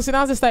 on some bullshit. And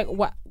I was just like,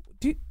 what?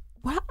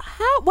 Why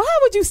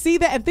would you see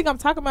that and think I'm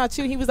talking about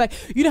you? He was like,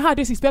 you know how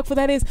disrespectful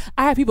that is?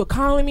 I have people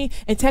calling me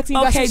and texting me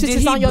about some shit did just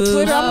he on your boost?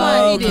 Twitter. I'm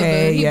Oh, like,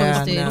 okay, He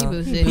yeah, boosted. no. He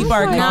boosted. People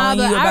are Nah, calling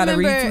but you I about a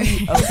remember-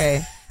 retweet.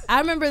 Okay. I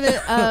remember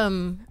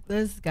that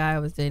this guy I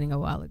was dating a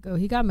while ago.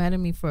 He got mad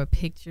at me for a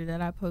picture that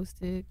I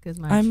posted because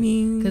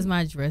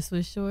my dress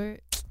was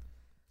short.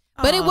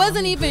 But it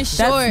wasn't even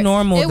short.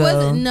 normal, It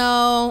wasn't.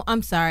 though. No,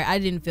 I'm sorry. I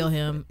didn't feel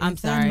him. I'm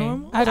Is that sorry.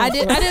 normal? I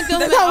didn't feel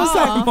him That at was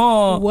all.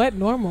 normal. What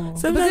normal?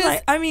 Sometimes, Because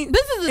like, I mean,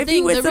 this is the if thing,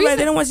 you with the somebody, reason-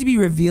 they don't want you to be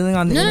revealing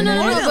on the No, no, no, internet.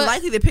 no, More no, than but-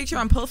 likely, the picture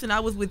I'm posting, I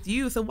was with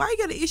you. So why you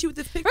got an issue with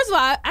this picture? First of all,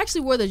 I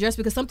actually wore the dress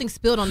because something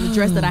spilled on the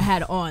dress that I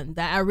had on.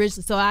 That I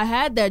originally, so I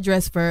had that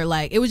dress for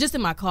like, it was just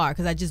in my car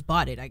because I just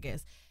bought it, I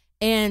guess.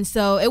 And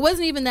so it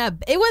wasn't even that.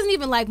 It wasn't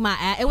even like my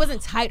ass. It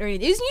wasn't tight or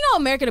anything. It was,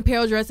 American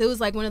Apparel dress. It was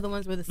like one of the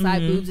ones where the side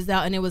boobs is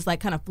out and it was like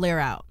kind of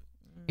flare out.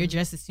 Your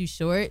dress is too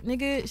short,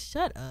 nigga.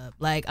 Shut up.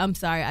 Like, I'm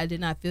sorry, I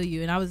did not feel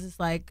you. And I was just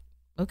like,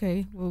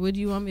 okay, well, what do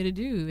you want me to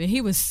do? And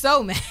he was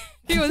so mad.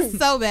 He was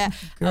so bad.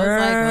 I was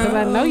like, Because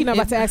I know you're not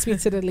about if- to ask me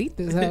to delete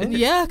this. Huh?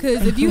 Yeah,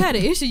 because if you had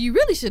an issue, you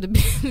really should have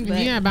been. If But-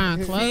 you're not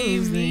buying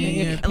clothes, then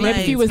yeah, Maybe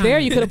if you was there,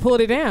 you could have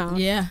pulled it down.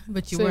 Yeah,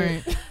 but you Shit.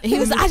 weren't. And he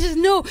was. I just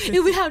know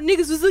it was how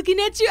niggas was looking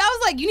at you. I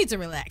was like, you need to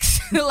relax.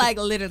 Like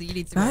literally, you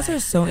need to. Guys Relax. are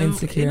so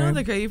insecure. You know what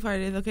the crazy part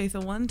is? Okay, so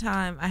one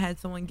time I had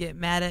someone get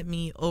mad at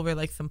me over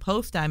like some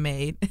post I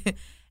made,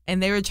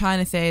 and they were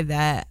trying to say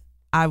that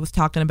I was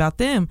talking about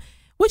them,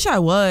 which I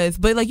was.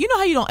 But like, you know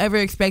how you don't ever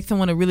expect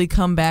someone to really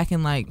come back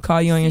and like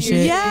Call you on your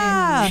shit.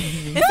 Yeah.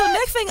 And so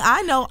next thing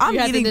I know, I'm You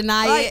had to getting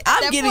deny like, it at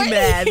I'm that getting point.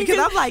 mad because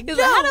I'm like, He's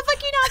yo, like, how the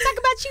fuck you know I talk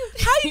about you?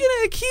 how you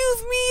gonna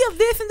accuse me of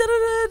this and da da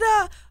da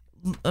da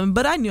da?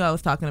 But I knew I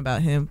was talking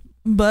about him.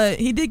 But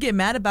he did get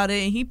mad about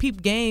it, and he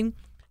peeped game.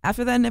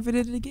 After that, I never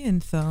did it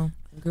again. So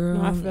Girl,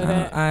 No, I feel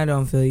that. I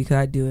don't feel you because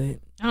I do it.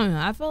 I don't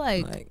know. I feel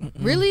like, mm-mm.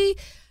 really,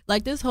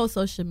 like this whole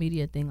social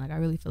media thing. Like I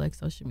really feel like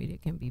social media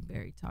can be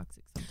very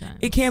toxic sometimes.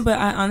 It can, but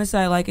I honestly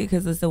I like it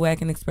because it's the way I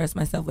can express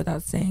myself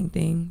without saying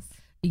things.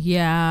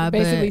 Yeah,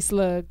 Basically, but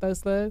slug. Those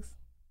slugs.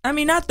 I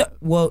mean, not the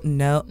no.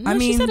 no, I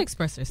mean, she said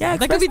express herself. yeah,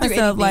 That could be express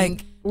through myself, anything.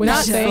 like Without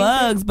not saying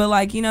slugs, but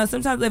like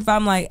sometimes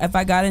if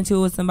I got into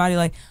it with somebody,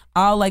 like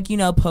I'll like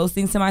post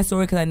things to my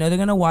story because I know they're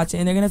gonna watch it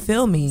and they're gonna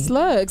feel me.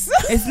 Slugs.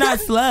 It's not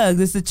slugs,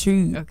 it's the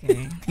truth.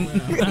 Okay.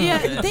 yeah,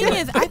 the thing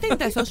is, I think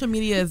that social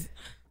media is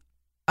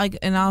like,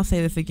 and I'll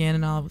say this again,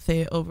 and I'll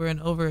say it over and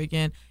over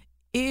again.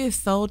 It is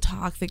so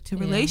toxic to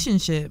Yeah.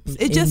 relationships.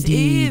 It just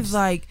Indeed. is.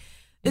 Like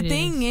the It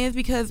thing is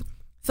because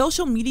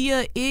social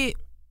media,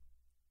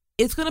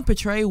 it's going to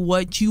portray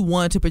what you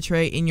want to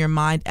portray in your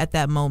mind at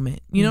that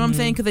moment. You know what I'm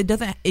saying?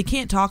 Because it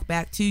can't talk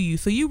back to you.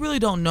 So you really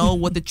don't know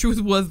what the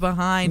truth was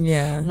behind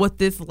Yeah. what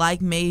this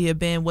like may have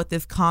been, what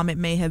this comment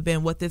may have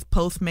been, what this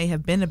post may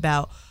have been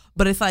about.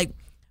 But it's like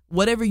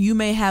whatever you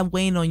may have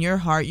weighing on your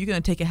heart, you're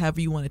going to take it however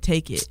you want to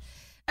take it.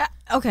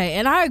 Okay,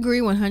 and I agree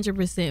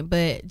 100%,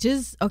 but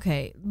just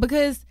okay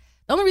because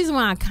the only reason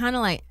why I kind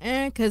of like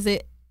because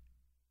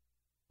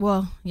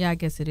I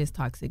guess it is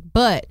toxic,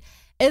 but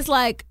it's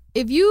like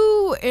if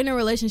you in a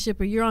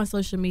relationship or you're on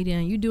social media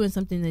and you're doing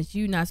something that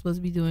you're not supposed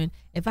to be doing,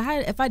 if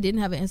I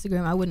didn't have an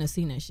Instagram, I wouldn't have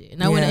seen that shit,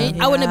 and I wouldn't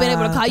have been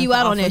able to call you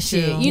out on that That's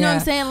shit. also You know what I'm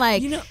Yeah. saying?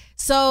 Like, You know-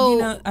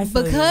 so I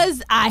feel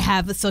because I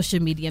have a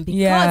social media and because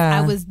Yeah.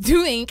 I was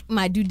doing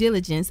my due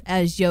diligence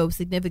as your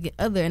significant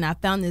other, and I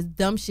found this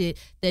dumb shit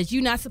that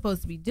you're not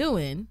supposed to be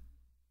doing.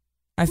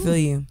 I feel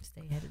you.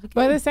 Stay ahead of the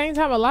But at game. the same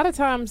time, a lot of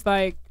times,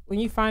 like when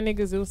you find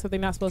niggas doing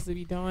something they're not supposed to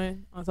be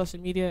doing on social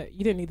media,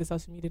 you didn't need the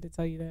social media to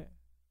tell you that.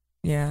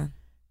 Yeah.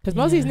 Because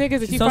most of these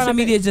niggas that you find Social out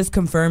media just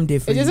confirmed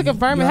it for it's just a you.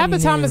 confirm. You And half the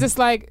already time knew. it's just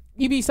like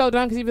you be so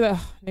done because you be like,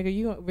 nigga,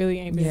 you really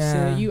ain't been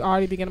Yeah. shit. You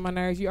already been getting on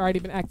my nerves. You already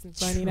been acting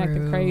funny and acting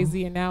True.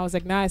 crazy, and now it's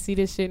like, nah, I see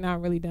this shit. Now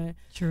I'm really done.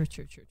 True.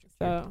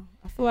 So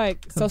I feel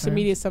like social Confirm.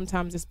 media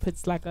sometimes just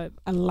puts like a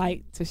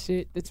light to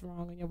shit that's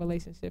wrong in your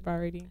relationship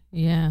already.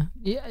 Yeah.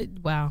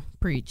 Wow.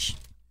 Preach.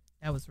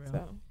 That was real.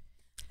 So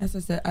As I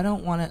said, I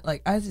don't want to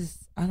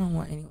I don't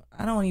want anyone.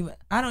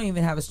 I don't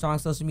even have a strong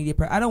social media.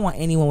 I don't want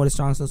anyone with a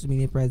strong social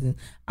media presence.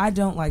 I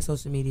don't like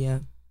social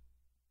media.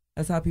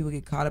 That's how people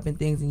get caught up in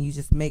things, and you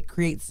just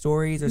create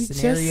stories or you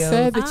scenarios. just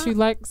said that you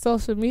like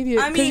social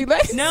media. I 'cause mean, you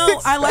like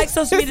no, I like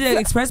social media to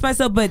express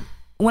myself, but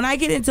when I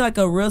get into like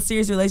a real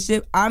serious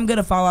relationship, I'm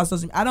gonna follow off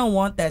social media. I don't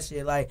want that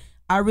shit. Like,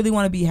 I really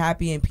want to be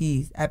happy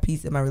and at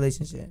peace in my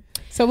relationship.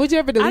 So would you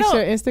ever delete don't-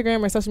 your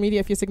Instagram or social media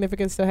if your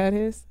significant still had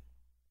his?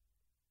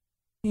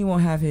 He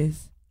won't have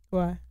his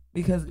Why?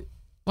 because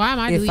Why am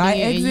I If deleting I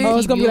it and exit- you Oh,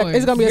 it's keep gonna be like yours?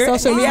 it's gonna be a You're-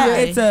 social media. yeah,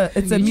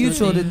 it's a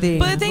mutual Mutual. thing.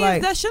 But the thing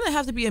Like, is, that shouldn't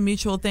have to be a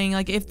mutual thing.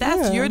 Like, if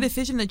that's Yeah. your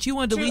decision that you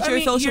want to delete I your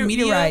mean, social you're-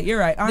 media, You're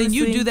right. then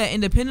you Honestly, do that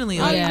independently.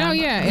 Oh Like, Yeah. no,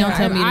 yeah. Don't If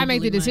tell me to I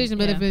make the delete decision,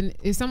 mine. but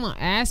if someone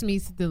asks me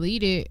to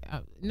delete it,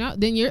 no,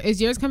 then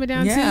is yours coming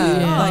down Yeah. too?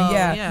 Yeah. Like,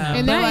 yeah.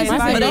 And But that like, is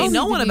if I- the but ain't thing.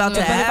 no one about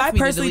to But if ask I me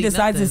to personally delete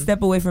decide to nothing.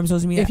 step away from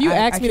social media, If you I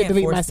ask me to can't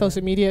delete my force social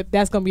that. media,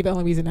 that's gonna be the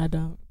only reason I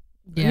don't.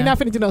 Yeah. You're not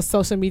finna do no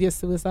social media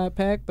suicide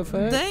pact. The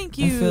fuck. Thank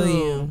I you. feel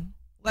you.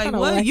 Like, Kinda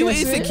what? whack You that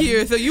shit.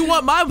 insecure, so you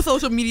want my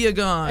social media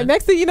gone. And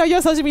next thing you know,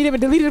 your social media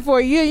been deleted for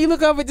a year. You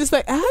look over just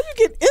like, how you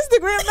get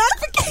Instagram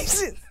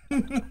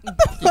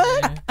notifications?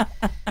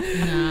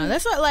 Nah,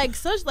 that's what like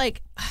such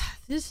like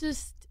this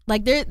just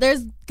like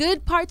there's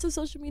good parts of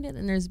social media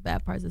and there's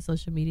bad parts of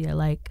social media.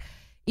 Like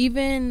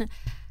even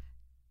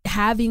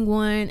having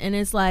one, and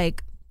it's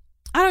like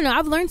I don't know.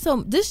 I've learned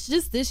so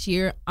this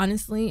year,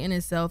 honestly, in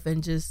itself,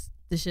 and just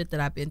the shit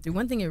that I've been through,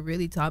 one thing it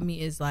really taught me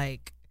is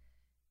like,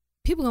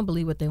 people gonna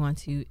believe what they want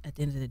to at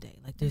the end of the day.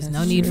 Like, there's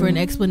no need for an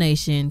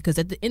explanation, because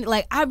at the end,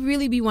 like, I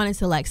really be wanting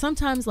to, like,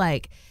 sometimes,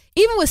 like,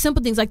 even with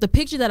simple things, like the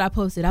picture that I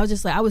posted, I was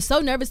just like, I was so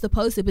nervous to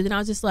post it, but then I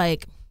was just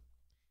like,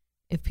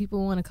 if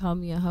people want to call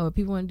me a hoe, if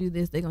people want to do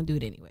this, they're gonna do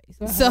it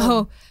anyways.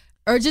 So,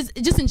 or just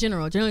in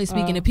general, generally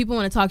speaking, if people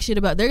want to talk shit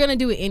about, they're gonna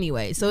do it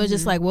anyway. So it's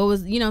just like, what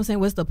was, you know what I'm saying?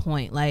 What's the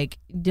point? Like,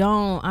 I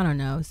don't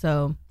know.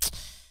 So,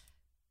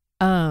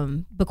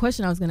 the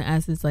question I was gonna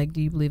ask is like,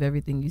 do you believe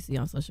everything you see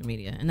on social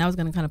media? And that was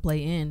gonna kind of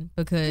play in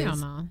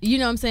because you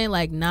know what I'm saying,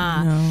 like,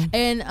 nah. No.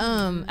 And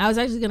I was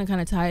actually gonna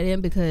kind of tie it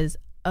in because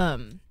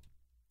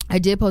I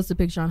did post a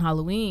picture on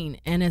Halloween,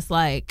 and it's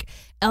like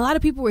a lot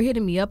of people were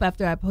hitting me up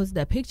after I posted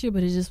that picture,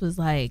 but it just was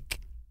like,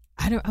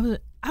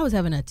 I was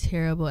having a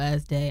terrible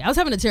ass day. I was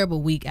having a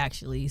terrible week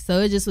actually. So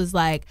it just was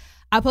like,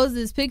 I posted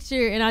this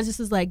picture and I just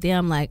was like,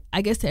 damn, like,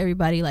 I guess to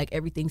everybody, like,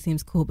 everything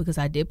seems cool because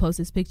I did post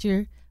this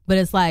picture. But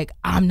it's like,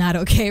 I'm not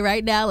okay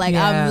right now. Like,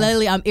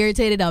 I'm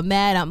irritated. I'm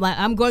mad.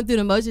 I'm going through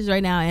the motions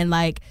right now. And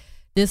like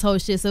this whole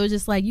shit. So it's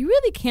just like, you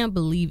really can't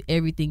believe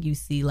everything you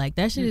see. Like,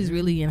 that shit is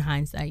really in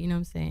hindsight. You know what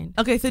I'm saying?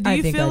 Okay. So do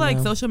you feel like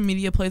social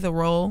media plays a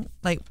role,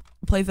 like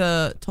plays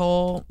a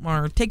toll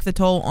or takes a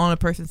toll on a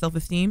person's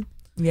self-esteem?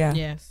 Yeah.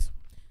 Yes.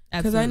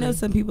 Because I know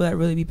some people that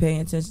really be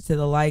paying attention to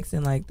the likes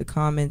and like the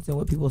comments and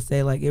what people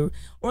say, like it,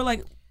 or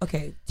like,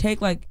 okay, take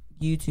like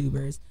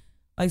YouTubers.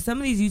 Like some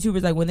of these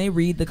YouTubers, like when they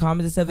read the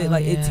comments and stuff,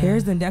 it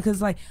tears them down.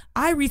 Cause like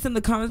I read some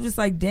of the comments, just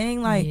like,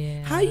 dang, like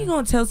how you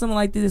gonna tell someone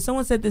like this? If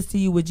someone said this to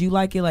you, would you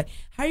like it? Like,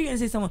 how are you gonna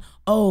say someone,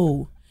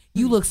 oh,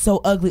 you look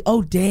so ugly.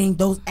 Oh, dang,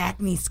 those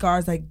acne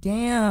scars. Like,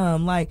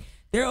 damn, like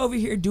they're over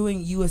here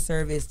doing you a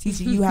service,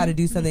 teaching you how to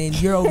do something,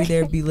 and you're over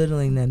there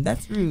belittling them.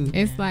 That's rude.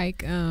 It's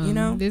like, you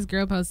know, this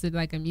girl posted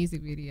like a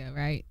music video,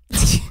 right?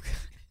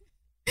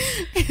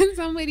 And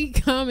somebody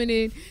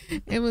commented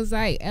and was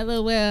like,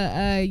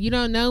 LOL, you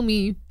don't know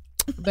me.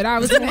 But I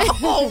was in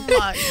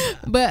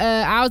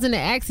I was in an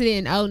accident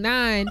in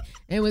 2009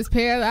 and was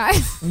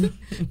paralyzed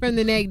from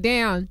the neck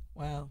down.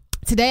 Wow.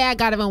 Today I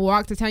got up and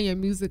walked to turn your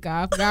music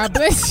off. God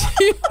bless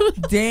you.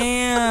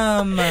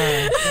 Damn.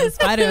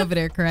 Spider over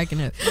there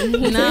cracking up.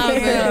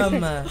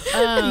 Damn.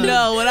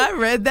 No, when I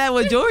read that,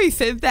 when Jory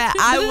said that,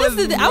 I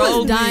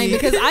was dying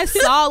because I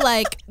saw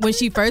like when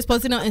she first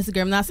posted on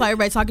Instagram and I saw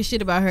everybody talking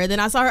shit about her. Then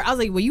I saw her, I was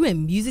like, were you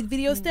in music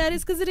video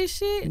status because of this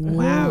shit?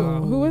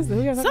 Wow. Who was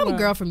it? Some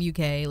girl from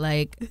UK.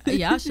 Like,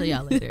 yeah, I'll show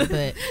y'all later.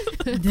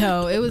 But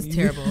no, it was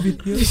terrible.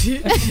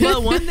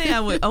 But one thing I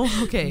would,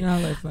 okay.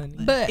 No, that's funny.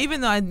 But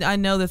even though I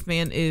know this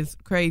man is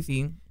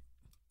crazy,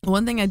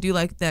 one thing I do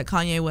like that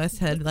Kanye West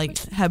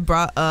had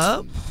brought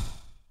up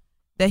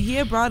that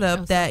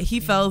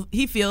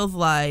he feels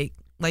like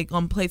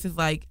on places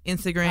like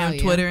Instagram,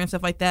 Twitter, and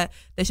stuff like that,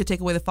 they should take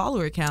away the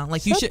follower account.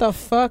 Like, you should the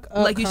fuck up.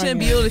 Like, you shouldn't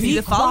be able to see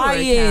the follower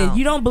account.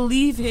 You don't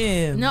believe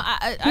him. No,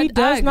 he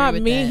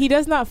doesn't mean he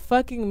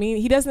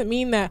doesn't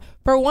mean that.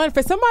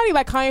 For somebody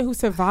like Kanye who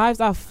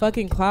survives off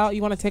fucking clout,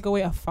 you want to take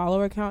away a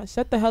follower account?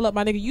 Shut the hell up,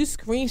 my nigga. You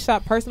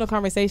screenshot personal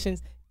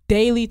conversations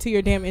daily to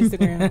your damn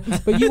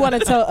Instagram, but you want to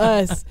tell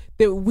us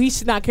that we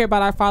should not care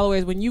about our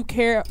followers when you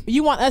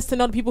want us to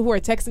know the people who are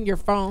texting your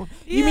phone.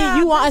 You mean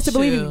you want us to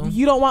believe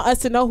you don't want us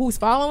to know who's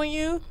following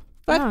you?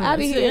 Fuck out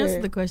of here. To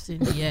answer the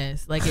question,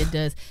 yes, like it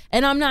does.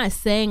 And I'm not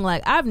saying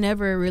like I've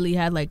never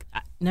had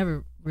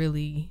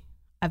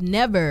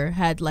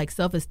like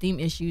self-esteem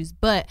issues,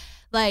 but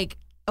like,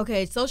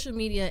 okay, social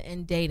media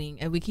and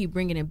dating, and we keep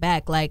bringing it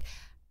back, like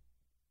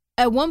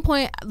at one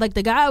point, like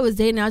the guy I was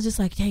dating, I was just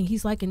like, dang,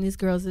 he's liking this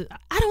girl.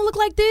 I don't look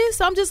like this.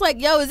 So I'm just like,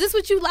 yo, is this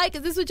what you like?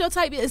 Is this what your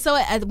type is? So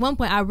at one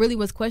point, I really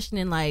was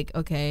questioning, like,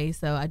 okay,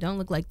 so I don't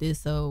look like this.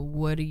 So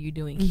what are you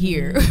doing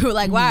here?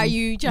 Like, why are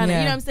you trying to, you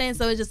know what I'm saying?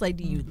 So it's just like,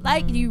 do you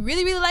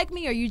really, really like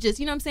me? Or you just,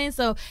 you know what I'm saying?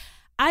 So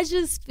I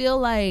just feel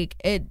like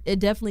it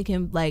definitely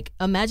can, like,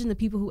 imagine the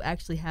people who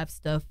actually have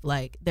stuff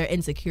like they're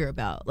insecure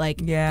about.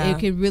 Like, it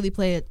can really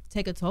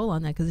take a toll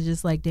on that, because it's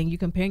just like, dang, you're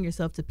comparing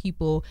yourself to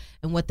people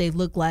and what they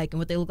look like and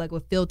what they look like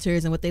with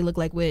filters and what they look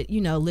like with, you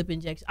know, lip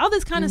injections, all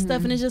this kind of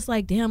stuff. And it's just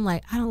like, damn,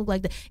 like, I don't look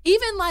like that.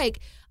 Even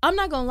like, I'm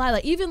not gonna lie,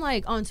 like, even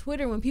like on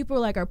Twitter when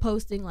people like are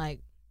posting like,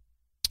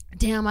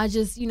 damn, I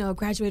just, you know,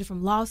 graduated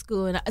from law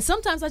school, and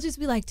sometimes I just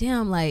be like,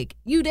 damn, like,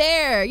 you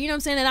there, you know what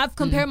I'm saying? And I've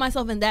compared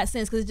myself in that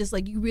sense, because it's just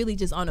like, you really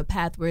just on a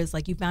path where it's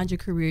like, you found your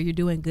career, you're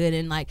doing good,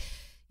 and like,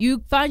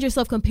 you find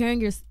yourself comparing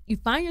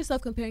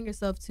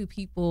yourself to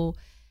people,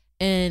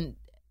 and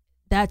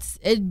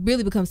it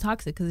really becomes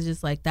toxic, because it's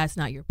just like, that's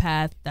not your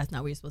path, that's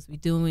not what you're supposed to be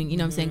doing, you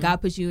know what I'm saying?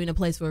 God put you in a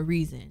place for a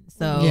reason.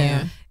 So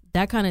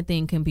that kind of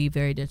thing can be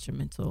very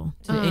detrimental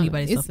to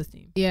anybody's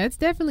self-esteem. Yeah, it's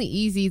definitely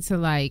easy to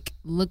like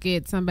look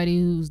at somebody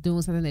who's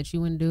doing something that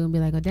you wouldn't do and be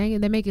like, oh, dang it,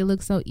 they make it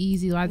look so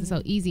easy. Why is it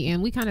so easy?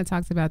 And we kind of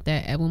talked about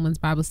that at Women's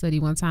Bible Study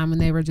one time, when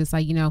they were just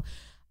like, you know,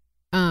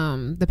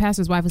 the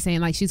pastor's wife was saying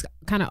like she's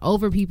kind of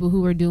over people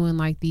who are doing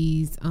like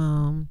these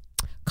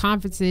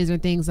conferences or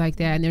things like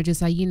that. And they're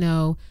just like, you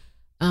know,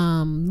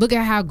 look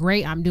at how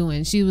great I'm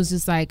doing. She was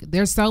just like,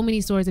 there's so many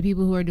stories of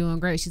people who are doing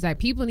great. She's like,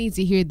 people need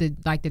to hear the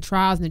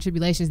trials and the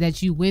tribulations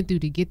that you went through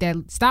to get that.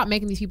 Stop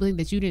making these people think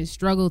that you didn't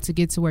struggle to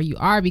get to where you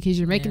are, because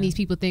you're making these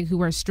people think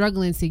who are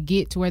struggling to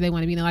get to where they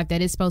want to be in their life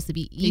that it's supposed to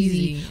be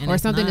easy or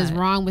something is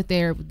wrong with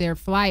their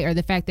flight, or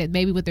the fact that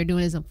maybe what they're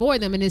doing isn't for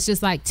them. And it's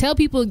just like, tell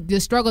people the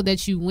struggle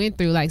that you went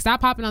through. Like,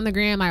 stop popping on the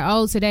gram like,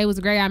 oh, today was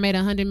great, I made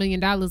 $100 million.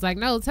 Like,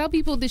 no, tell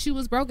people that you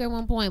was broke at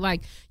one point.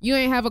 Like, you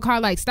ain't have a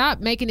car. Like, stop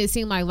making it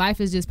seem like life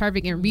is just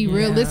perfect, and be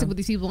realistic with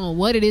these people on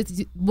what it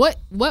is. What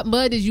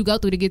mud did you go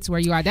through to get to where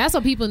you are? That's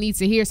what people need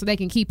to hear so they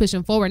can keep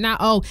pushing forward. Not,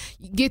 oh,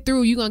 get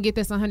through, you're gonna get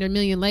this $100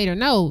 million later.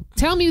 No,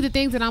 tell me the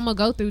things that I'm gonna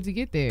go through to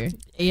get there.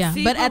 Yeah,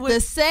 but at the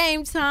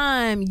same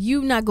time,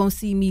 you not gonna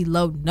see me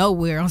low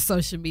nowhere on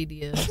social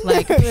media.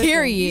 Like,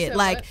 period.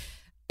 Like,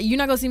 you're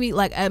not gonna see me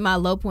like at my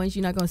low points.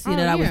 You're not gonna see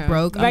that I was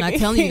broke. I'm not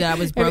telling you that I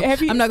was broke.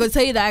 I'm not gonna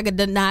tell you that I got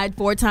denied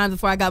 4 times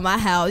before I got my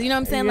house. You know what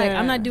I'm saying? Like,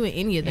 I'm not doing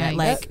any of that.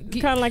 Like,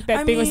 kind of like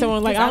that thing when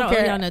someone like, I don't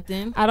care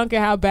nothing. I don't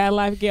care how bad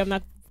life get. I'm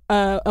not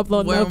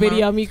uploading no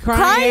video of me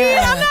crying.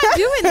 I'm not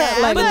doing that.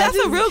 Like, but that's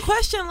a real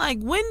question. Like,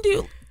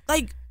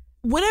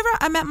 whenever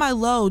I'm at my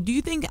low, do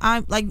you think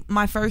I'm like,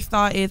 my first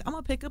thought is I'm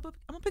gonna pick up a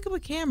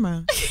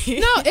camera?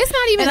 No, it's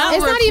not even.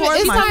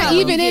 It's not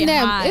even in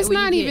that. It's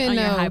not even.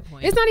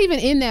 It's not even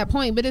in that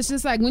point. But it's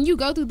just like, when you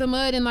go through the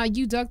mud and like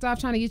you ducked off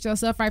trying to get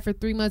yourself right for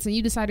 3 months and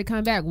you decide to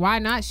come back, why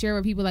not share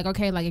with people? Like,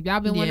 okay, like if y'all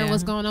been wondering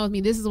what's going on with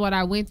me, this is what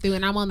I went through,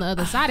 and I'm on the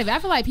other side of it. I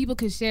feel like people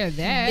could share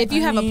that. If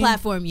you have a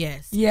platform,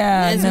 yes.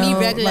 Yeah, as me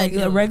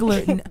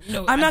regular.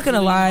 I'm not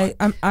gonna lie.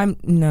 I'm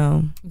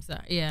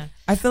sorry. Yeah.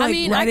 I feel like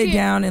write it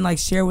down and like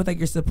share with like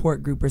your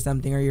support group or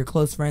something, or your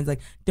close friends.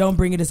 Like, don't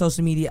bring it to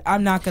social media.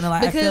 I'm not gonna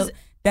lie. Because I feel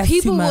that's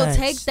people too much. will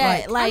take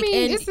that. Like, I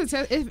mean, it's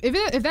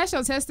if that's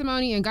your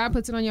testimony and God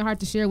puts it on your heart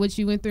to share what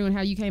you went through and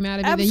how you came out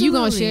of it, then you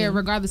gonna share it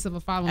regardless of a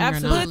following or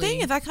not. But the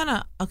thing is, I kind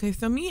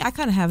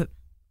of have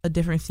a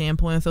different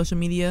standpoint on social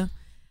media.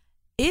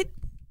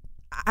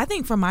 I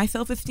think for my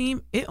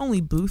self-esteem, it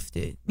only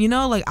boosted. You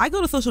know, like, I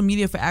go to social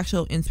media for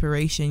actual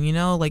inspiration. You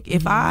know, like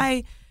if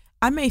I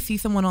may see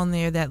someone on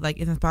there that like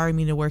is inspiring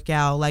me to work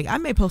out. Like, I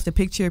may post a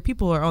picture.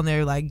 People are on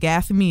there like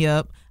gassing me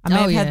up. I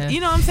may have had,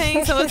 you know what I'm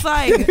saying? So it's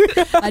like,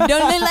 I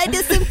don't look like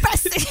this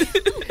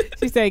impressive.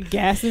 She said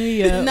gassing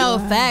me up. No,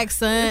 facts,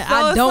 son. So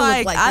I don't look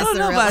like this. I don't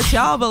know about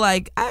y'all, but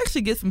like, I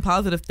actually get some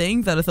positive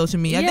things out of social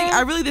media. I think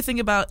I really just think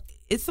about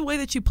it's the way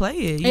that you play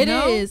it. You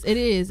know? It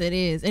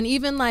is. And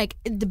even like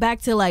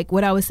back to like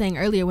what I was saying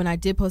earlier, when I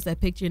did post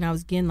that picture and I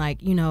was getting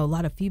like, you know, a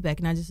lot of feedback,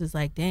 and I just was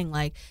like, dang,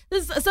 like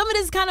some of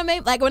this kind of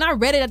made, like, when I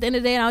read it at the end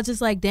of the day, and I was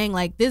just like, dang,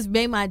 like this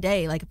made my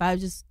day. Like, if I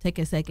would just take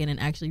a second and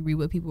actually read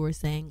what people were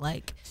saying,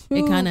 like,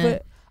 it kind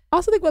of.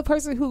 Also think about the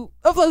person who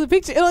uploads a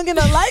picture, it don't get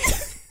no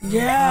likes.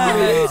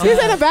 Yeah.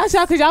 This ain't about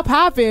y'all because y'all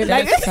popping.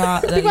 Like, think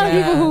about the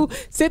people who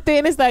sit there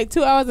and it's like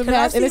 2 hours and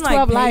pass and it's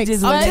 12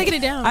 likes. I'm taking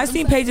it down. I've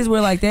seen pages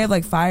where like they have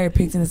like fire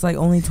pics and it's like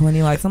only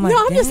 20 likes. I'm like,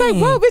 I'm just like,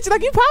 bro, bitch,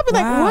 like you popping.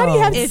 Like, why do you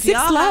have 6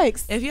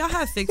 likes? If y'all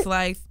have 6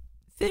 likes,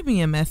 send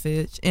me a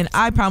message, and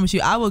I promise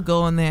you, I will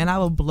go on there and I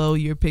will blow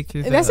your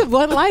pictures. That's a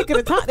 1 like at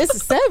a time. This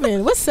is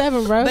 7. What's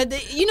 7, bro?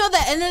 But you know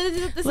that, and then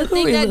this is the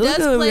thing that does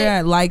play.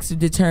 At likes to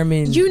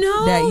determine, you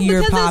know, that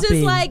you're because popping. It's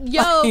just like,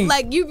 yo,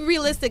 like you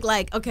realistic.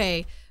 Like,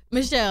 okay,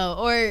 Michelle,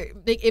 or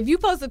if you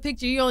post a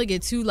picture, you only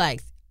get 2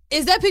 likes.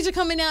 Is that picture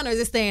coming down or is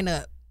it staying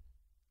up?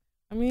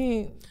 I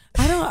mean,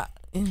 I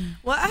don't.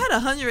 Well, I had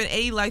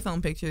 180 likes on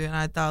a picture, and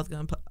I thought I was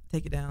gonna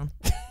take it down.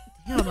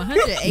 Damn,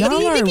 180.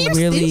 Y'all are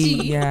really,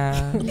 stingy.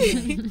 yeah.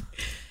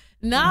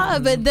 Nah,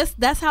 but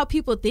that's how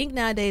people think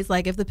nowadays.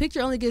 Like, if the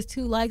picture only gets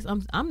 2 likes,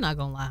 I'm not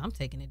gonna lie, I'm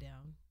taking it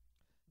down.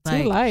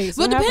 Like, 2 likes.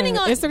 Well, depending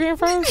on Instagram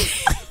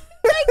first.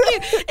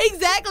 Thank you.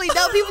 Exactly.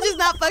 No, people just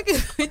not fucking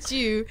with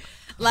you.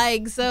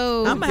 Like,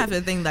 so I'm gonna have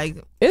to think like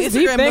it's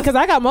deep thing because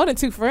I got more than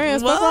 2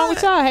 friends. What's wrong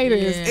with y'all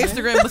haters? Yeah.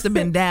 Instagram must have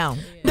been down.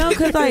 No,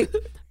 because like,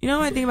 you know,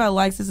 when I think about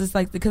likes, it's just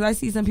like, because I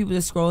see some people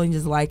just scrolling,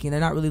 just liking. They're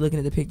not really looking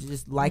at the picture,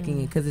 just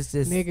liking it because it's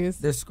just niggas.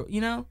 They're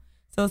you know.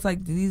 So it's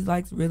like, do these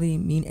likes really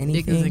mean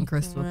anything? Niggas and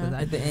Crystal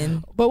at the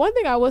end. But one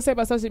thing I will say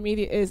about social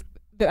media is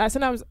that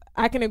sometimes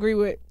I can agree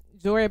with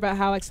Jory about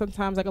how like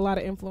sometimes like a lot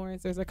of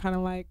influencers are kind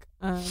of like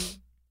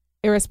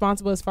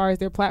irresponsible as far as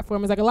their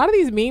platform is. Like a lot of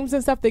these memes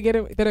and stuff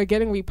that are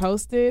getting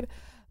reposted.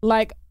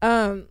 Like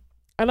I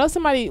know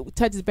somebody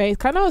touches base.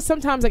 I know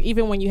sometimes like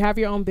even when you have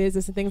your own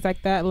business and things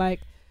like that,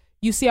 like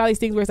you see all these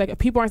things where it's like if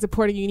people aren't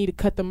supporting you, you need to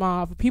cut them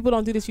off. If people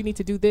don't do this, you need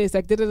to do this.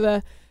 Like da-da-da.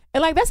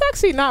 And like that's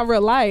actually not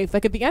real life.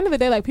 Like at the end of the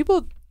day, like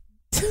people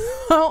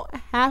don't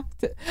have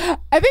to.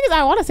 I think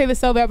I want to say this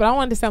so bad, but I don't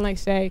want it to sound like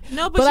Shay.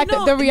 No, but like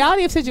the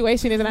reality of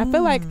situation is, and I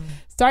feel like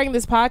starting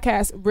this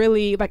podcast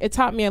really like it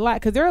taught me a lot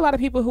because there are a lot of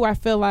people who I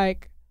feel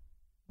like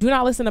do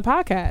not listen to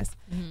podcasts.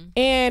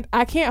 And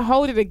I can't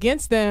hold it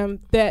against them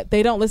that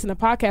they don't listen to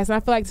podcasts. And I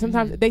feel like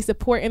sometimes they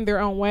support in their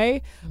own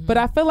way. But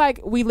I feel like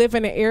we live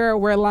in an era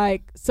where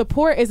like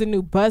support is a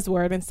new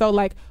buzzword. And so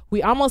like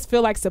we almost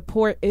feel like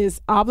support is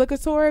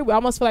obligatory. We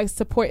almost feel like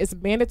support is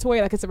mandatory,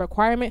 like it's a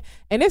requirement.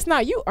 And it's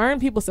not. You earn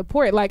people's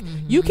support. Like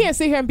you can't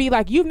sit here and be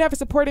like, you've never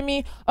supported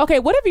me. Okay,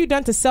 what have you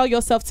done to sell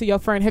yourself to your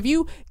friend? Have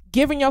you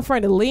given your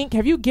friend a link?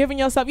 Have you given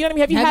yourself, you know what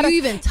I mean? Have you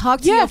even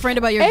talked to your friend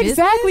about your business?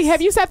 Exactly. Have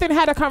you sat there and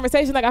had a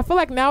conversation? Like I feel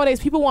like nowadays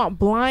people want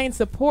blind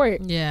support.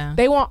 Yeah.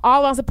 They want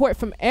all on support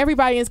from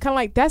everybody. And it's kind of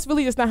like that's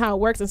really just not how it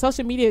works. And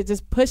social media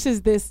just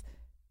pushes this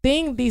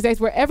thing these days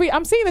where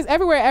I'm seeing this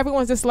everywhere.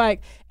 Everyone's just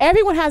like,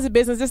 everyone has a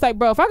business. It's like,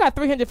 bro, if I got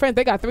 300 friends,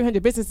 they got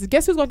 300 businesses.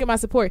 Guess who's gonna get my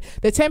support?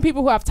 The 10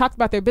 people who I've talked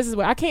about their business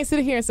with. I can't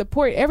sit here and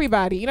support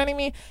everybody. You know what I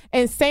mean?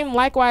 And same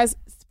likewise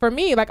for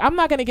me, like I'm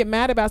not going to get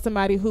mad about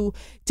somebody who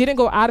didn't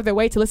go out of their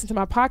way to listen to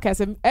my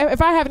podcast.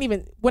 If I haven't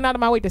even went out of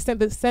my way to send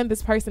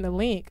this person a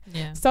link.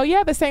 Yeah. So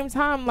yeah, at the same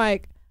time,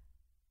 like,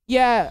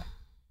 yeah,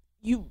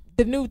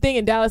 the new thing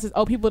in Dallas is,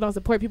 people don't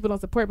support,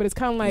 but it's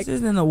kind of like,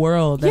 this isn't the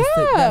world.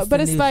 That's but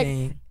the it's new like,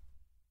 thing.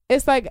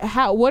 it's like,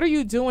 what are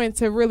you doing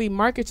to really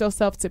market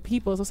yourself to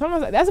people? So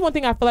sometimes that's one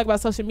thing I feel like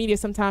about social media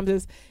sometimes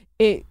is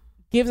it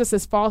gives us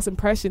this false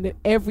impression that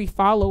every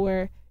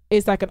follower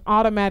is like an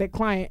automatic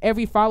client.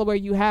 Every follower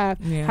you have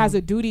has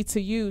a duty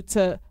to you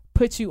to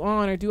put you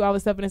on or do all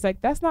this stuff. And it's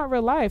like, that's not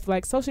real life.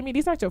 Like social media,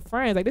 these aren't your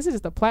friends. Like this is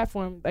just a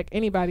platform like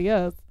anybody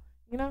else,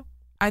 you know?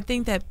 I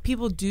think that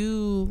people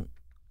do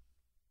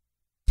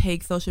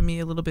take social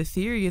media a little bit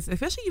serious,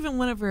 especially even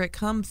whenever it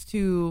comes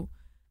to,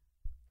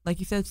 like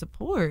you said,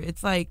 support.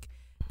 It's like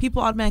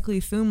people automatically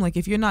assume like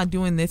if you're not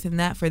doing this and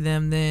that for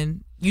them,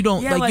 then you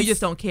don't you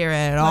just don't care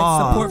at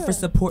all. Support for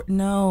support.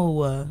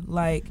 No,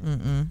 like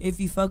if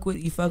you fuck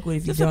with, you fuck with.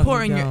 If you just don't,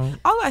 support you in don't.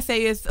 all I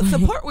say is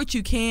support what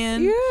you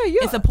can.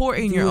 And support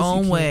in Do your what you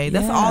own can. way.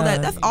 That's all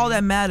that. That's all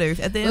that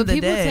matters at the end But of the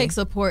people day. take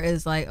support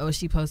as like, oh,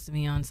 she posted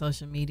me on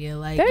social media.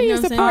 Like, They you know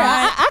use what I'm support.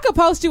 saying? I could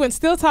post you and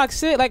still talk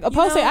shit. Like a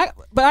post, know?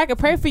 but I could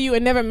pray for you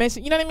and never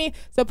mention. You know what I mean?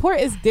 Support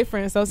is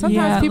different. So sometimes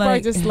Yeah, people are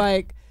like- just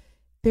like,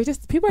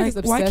 people are Like, just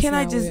obsessed. why can't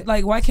I now just with-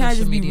 like? Why can't I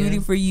social just be media.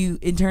 rooting for you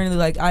internally?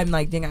 Like I'm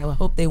like, dang, I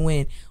hope they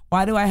win.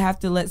 Why do I have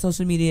to let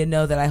social media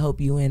know that I hope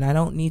you win? I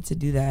don't need to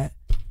do that.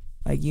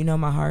 Like you know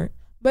my heart.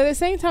 But at the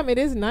same time, it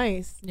is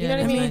nice. You know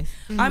what I mean?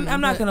 I'm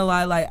not gonna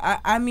lie. Like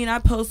I mean I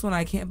post when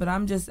I can, but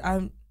I'm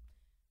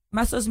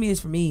my social media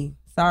is for me.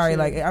 Sorry, Sure.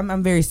 like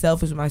I'm very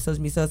selfish with my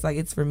social media, so it's like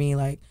it's for me.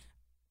 Like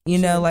you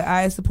know, like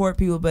I support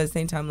people, but at the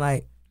same time,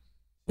 like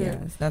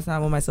that's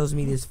not what my social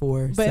media is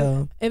for. But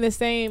so in the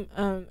same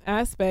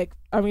aspect,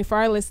 I mean, for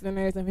our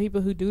listeners and people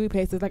who do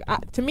paces, like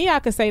to me, I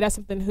could say that's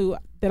something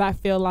that I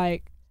feel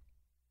like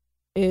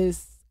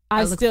is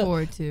I look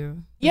forward to.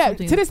 Yeah,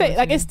 to this day,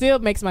 like it still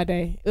makes my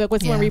day. Like when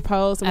someone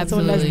reposts, when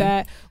someone does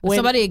that, when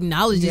somebody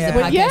acknowledges the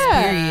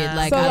podcast. Period.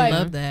 Like So, I like,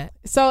 love that.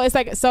 So it's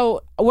like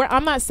where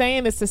I'm not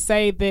saying this to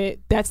say that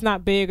that's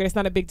not big or it's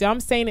not a big deal.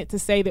 I'm saying it to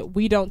say that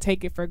we don't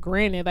take it for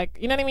granted. Like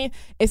you know what I mean?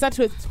 It's not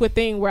to a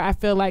thing where I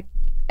feel like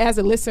as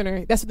a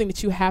listener, that's something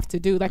that you have to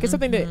do. Like it's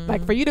something that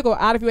like for you to go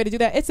out of your way to do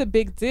that, it's a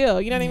big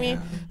deal. You know what I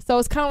mean? So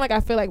it's kind of like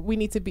I feel like we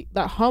need to be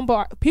like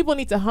humble. People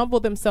need to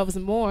humble themselves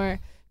more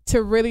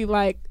to really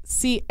like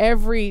see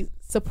every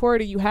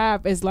supporter you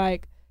have as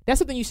like that's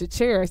something you should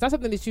cherish. That's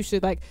something that you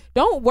should like.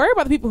 Don't worry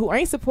about the people who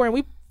ain't supporting.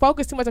 We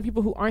focus too much on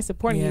people who aren't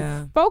supporting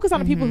you. Focus on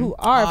the people who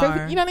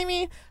are. You know what I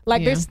mean?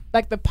 Like there's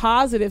like the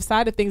positive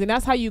side of things, and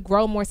that's how you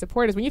grow more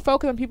supporters. When you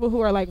focus on people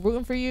who are like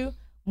rooting for you,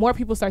 more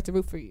people start to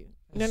root for you.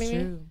 You know what I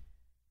mean?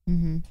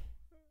 Mm-hmm.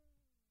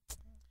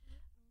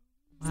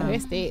 So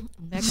that's it.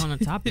 Back on the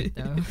topic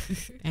though.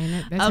 And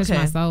that touched my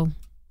Okay. soul.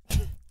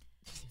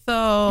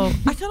 So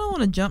I kind of want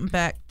to jump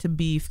back to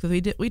beef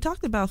because we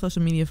talked about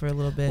social media for a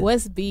little bit.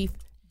 What's beef?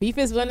 Beef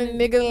is when a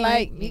nigga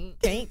like me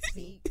can't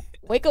see.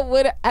 Wake up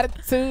with an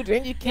attitude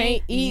and you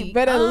can't eat.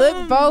 Better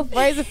look both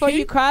ways before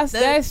you cross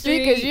that street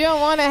because you don't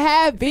want to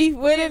have beef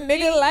with a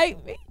nigga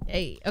like me.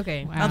 Hey,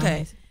 okay. Wow.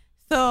 Okay.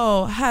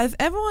 So has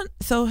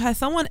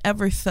someone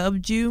ever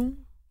subbed you?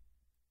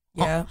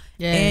 yeah.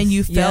 And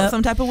you felt Yep.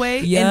 some type of way?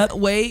 Yep.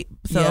 And wait,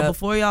 so Yep.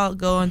 before y'all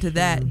go into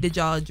that, did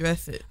y'all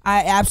address it?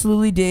 I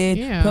absolutely did.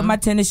 Yeah. Put my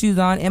tennis shoes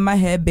on in my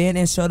headband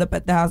and showed up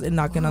at the house and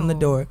knocking on the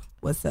door.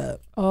 What's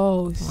up?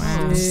 Oh,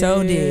 Wow. shit.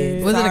 So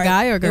did. Was it a Sorry.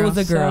 guy or a girl? It was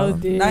a girl. So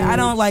did. I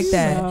don't like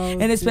that. So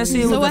And especially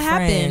did. it was So a what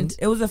friend. happened?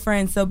 It was a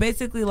friend. So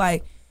basically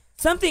like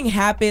something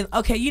happened.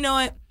 Okay, you know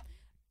what?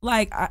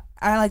 Like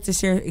I like to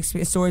share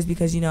stories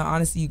because, you know,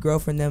 honestly you grow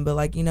from them. But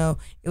like, you know,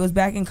 it was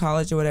back in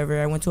college or whatever.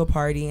 I went to a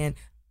party and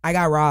I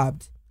got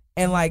robbed.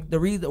 And like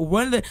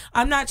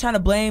I'm not trying to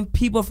blame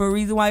people for a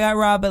reason why I got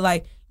robbed, but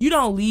like you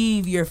don't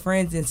leave your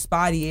friends in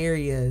spotty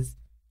areas,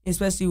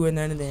 especially when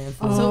they're under the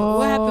influence. So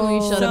what happened when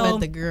you showed up So- at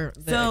the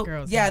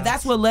girl's yeah, house?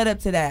 that's what led up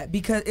to that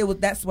because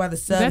that's why the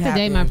sub Is that the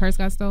day my happened. purse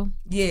got stole?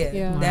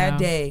 Yeah, Wow. that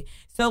day.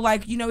 So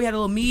like, you know, we had a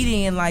little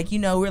meeting and like, you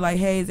know, we're like,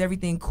 hey, is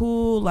everything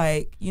cool?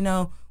 Like, you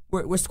know,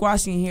 we're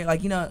squashing here.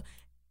 Like, you know,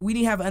 we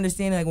need to have an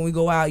understanding like when we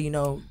go out, you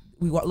know,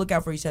 we look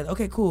out for each other.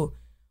 Okay, cool.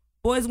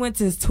 boys went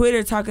to his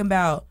Twitter talking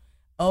about,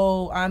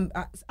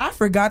 I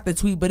forgot the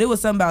tweet, but it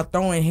was something about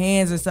throwing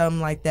hands or something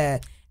like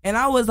that. And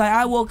I was like,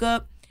 I woke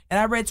up and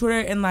I read Twitter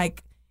and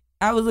like,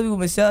 I was living with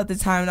Michelle at the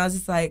time and I was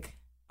just like,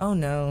 oh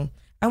no.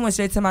 I went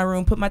straight to my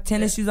room, put my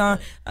tennis shoes on.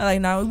 I'm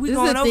like, no, we This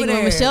going is the over thing there.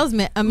 when Michelle's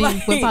mad. I mean,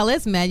 Like, when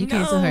Paulette's mad, you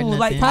can't tell her nothing.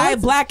 Like, I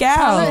black out.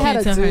 Paulette had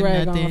a Can't tell her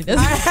do-rag nothing. on.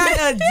 That's- I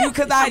had a do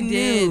because I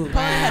knew.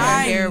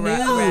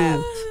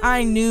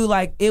 I knew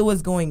like it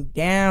was going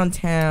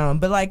downtown,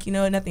 but like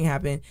nothing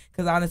happened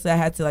because honestly I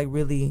had to like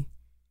really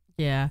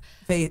Yeah.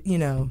 face I feel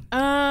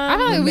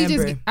like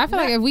remember. I feel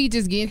like if we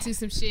just get into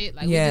some shit,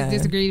 like we Yeah. just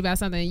disagreed about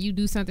something, and you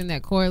do something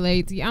that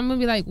correlates, I'm gonna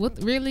be like, what?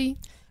 Really?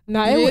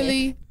 No,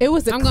 Really? it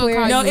was a I'm gonna clear.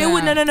 call No, you it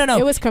was no.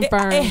 It was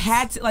confirmed. It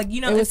had to like It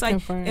it's was like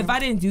confirmed. if I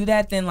didn't do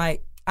that, then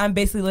like I'm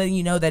basically letting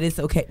you know that it's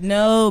okay.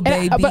 No,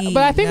 And baby.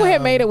 but I think no. what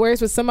had made it worse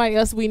was somebody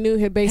else we knew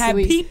had Had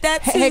basically peeped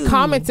that too. had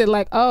commented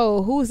like,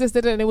 "Oh, who's this?"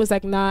 And it was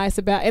like, "Nah, it's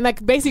about," and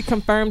like basically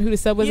confirmed who the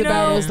sub was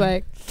about. It was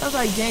like, I was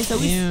like, dang. So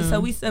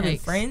we subbing Yikes.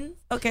 friends,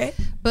 okay?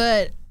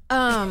 But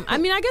I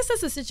mean, I guess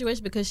that's a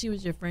situation because she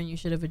was your friend. You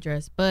should have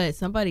addressed. But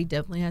somebody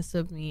definitely has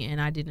subbed me,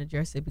 and I didn't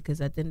address it because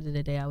at the end of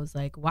the day, I was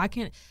like, why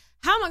can't?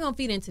 How am I gonna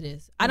feed into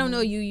this? I don't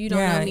know you. You don't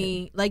know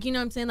me. Like, you know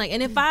what I'm saying? Like,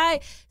 and if I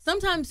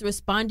sometimes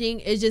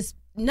responding is just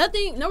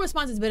nothing. No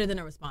response is better than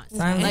a response.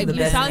 Silence like is the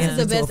best silence is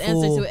the answer to best a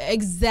answer fool. to it.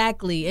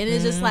 Exactly. And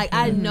it's just like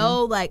I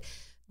know like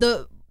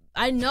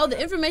I know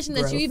the information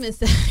that you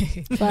Gross. even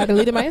say. so I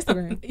deleted my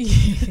Instagram.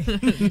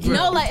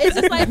 No, like it's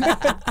just like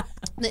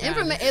the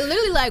information. It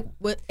literally like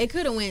it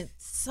could have went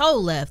so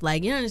left.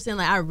 Like, you understand?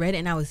 Like I read it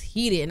and I was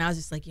heated and I was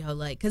just like, yo,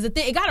 like because the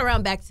thing it got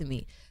around back to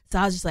me. So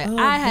I was just like, I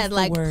that's had the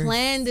like worst.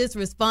 planned this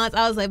response.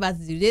 I was like about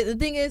to do this. The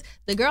thing is,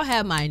 the girl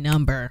had my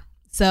number.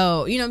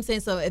 So, you know what I'm saying?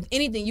 So if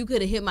anything, you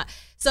could have hit my.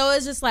 So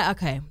it's just like,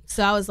 okay.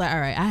 So I was like, all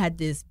right, I had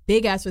this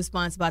big ass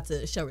response about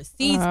to show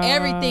receipts,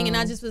 everything. And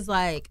I just was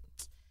like,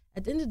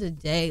 at the end of the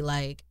day,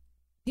 like,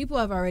 people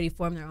have already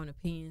formed their own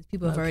opinions.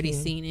 People have already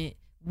seen it.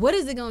 What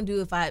is it going to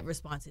do if I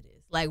respond to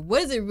this? Like,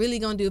 what is it really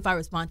going to do if I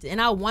respond to it?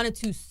 And I wanted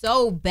to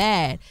so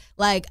bad.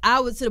 Like, I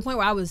was to the point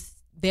where I was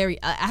I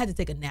had to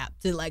take a nap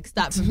to like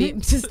stop from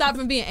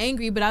being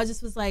angry. But I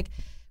just was like,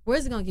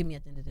 where's it going to get me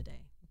at the end of the day?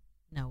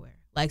 Nowhere.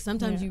 Like,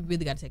 sometimes you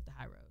really got to take the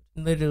high road.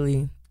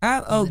 Literally.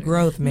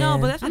 Growth, man. No,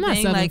 but that's I'm the not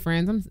thing. subbing Like,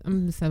 friends.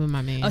 I'm subbing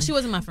my man. Oh, she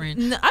wasn't my friend.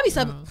 I be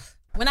subbing.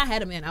 When I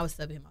had a man, I was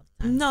subbing him all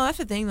the time. no, that's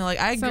the thing though. Like,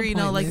 I So agree. You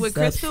know, like with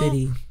Sub Crystal,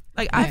 shitty.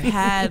 like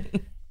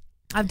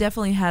I've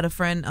definitely had a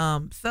friend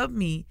sub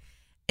me,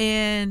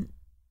 and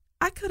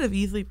I could have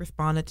easily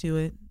responded to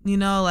it. You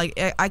know, like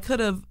I could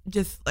have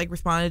just like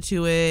responded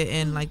to it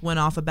and like went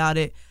off about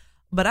it.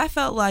 But I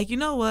felt like, you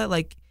know what,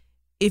 like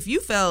if you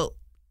felt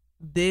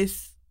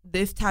this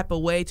type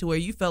of way to where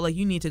you felt like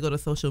you need to go to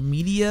social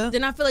media,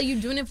 Then I feel like you're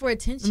doing it for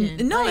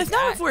attention. no, Like, it's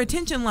not for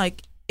attention.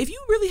 Like if you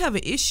really have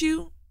an issue,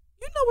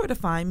 you know where to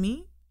find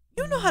me.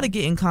 You know how to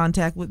get in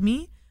contact with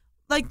me.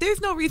 Like, there's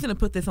no reason to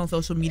put this on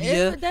social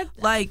media.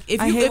 Like, if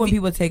I you, hate if when you,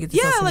 people take it to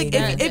yeah, social like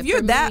media. if you're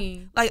For that,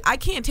 me. like, I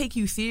can't take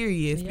you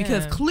serious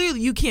because Yeah.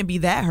 clearly you can't be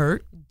that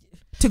hurt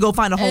to go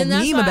find a whole And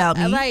that's meme why about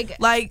I me.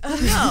 like-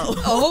 no.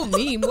 Oh,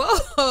 meme.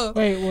 Whoa.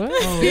 Wait, what?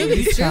 Oh,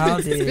 you Spill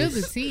childish.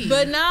 the tea.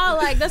 But now,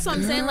 like, that's what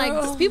I'm saying. Like,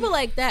 just people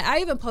like that. I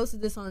even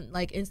posted this on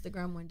like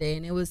Instagram one day,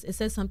 and it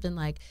said something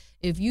like,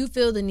 if you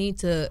feel the need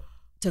to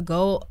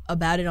go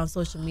about it on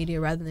social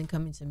media rather than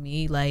coming to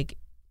me, like,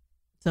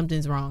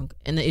 something's wrong,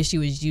 and the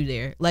issue is you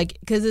there. Like,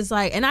 because it's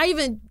like, and I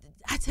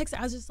texted.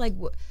 I was just like,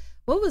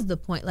 what was the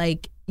point?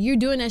 Like, you're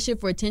doing that shit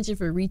for attention,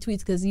 for retweets,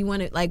 because you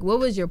wanted. Like, what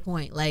was your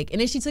point? Like,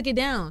 and then she took it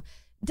down.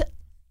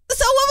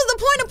 So what was the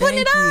point of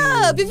putting Thank it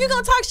you. up? If you're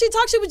gonna talk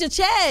shit with your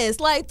chest.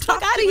 Like,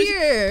 fuck out of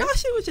here. Talk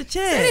shit with your chest.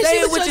 Say Say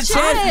shit it with your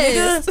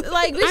chest, nigga.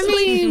 Like, bitch, I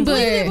mean, believe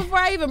it but- before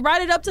I even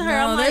brought it up to her.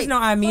 No, I'm like, there's no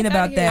I mean fuck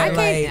about outta that. here. I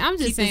Like, can't. I'm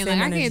just keep the saying, like,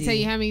 same I can't energy. tell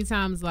you how many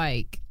times,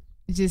 like,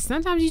 just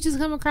sometimes you just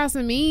come across a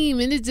meme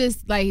and it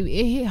just like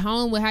it hit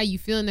home with how you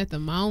feeling at the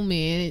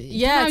moment.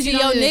 Yeah, Sometimes to you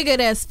your don't just- nigga,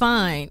 that's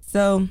fine.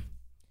 So,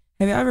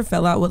 have you ever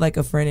fell out with like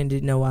a friend and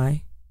didn't know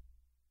why?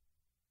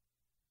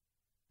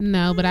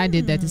 No, but I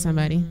did that to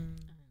somebody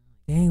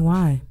Dang,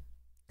 why?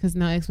 because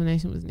no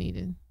explanation was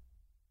needed.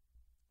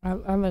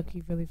 I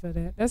low-key really feel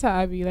that. That's how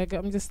I be. Like,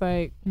 I'm just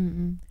like,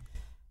 Mm-mm.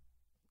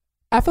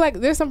 I feel like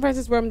there's some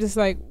friendships where I'm just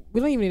like,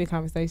 we don't even need a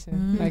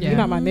conversation. Like, Yeah. you're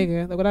not my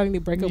nigga. Like, what I need to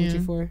break up with you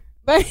Yeah. for?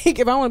 Like,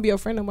 if I want to be your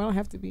friend, I don't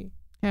have to be.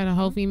 Had a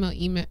whole female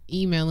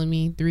emailing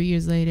me 3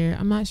 years later.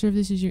 I'm not sure if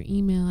this is your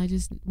email. I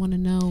just want to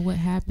know what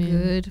happened.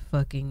 Good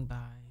fucking bye.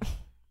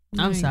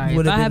 I'm Like, sorry. If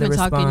Would've I been the haven't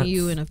talked to response.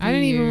 you in a few I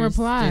didn't even years,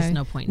 reply. There's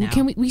no point Well, now.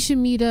 can we should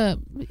meet up?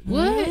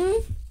 What?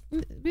 Mhm.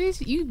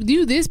 Bitch, you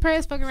do this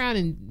press fuck around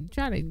and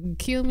try to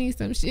kill me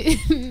some shit?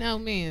 No,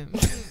 ma'am.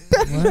 What?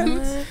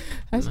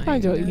 I just My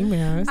find your God.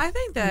 emails. I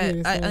think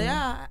Weird that, as hell.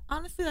 yeah,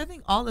 honestly, I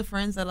think all the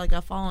friends that like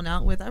I've fallen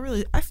out with,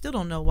 I still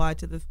don't know why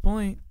to this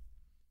point.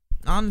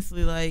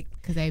 Honestly, like,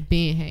 Because they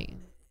been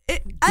hating.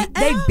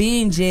 They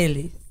being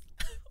jealous.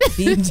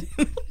 Being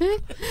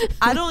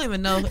I don't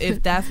even know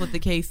if that's what the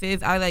case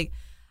is. I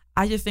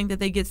just think that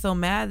they get so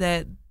mad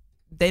that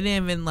they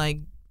didn't even like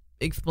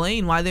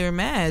explain why they were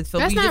mad. So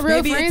that's we not just, real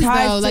maybe it friends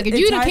ties though. to- Like if it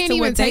you ties can't to even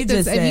what they take the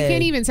just if you said.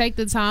 can't even take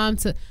the time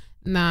to,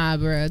 nah,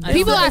 bro. That's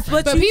People what- are,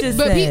 what but you people, just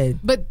but, said.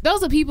 but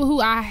those are people who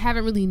I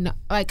haven't really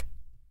like.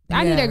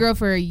 I knew Yeah. that girl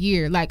for a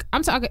year. Like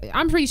I'm talking,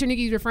 I'm pretty sure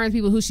Nikki's referring to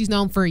people who she's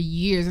known for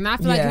years, and I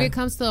feel like Yeah. if it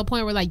comes to a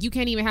point where like you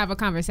can't even have a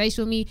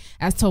conversation with me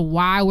as to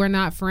why we're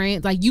not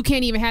friends, like you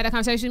can't even have that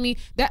conversation with me.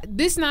 That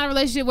this is not a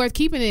relationship worth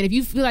keeping in. If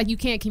you feel like you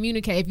can't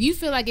communicate, if you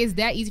feel like it's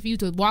that easy for you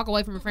to walk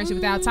away from a friendship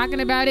without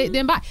talking about it,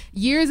 then by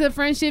years of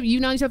friendship, you've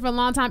known each other for a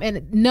long time,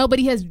 and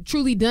nobody has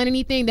truly done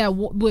anything that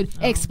would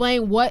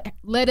explain what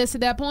led us to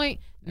that point.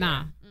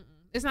 Nah,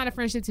 it's not a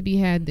friendship to be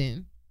had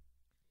then.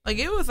 like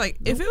it was like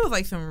if it was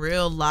like some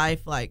real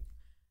life like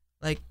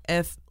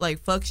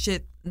fuck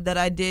shit that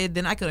I did,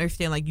 then I could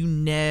understand like you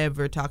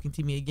never talking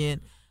to me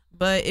again.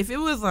 But if it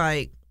was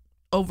like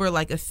over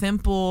like a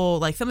simple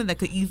like something that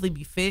could easily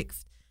be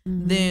fixed,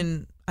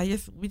 then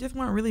we just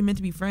weren't really meant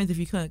to be friends if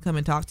you couldn't come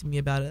and talk to me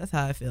about it. That's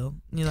how I feel.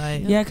 You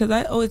like Yeah, because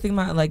I always think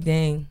about like,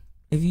 dang,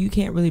 if you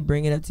can't really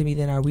bring it up to me,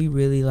 then are we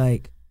really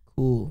like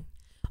cool?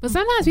 But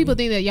sometimes people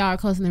think that y'all are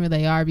closer than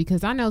they are,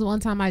 because I know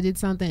one time I did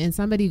something and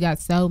somebody got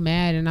so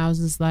mad and I was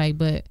just like,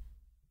 but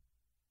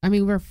I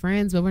mean, we're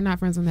friends, but we're not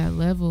friends on that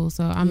level.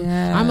 So I'm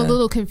a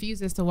little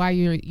confused as to why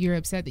you're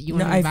upset that you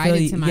weren't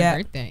invited to my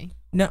birthday.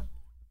 No.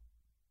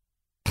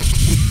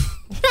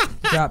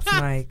 Drops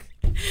mic.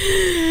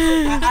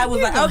 I was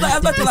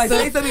about to like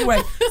say something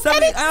like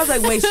something. I was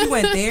like, wait, she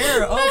went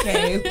there?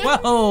 Okay,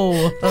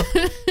 whoa.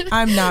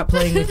 I'm not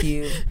playing with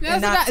you.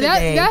 That's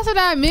what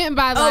I meant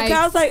by like. Okay,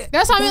 I was like,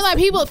 that's what I mean. Like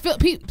people feel.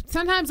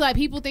 Sometimes like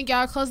people think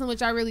y'all closer than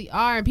what y'all really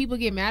are, and people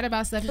get mad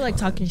about stuff. I feel like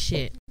talking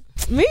shit.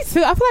 Me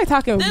too. I feel like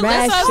talking Then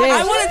mad let's shit.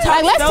 talk- I want to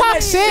talk Let's so talk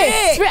much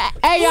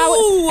shit. Hey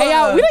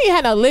y'all, we don't even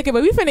have no liquor,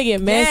 but we finna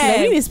get messy. Like,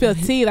 we need to spill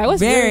tea. Like, what's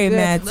Very really good?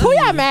 mad Who tea.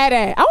 y'all mad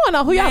at? I want to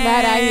know who y'all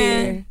mad at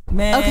here.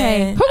 Man,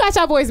 Okay. Who got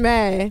y'all boys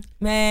mad?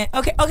 man.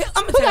 Okay. I'm gonna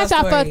Who tell got you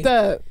y'all a fucked story.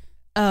 up?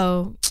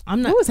 Oh,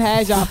 I'm not. Who's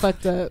had y'all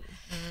fucked up?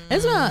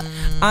 It's not.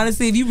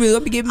 Honestly, if you really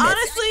want me to get messy.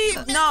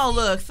 honestly, no.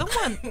 Look,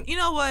 someone. You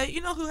know what?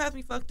 You know who has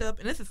me fucked up,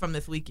 and this is from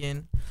this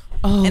weekend.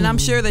 Oh. And I'm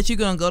sure that you're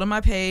gonna go to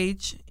my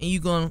page and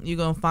you're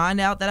gonna find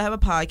out that I have a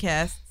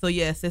podcast. So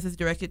yes, this is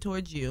directed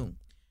towards you.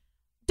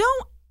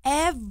 Don't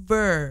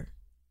ever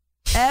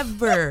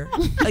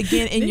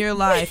again in your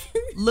life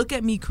look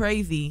at me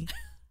crazy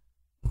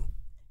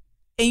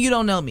and you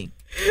don't know me.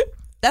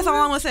 That's all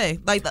I'm gonna say.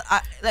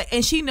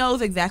 And she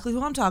knows exactly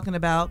who I'm talking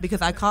about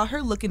because I caught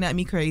her looking at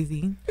me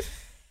crazy.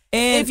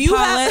 And If you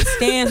Paulette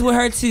stands with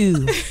her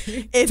too.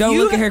 Don't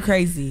look at her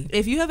crazy.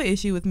 If you have an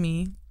issue with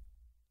me,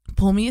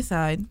 pull me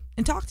aside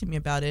and talk to me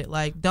about it.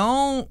 Like,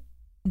 don't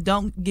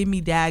give me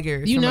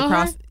daggers. You from know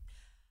across. her?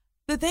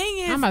 The thing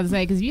is, I'm about to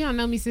say, because if you don't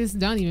know me, sis,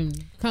 don't even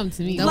come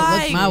to me. Don't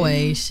Like- look my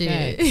way.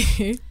 Shit.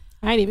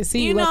 I ain't even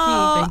see you. you know,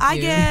 Low key. I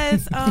you.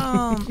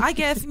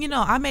 guess, you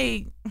know, I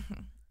may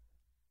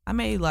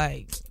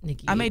like,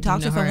 Nikki, I may you talk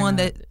know to her or someone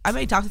not?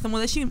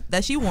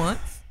 that she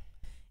wants,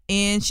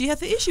 and she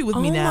has an issue with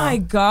me Oh now. my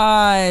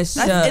gosh.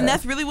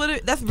 That's really what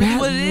it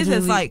is.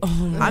 It's like oh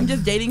my I'm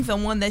just dating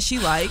someone that she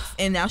likes,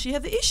 and now she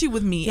has an issue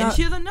with me, Yeah. and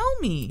she doesn't know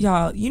me.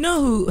 Y'all, you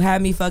know who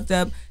had me fucked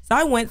up? So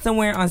I went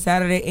somewhere on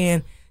Saturday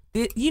and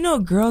you know,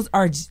 girls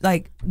are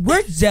like,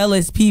 we're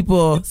jealous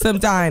people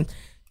sometimes.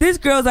 This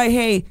girl's like,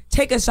 hey,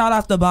 take a shot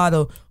off the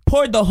bottle.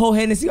 Poured the whole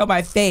Hennessy on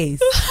my face.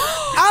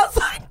 I was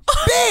like,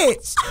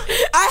 bitch.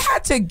 I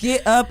had to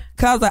get up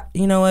because I was like,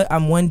 you know what?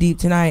 I'm one deep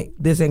tonight.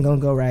 This ain't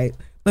going to go right.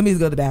 Let me just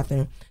go to the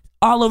bathroom.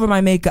 All over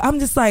my makeup. I'm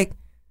just like,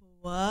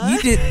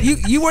 What?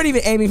 you weren't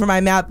even aiming for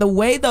my mouth. The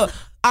way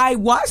I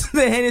watched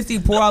the Hennessy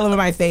pour all over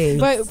my face.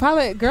 But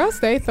Paulette, girls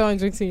stay throwing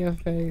drinks in your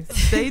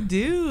face. They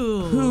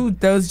do. Who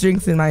throws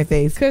drinks in my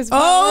face? Because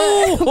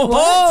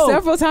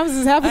several times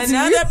this happened to you.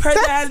 Another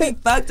person that has me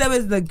fucked up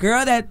is the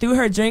girl that threw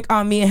her drink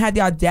on me and had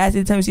the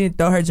audacity to tell me she didn't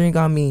throw her drink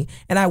on me,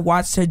 and I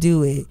watched her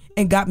do it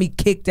and got me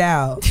kicked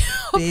out.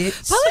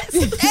 Bitch.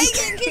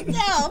 getting kicked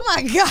out. Oh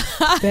my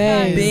god.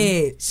 Dang.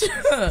 Bitch.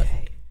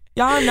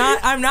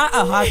 I'm not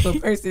a hostile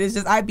person. It's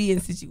just I be in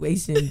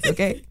situations,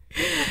 okay?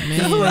 Man.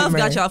 Who else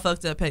got y'all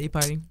fucked up, Petty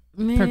Party?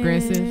 Man,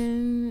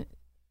 Progressive.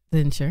 The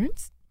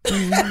insurance.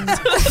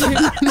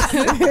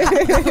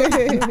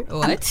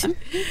 What?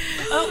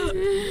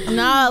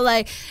 Nah,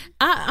 like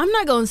I'm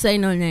not gonna say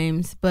no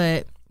names,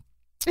 but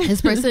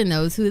this person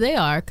knows who they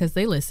are because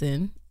they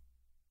listen.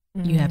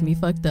 You have me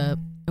fucked up,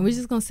 and we're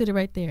just gonna sit it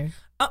right there.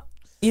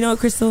 You know what,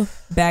 Crystal?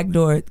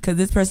 Backdoor, because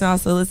this person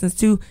also listens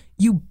to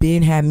you.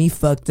 Been had me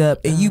fucked up,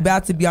 and you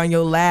about to be on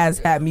your last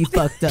had me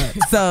fucked up.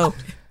 So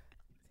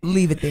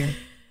leave it there.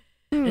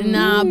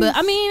 Nah, but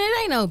I mean,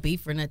 it ain't no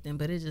beef or nothing,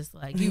 but it's just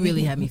like you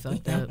really had me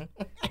fucked up.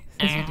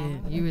 Yes, you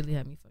did. You really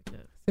had me fucked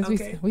up.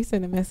 Since Okay. we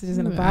sending messages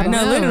in a I bottle.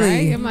 know, know, literally.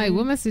 right? I'm like,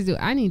 what message do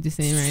I need to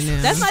send right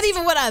now? That's not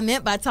even what I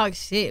meant by talk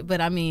shit,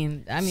 but I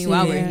mean,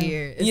 while we're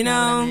here, it's You not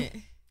what I know, meant.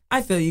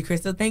 I feel you,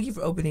 Crystal. Thank you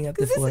for opening up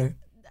the floor.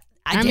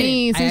 I did it.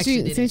 mean, I since actually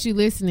you did since you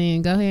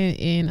listening, go ahead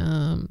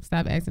and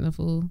stop acting a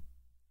fool.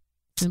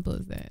 Simple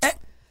as that.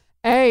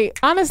 Hey,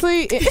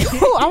 honestly,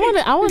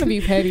 I want to be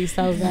petty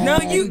so bad. No,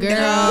 you Girl.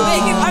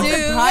 Megan, I'm Do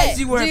surprised it.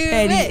 you weren't Do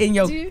petty it. in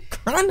your Do-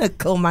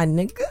 chronicle, my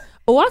nigga.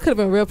 Oh, I could have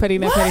been real petty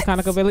in that petty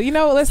chronicle, but you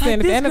know what? Listen, at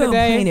the end of the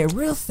day, painted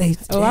real safe.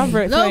 oh, I'm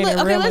today. playing it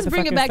okay, real let's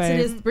bring it back to motherfucking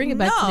this. safe. Bring it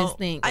back to No, this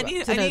thing. I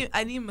need To the-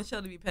 I need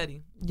Michelle to be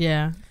petty.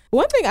 Yeah.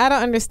 One thing I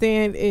don't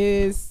understand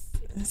is,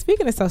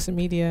 speaking of social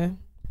media,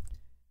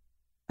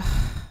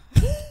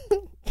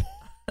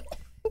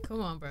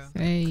 Come on, bro.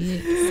 Say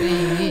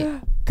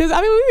it. because I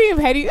mean we being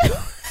petty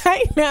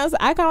right now, so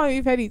I kind of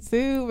be petty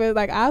too, but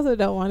like I also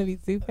don't want to be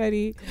too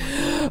petty.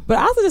 But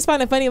I also just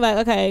find it funny, like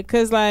okay,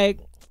 because like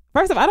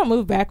first off, I don't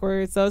move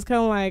backwards, so it's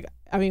kind of like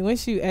I mean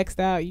once you X'd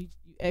out, you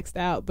X'd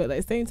out, but at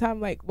the same time,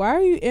 like why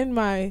are you in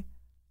my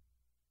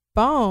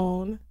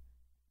phone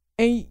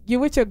and you're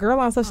with your girl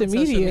on social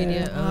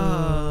media?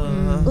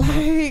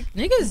 Like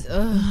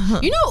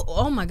Niggas, you know,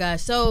 oh my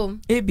gosh. So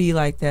It be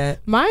like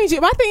that. mind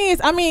you, my thing is,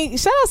 I mean,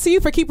 shout out to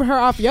you for keeping her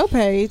off your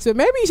page, but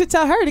maybe you should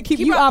tell her to keep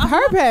you off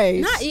her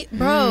page. not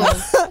bro.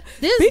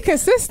 This Be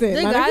consistent.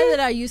 the my guy nigga. that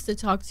I used to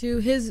talk to,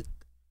 his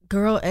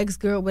girl,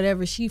 ex-girl,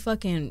 whatever, she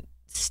fucking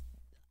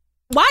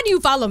why do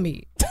you follow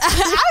me?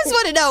 I just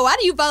want to know, why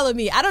do you follow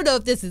me? I don't know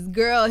if this is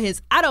girl,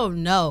 I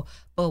don't know,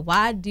 but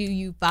why do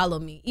you follow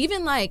me?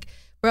 Even like,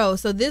 bro,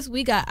 so this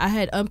week I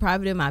had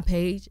unprivated my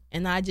page,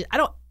 and I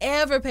don't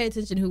ever pay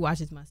attention to who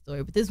watches my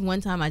story, but this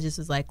one time I just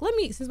was like,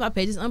 since my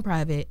page is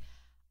unprivate,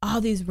 all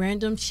these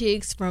random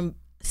chicks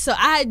so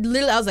I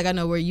was like, I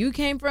know where you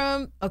came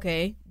from.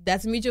 Okay,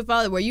 that's a mutual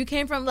follow. Where you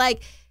came from,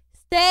 like,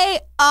 stay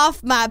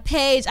off my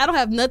page. I don't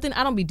have nothing.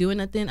 I don't be doing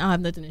nothing. I don't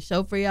have nothing to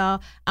show for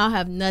y'all. I don't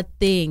have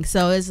nothing.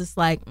 So it's just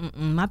like,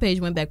 my page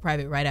went back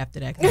private right after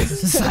that. Cause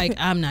it's just like,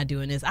 I'm not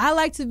doing this. I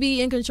like to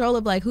be in control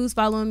of like who's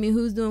following me,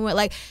 who's doing what.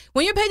 Like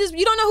when your page is,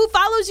 you don't know who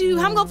follows you.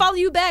 How I'm gonna follow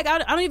you back? I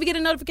don't even get a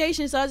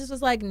notification. So I just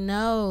was like,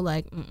 no,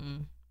 like,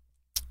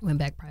 went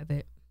back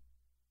private.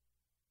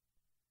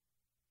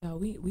 No,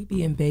 we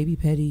being baby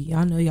petty.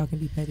 Y'all know y'all can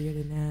be pettier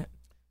than that.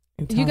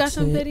 and You talk got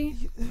some shit. petty?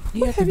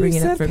 You have to bring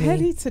it up for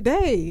petty me.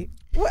 today?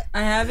 What? I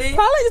haven't.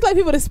 Probably just like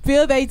people to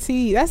spill their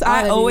tea. That's all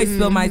I always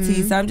spill my Mm-hmm.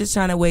 tea, so I'm just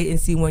trying to wait and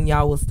see when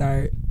y'all will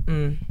start.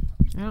 I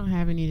don't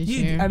have any to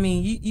share. I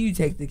mean, you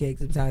take the cake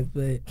sometimes,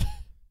 but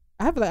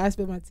I feel like I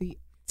spill my tea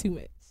too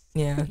much.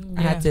 yeah, Yeah.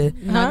 I have to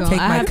Not gonna- take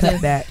I my have cut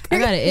to- back. I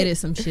gotta edit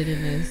some shit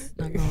in this.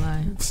 Not gonna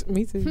lie.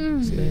 Me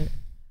too. Shit.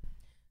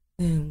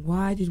 Then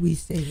why did we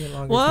stay here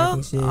longer Well,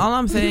 talking shit? all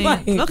I'm saying,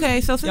 Like,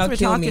 okay, so since y'all we're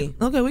kill talking, me.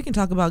 okay, we can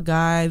talk about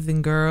guys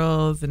and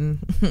girls, and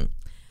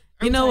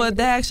you know what?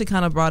 That actually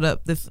kind of brought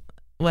up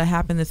what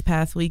happened this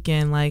past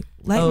weekend. Like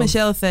Oh,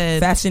 Michelle said,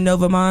 Fashion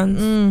Nova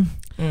Mons.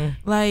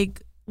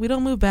 like we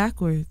don't move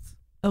backwards.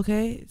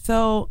 Okay,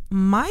 so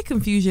my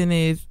confusion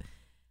is,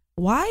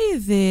 why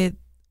is it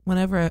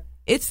whenever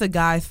it's the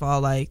guy's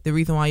fault, like the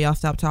reason why y'all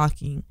stopped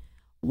talking?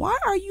 Why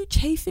are you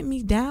chasing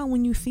me down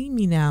when you see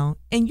me now?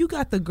 And you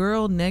got the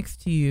girl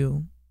next to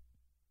you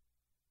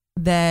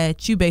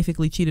that you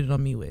basically cheated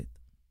on me with.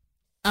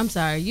 I'm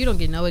sorry, you don't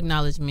get no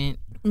acknowledgement.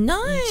 None.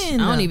 I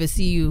don't even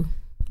see you.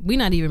 We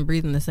not even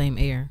breathing the same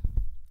air.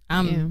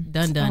 I'm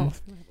done.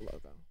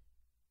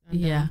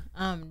 Yeah.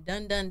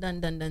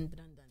 Done.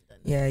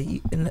 Yeah,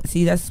 and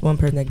see, that's one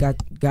person that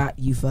got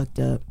you fucked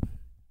up.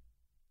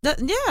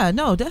 Yeah,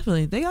 no,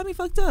 definitely. They got me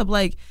fucked up.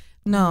 Like,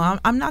 no,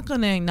 I'm not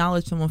gonna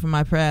acknowledge someone from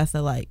my past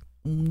that like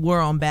we're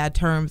on bad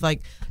terms.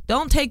 Like,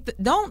 don't take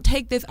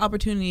this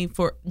opportunity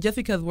for just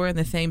because we're in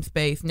the same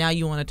space. Now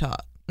you want to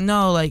talk.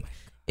 No, like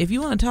if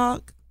you want to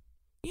talk,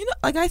 you know,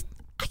 like I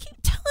keep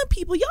telling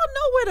people, y'all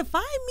know where to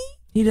find me.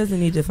 He doesn't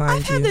need to find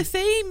I've you. had the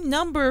same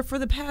number for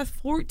the past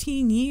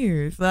 14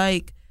 years.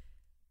 Like,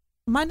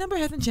 my number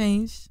hasn't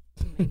changed.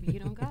 Maybe you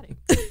don't got it.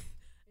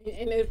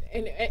 And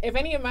if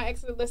any of my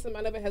exes listen,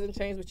 my number hasn't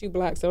changed, but you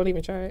blocked, so don't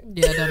even try it.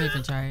 Yeah, don't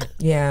even try it.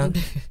 Yeah.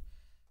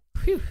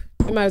 It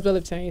might as well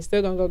have changed.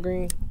 Still gonna go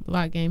green.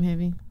 Block game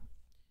heavy.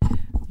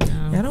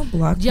 I don't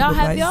block Y'all people, have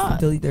but I just y'all-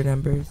 delete their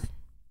numbers.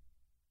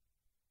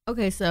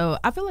 Okay, so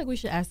I feel like we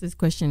should ask this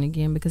question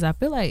again because I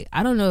feel like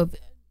I don't know if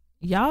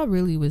y'all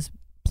really was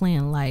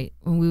playing light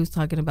when we was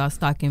talking about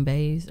stalking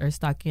bays or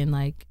stalking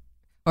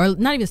or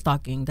not even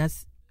stalking.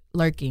 That's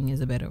lurking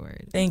is a better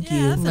word. Thank Yeah,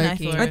 you. that's a nice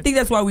Lurking. word. I think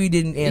that's why we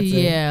didn't answer.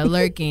 Yeah,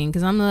 lurking.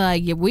 Because I'm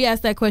like, yeah, we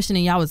asked that question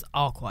and y'all was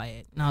all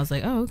quiet, and I was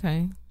like, oh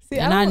okay. See,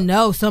 And I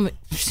know some.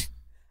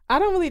 I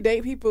don't really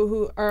date people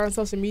who are on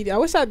social media. I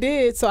wish I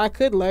did, so I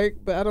could lurk,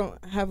 but I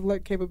don't have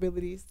lurk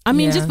capabilities. I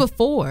mean, Yeah. just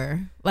before,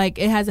 like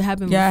it hasn't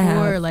happened Yeah, I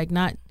before, have. like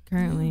not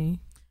currently.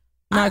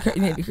 Not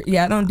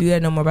yeah, I don't do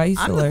that no more. But I used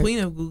I'm to the lurk. queen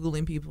of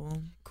Googling people.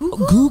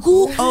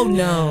 Google? Oh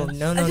no.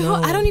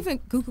 I don't even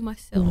Google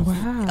myself.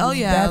 Wow. Oh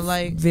yeah, That's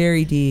like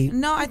very deep.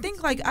 no, I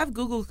think like I've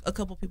Googled a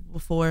couple people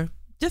before,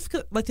 just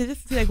to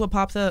just see like what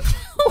pops up.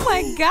 Oh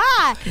my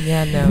god.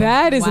 Yeah, no.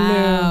 That is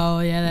Wow.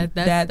 Yeah,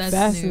 that's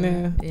That's new.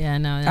 new. Yeah,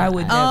 no. I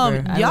would never.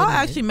 Y'all wouldn't.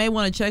 actually may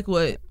want to check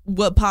what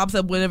what pops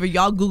up whenever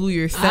y'all Google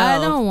yourself. I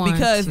don't want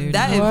because to.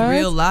 that is What?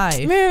 real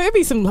life. Man, it'd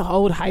be some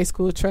old high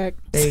school track.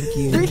 Thank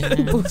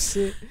you.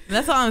 Bullshit.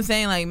 That's all I'm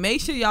saying. Like,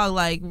 make sure y'all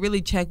like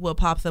really check what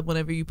pops up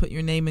whenever you put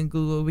your name in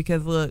Google.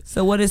 Because look,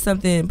 So what if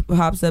something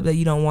pops up that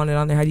you don't want it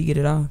on there? How do you get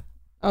it off?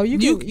 Oh, you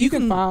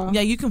can file.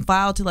 Yeah, you can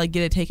file to like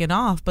get it taken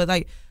off. But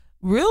like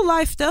real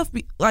life stuff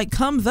like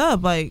comes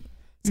up. Like,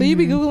 So you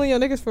be Googling your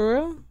niggas for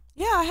real?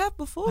 yeah, I have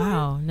before.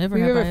 Wow, never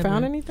You have ever I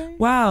found anything?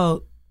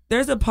 Wow.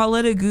 There's a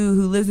Pauletta Goo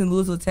who lives in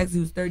Louisville, Texas,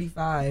 who's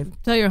 35.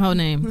 Tell your whole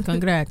name.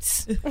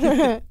 Congrats.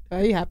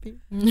 Are you happy?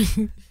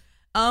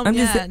 I'm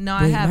Yeah, just- no,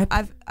 wait, I have.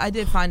 my- I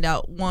did find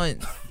out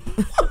once.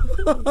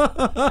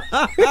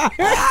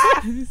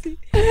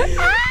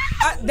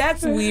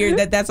 That's weird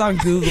that's on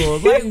Google.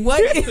 Like,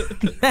 what?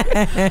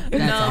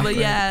 No, but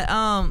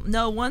yeah,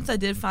 no. Once I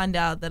did find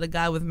out that a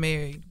guy was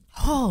married.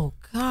 Oh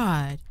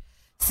God.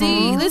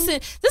 See, listen,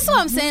 this is what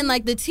I'm saying.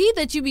 Like the tea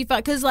that you be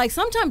because like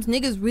sometimes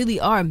niggas really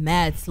are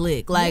mad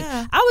slick. Like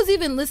Yeah. I was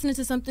even listening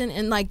to something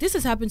and like this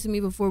has happened to me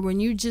before when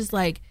you just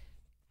like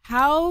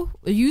how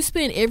you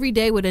spend every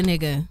day with a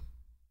nigga,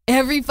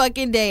 every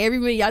fucking day, every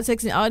minute y'all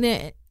texting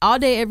all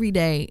day, every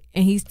day,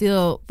 and he's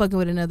still fucking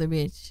with another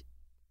bitch.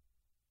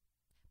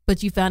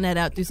 But you found that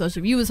out through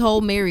social. You was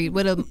whole married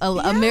with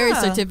a marriage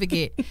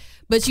certificate,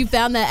 but you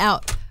found that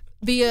out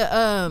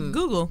via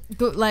Google.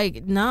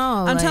 like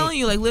no. I'm telling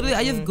you, like literally,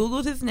 I just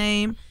Googled his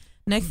name.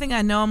 Next thing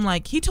I know, I'm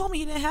like, he told me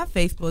he didn't have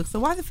Facebook. So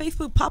why is the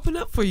Facebook popping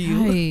up for you?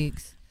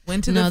 Yikes.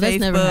 Went to No, the that's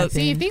never Facebook. happened.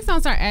 See, if things don't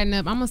start adding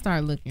up, I'm gonna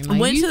start looking. Like,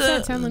 Went you to the-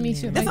 start telling me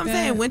shit That's like what I'm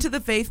saying. that. Went to the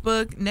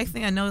Facebook. Next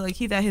thing I know, like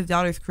he's at his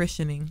daughter's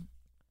christening.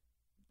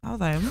 I was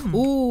like,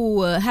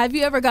 Ooh, have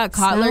you ever got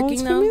caught Sounds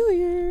lurking though?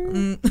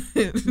 familiar.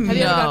 Have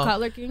you ever got caught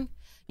lurking?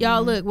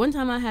 Y'all, look. One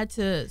time I had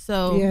to.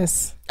 So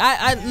Yes.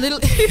 I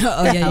literally.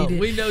 Oh, yeah, you did.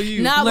 We know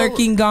you. Nah, but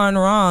Lurking gone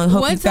wrong.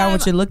 Hope one you found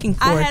what time you're looking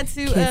for. I had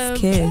to,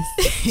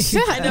 Kiss.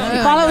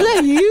 Follow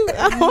that you.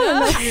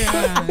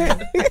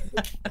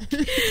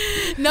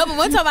 No, but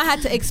one time I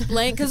had to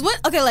explain because what?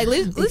 Okay, like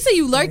let's say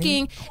you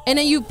lurking and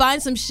then you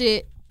find some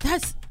shit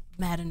that's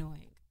mad annoying.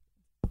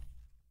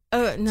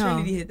 No.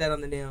 Trinity hit that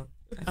on the nail.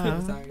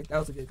 I'm sorry. That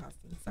was a good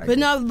costume. Sorry. But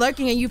no,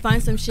 lurking and you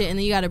find some shit and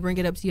then you got to bring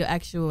it up to your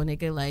actual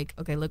nigga. Like,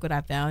 okay, look what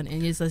I found,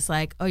 and it's just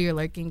like, oh, you're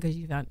lurking because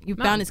you found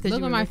this because Look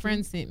you what were my lurking.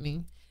 friend sent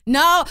me.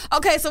 No,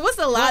 okay. So what's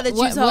the lie that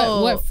you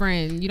told? What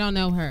friend? You don't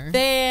know her.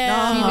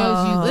 Damn. She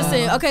knows you.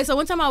 Listen, okay. So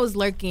one time I was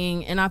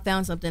lurking and I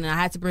found something and I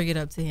had to bring it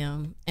up to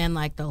him, and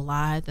like the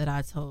lie that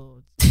I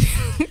told.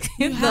 I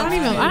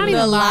don't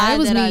even lie. It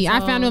was me. I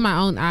found it with my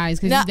own eyes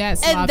because Now,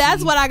 that's and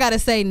that's what I gotta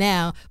say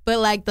now. But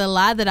like the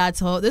lie that I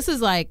told, this is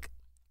like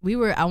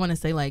I want to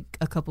say like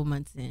a couple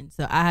months in.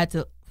 So I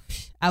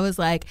was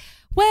like,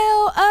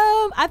 well,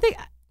 I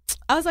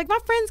was like, my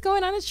friend's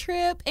going on a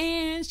trip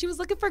and she was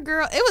looking for a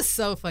girl. It was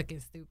so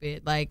fucking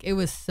stupid. Like it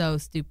was so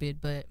stupid,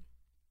 but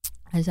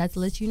I just had to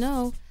let you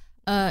know.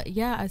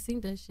 Yeah, I seen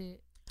that shit.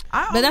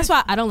 But that's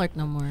why I don't lurk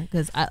no more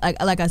because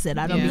like I said,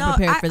 I don't be No,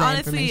 prepared for that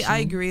honestly, information. I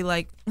agree.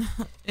 Like,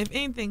 if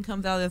anything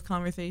comes out of this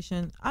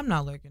conversation, I'm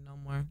not lurking no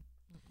more.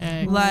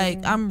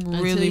 Like, I'm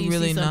Until really, you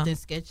really see not. something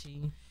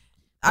sketchy.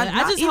 I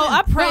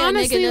I pray But a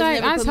honestly, nigga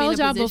like doesn't I ever put me told in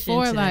a y'all position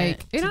before, to like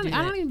to I do don't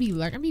that. even be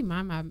lurking. I be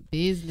mind my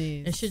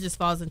business. It shit just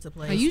falls into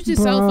place. Like, you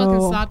just so fucking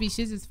Bro. sloppy.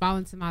 Shit just fall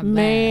into my lap.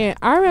 Man,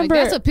 I Like, remember.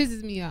 that's what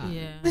pisses me off.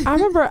 Yeah. I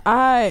remember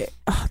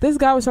this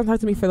guy was trying to talk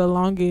to me for the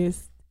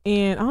longest,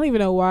 and I don't even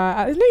know why.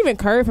 I didn't even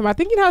curve him. I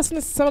think you know how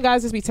some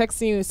guys just be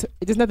texting you,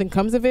 just nothing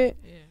comes of it.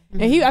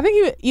 And I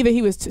think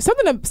he was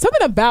something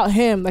about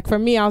him. Like for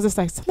me, I was just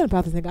like something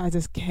about this nigga. I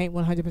just can't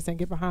 100%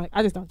 get behind. Like,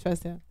 I just don't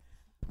trust him,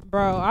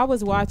 bro. I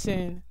was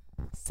watching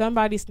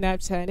somebody's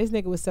Snapchat, and this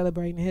nigga was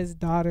celebrating his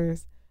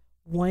daughter's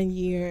 1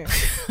 year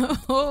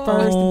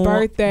first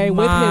birthday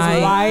with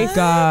his wife.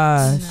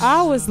 Gosh.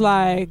 I was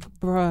like,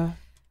 bruh,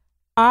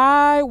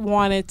 I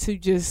wanted to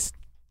just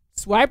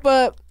swipe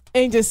up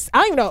and just, I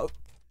don't even know,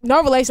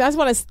 no relation. I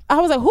was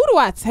like, who do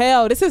I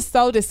tell? This is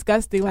so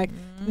disgusting. Like,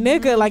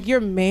 nigga, like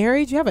you're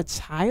married, you have a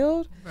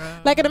child.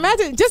 Like, and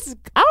imagine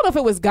I don't know if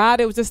it was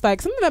God. It was just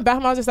like something about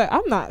him. I was just like,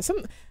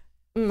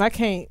 I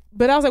can't.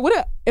 But I was like,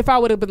 what if I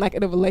would have been like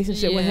in a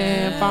relationship with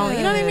him, following,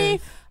 you know what I mean?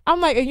 I'm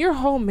like, and you're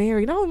home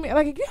married.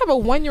 Like, if you have a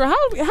 1 year, how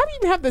do you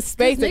even have the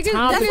space and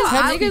time to That's text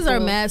why niggas people? are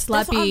mad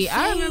sloppy. That's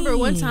what I'm I remember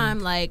one saying. time,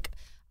 like,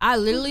 I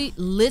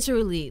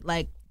literally,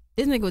 like,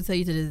 this nigga would tell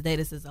you to this day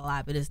this is a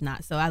lie, but it's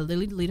not. So I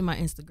literally deleted my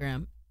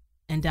Instagram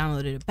and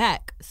downloaded it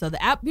back. So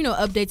the app,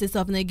 updates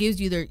itself and it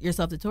gives you your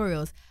self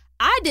tutorials.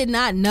 I did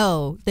not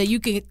know that you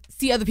can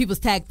see other people's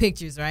tag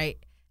pictures, right?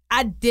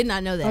 I did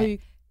not know that. Oh,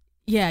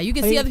 Yeah, you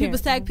can Oh, see you other can.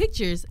 people's tag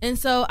pictures. And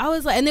so I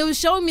was like, and it was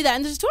showing me that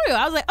in the tutorial.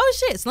 I was like, oh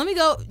shit, so let me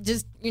go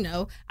just,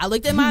 I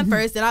looked at mine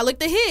first and I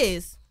looked at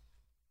his.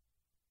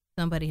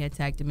 Somebody had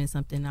tagged him in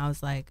something. I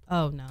was like,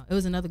 oh no. It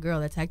was another girl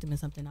that tagged him in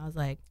something. I was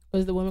like,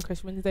 Was the Women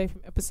Crush Wednesday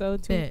from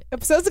episode 2 Bet.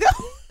 episodes ago?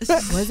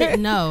 was it?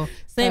 No.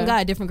 Same Uh.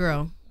 guy, different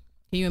girl.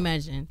 Can you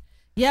imagine?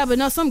 Yeah, but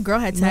no, some girl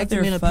had tagged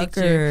him in a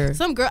picture. Motherfucker.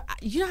 Some girl,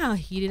 you know how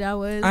heated I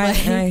was.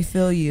 I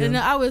feel you. And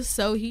I was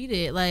so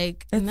heated,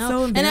 like It's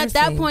so and at that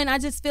embarrassing. point, I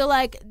just feel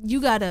like you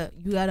gotta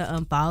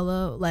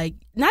unfollow, like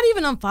not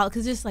even unfollow,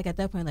 because just like at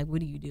that point, like what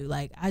do you do?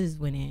 Like I just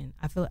went in.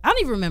 I don't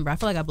even remember. I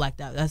feel like I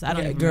blacked out. I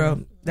don't even girl.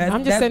 remember.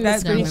 I'm just sending a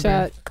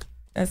screenshot.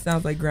 That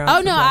sounds like ground.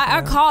 Oh no,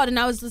 I called and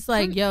I was just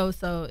like, yo,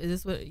 so is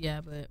this what?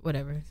 Yeah, but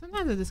whatever.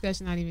 Sometimes the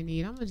discussion I don't even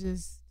need. I'm gonna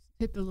just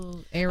hit the little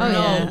arrow. Oh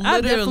yeah, No,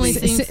 I've definitely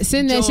literally. seen.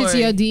 Send that shit to Joy.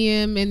 your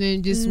DM and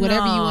then just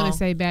whatever you want No. to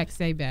say back,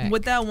 say back.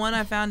 With that one,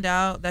 I found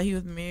out that he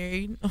was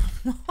married.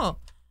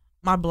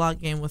 My block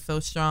game was so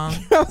strong.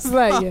 I was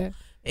like, yeah.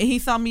 And he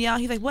saw me out.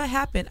 He's like, "What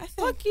happened?" I said,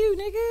 Fuck you,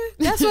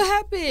 nigga. That's what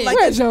happened. Like-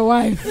 Where's your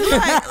wife?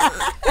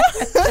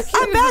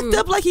 I backed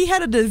up like he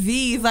had a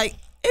disease. Like,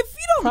 if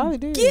you Probably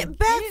don't did. get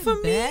back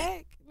from me,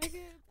 back, nigga.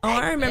 Oh,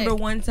 I remember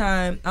one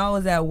time I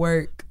was at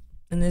work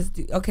and this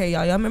dude, okay,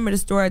 y'all remember the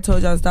story I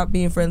told y'all to stop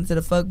being friends to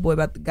the fuck boy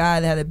about the guy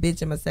that had a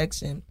bitch in my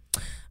section.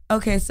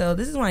 Okay, so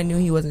this is when I knew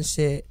he wasn't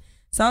shit.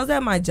 So I was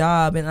at my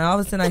job and all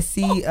of a sudden I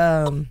see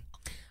all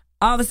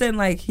of a sudden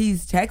like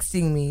he's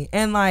texting me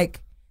and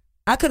like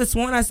I could have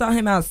sworn I saw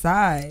him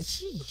outside.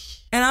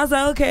 And I was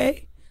like,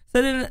 okay.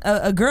 So then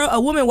a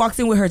woman walks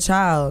in with her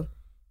child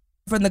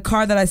from the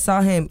car that I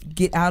saw him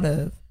get out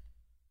of.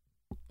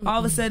 All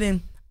of a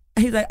sudden,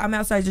 he's like, I'm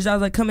outside. I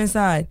was like, come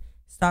inside.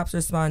 Stops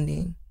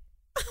responding.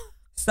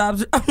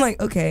 Stops. I'm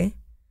like, okay.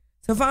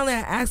 So finally I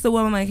asked the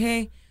woman, I'm like,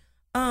 hey,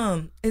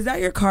 is that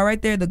your car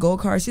right there, the gold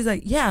car? She's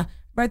like, yeah,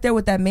 right there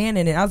with that man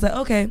in it. I was like,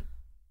 okay.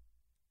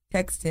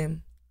 Text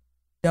him.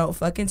 Don't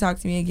fucking talk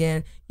to me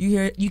again.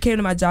 You came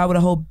to my job with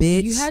a whole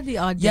bitch. You had the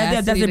audacity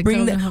Yeah, that's to it. Bring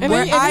come the- to him. And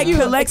Where then, and I then you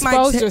collect my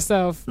exposed check-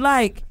 yourself.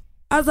 Like,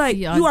 I was like,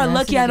 The you are audacity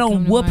lucky I to don't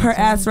come to whoop my her job.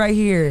 ass right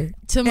here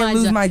to and my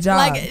lose job. my job.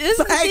 Like this is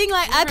the Like, thing.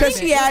 Like I 'cause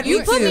think she had you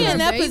me put me too. in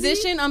that Baby?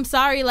 position. I'm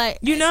sorry. Like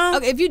You know?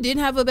 okay, if you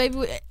didn't have a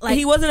baby, like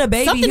he wasn't a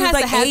baby. something He was has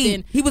like to happen.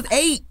 8. He was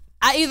 8.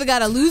 I either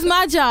gotta lose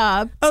my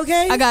job.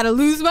 Okay. I gotta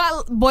lose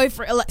my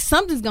boyfriend. Like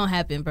something's gonna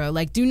happen, bro.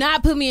 Like, do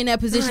not put me in that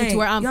position Right. to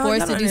where I'm Y'all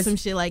forced to don't do some understand.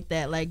 shit like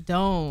that. Like,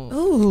 don't.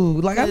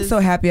 Ooh, like I'm 'Cause- so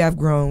happy I've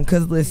grown.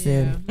 Cause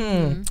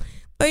listen,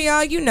 but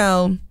y'all, you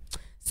know.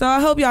 So I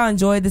hope y'all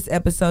enjoyed this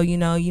episode. You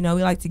know, we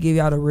like to give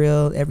y'all the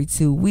real every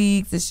 2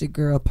 weeks. It's your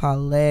girl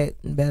Paulette,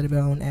 better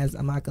known as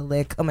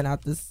Amakalette, coming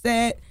out the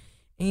set.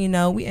 And you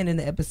know, we ending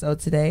the episode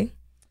today.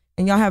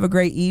 And y'all have a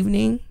great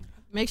evening.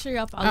 Make sure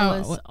y'all follow Oh,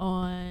 us what-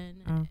 on.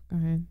 Oh, go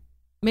ahead.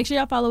 Make sure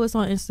y'all follow us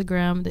on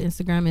Instagram. The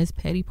Instagram is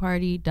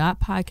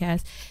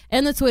pettyparty.podcast.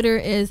 And the Twitter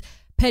is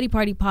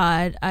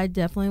pettypartypod. I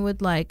definitely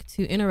would like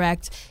to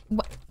interact.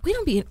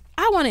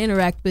 I want to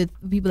interact with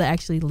people that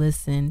actually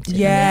listen to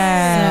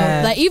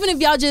Yeah. So, like, even if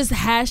y'all just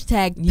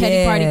hashtag Petty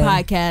Yeah. Party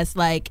Podcast,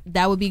 like,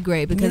 that would be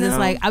great because You it's know?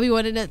 like, I be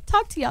wanting to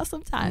talk to y'all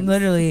sometimes.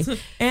 Literally. But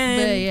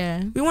And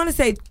yeah. we want to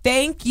say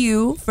thank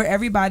you for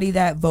everybody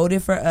that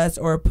voted for us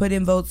or put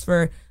in votes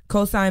for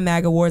Cosign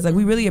Mag Awards. Like,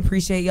 we really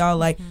appreciate y'all.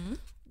 Like,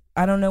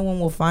 I don't know when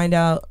we'll find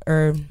out,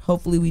 or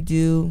hopefully we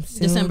do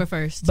soon. December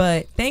 1st.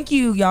 But thank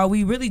you, y'all.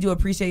 We really do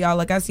appreciate y'all.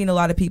 Like, I've seen a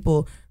lot of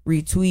people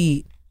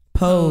retweet,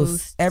 post,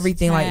 Post,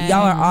 everything. Like, tag,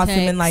 y'all are awesome.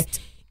 text. And like,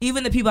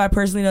 even the people I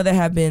personally know that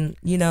have been,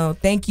 you know,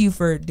 thank you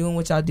for doing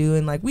what y'all do.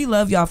 And like, we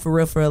love y'all for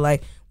real, for real.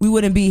 Like, we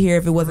wouldn't be here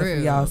if it wasn't for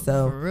y'all.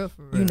 So, For real,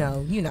 for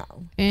real. you know.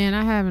 And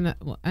I have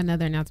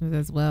another announcement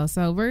as well.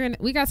 So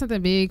we got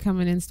something big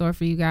coming in store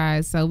for you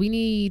guys. So we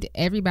need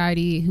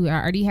everybody who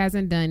already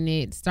hasn't done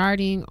it,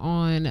 starting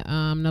on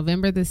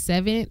November the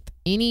 7th.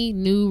 Any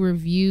new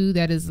review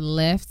that is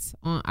left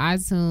on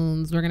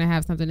iTunes, we're gonna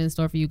have something in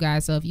store for you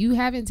guys. So if you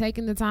haven't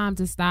taken the time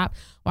to stop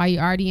while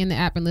you're already in the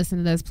app and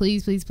listening to us,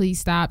 please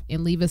stop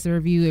and leave us a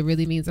review. It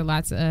really means a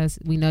lot to us.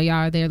 We know y'all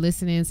are there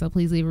listening, so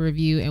please leave a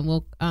review, and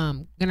we'll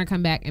gonna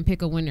come back and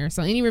pick a winner.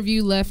 So any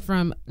review left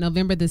from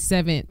November the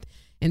 7th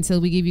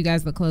until we give you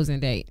guys the closing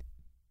date.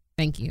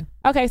 Thank you.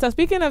 Okay, so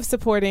speaking of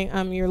supporting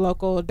your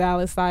local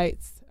Dallas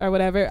sites or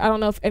whatever, I don't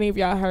know if any of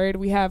y'all heard,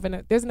 we have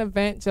there's an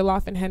event,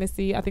 Jollof and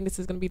Hennessy. I think this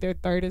is going to be their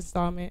 3rd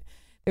installment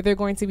that they're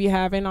going to be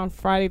having on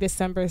Friday,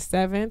 December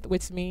 7th,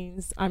 which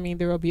means,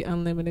 there will be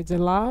unlimited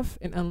Jollof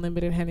and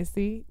unlimited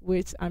Hennessy,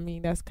 which,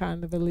 that's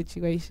kind of a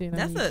lituation.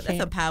 that's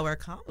a power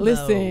combo.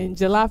 Listen,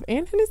 Jollof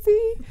and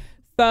Hennessy.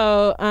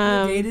 So,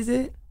 What date is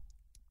it?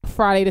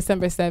 Friday,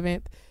 December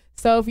 7th.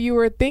 So if you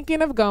were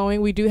thinking of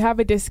going, we do have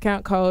a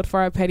discount code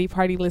for our Petty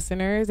Party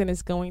listeners, and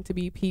it's going to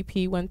be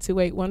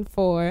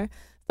PP12814.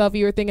 So if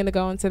you were thinking of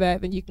going to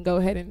that, then you can go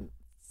ahead and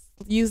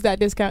use that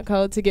discount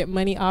code to get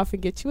money off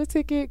and get you a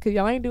ticket, because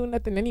y'all ain't doing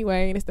nothing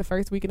anyway, and it's the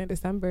first weekend of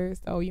December,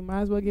 so you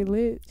might as well get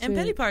lit. And Shit.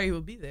 Petty Party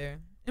will be there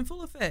in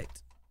full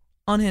effect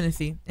on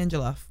Hennessy and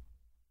Jollof.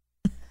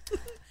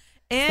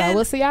 So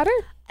we'll see y'all there.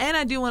 And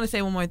I do want to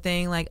say one more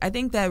thing. Like, I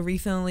think that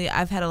recently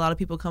I've had a lot of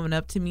people coming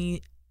up to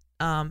me,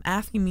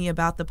 asking me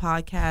about the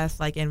podcast,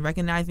 like, and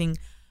recognizing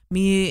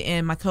me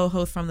and my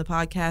co-host from the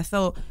podcast.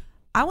 So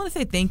I want to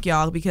say thank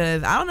y'all,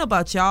 because I don't know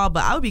about y'all,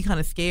 but I would be kind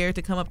of scared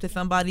to come up to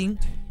somebody.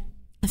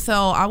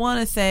 So I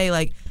want to say,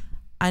 like,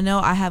 I know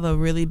I have a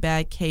really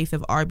bad case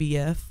of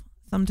RBF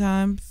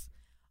sometimes,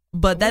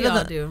 but that We all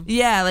doesn't. do.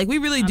 Yeah, like we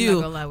really I'm do.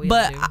 not gonna lie, we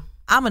but all do.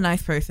 I'm a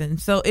nice person,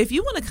 so if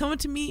you want to come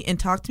to me and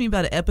talk to me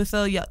about an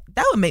episode, yeah,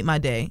 that would make my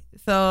day.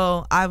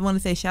 So I want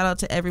to say shout out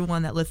to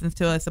everyone that listens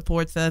to us,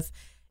 supports us.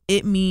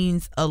 It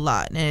means a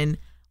lot, and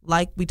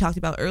like we talked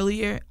about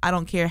earlier, I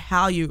don't care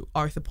how you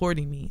are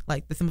supporting me.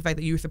 Like the simple fact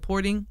that you're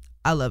supporting,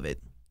 I love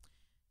it.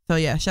 So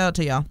yeah, shout out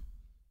to y'all.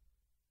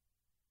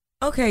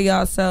 Okay,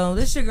 y'all. So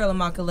this your girl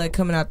Immaculate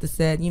coming out the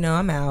set. You know,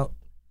 I'm out.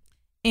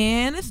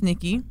 And it's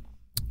Nikki.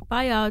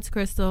 Bye, y'all. It's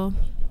Crystal.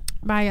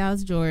 Bye, y'all.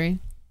 It's Jory.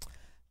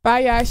 Bye,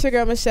 y'all. It's your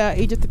girl Michelle,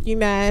 Egypt if you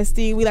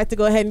nasty. We like to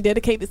go ahead and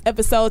dedicate this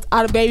episode to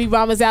all the baby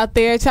mamas out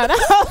there trying to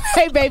hold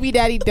hey baby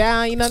daddy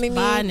down. You know what I mean?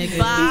 Bye, nigga.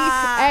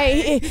 Bye.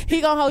 Hey,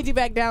 he gonna hold you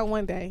back down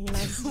one day. You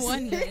know.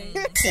 One day.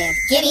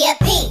 Give me a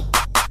P.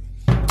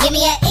 Give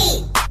me a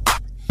E.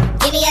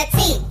 Give me a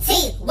T.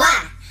 T.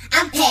 Y.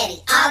 I'm petty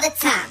all the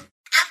time.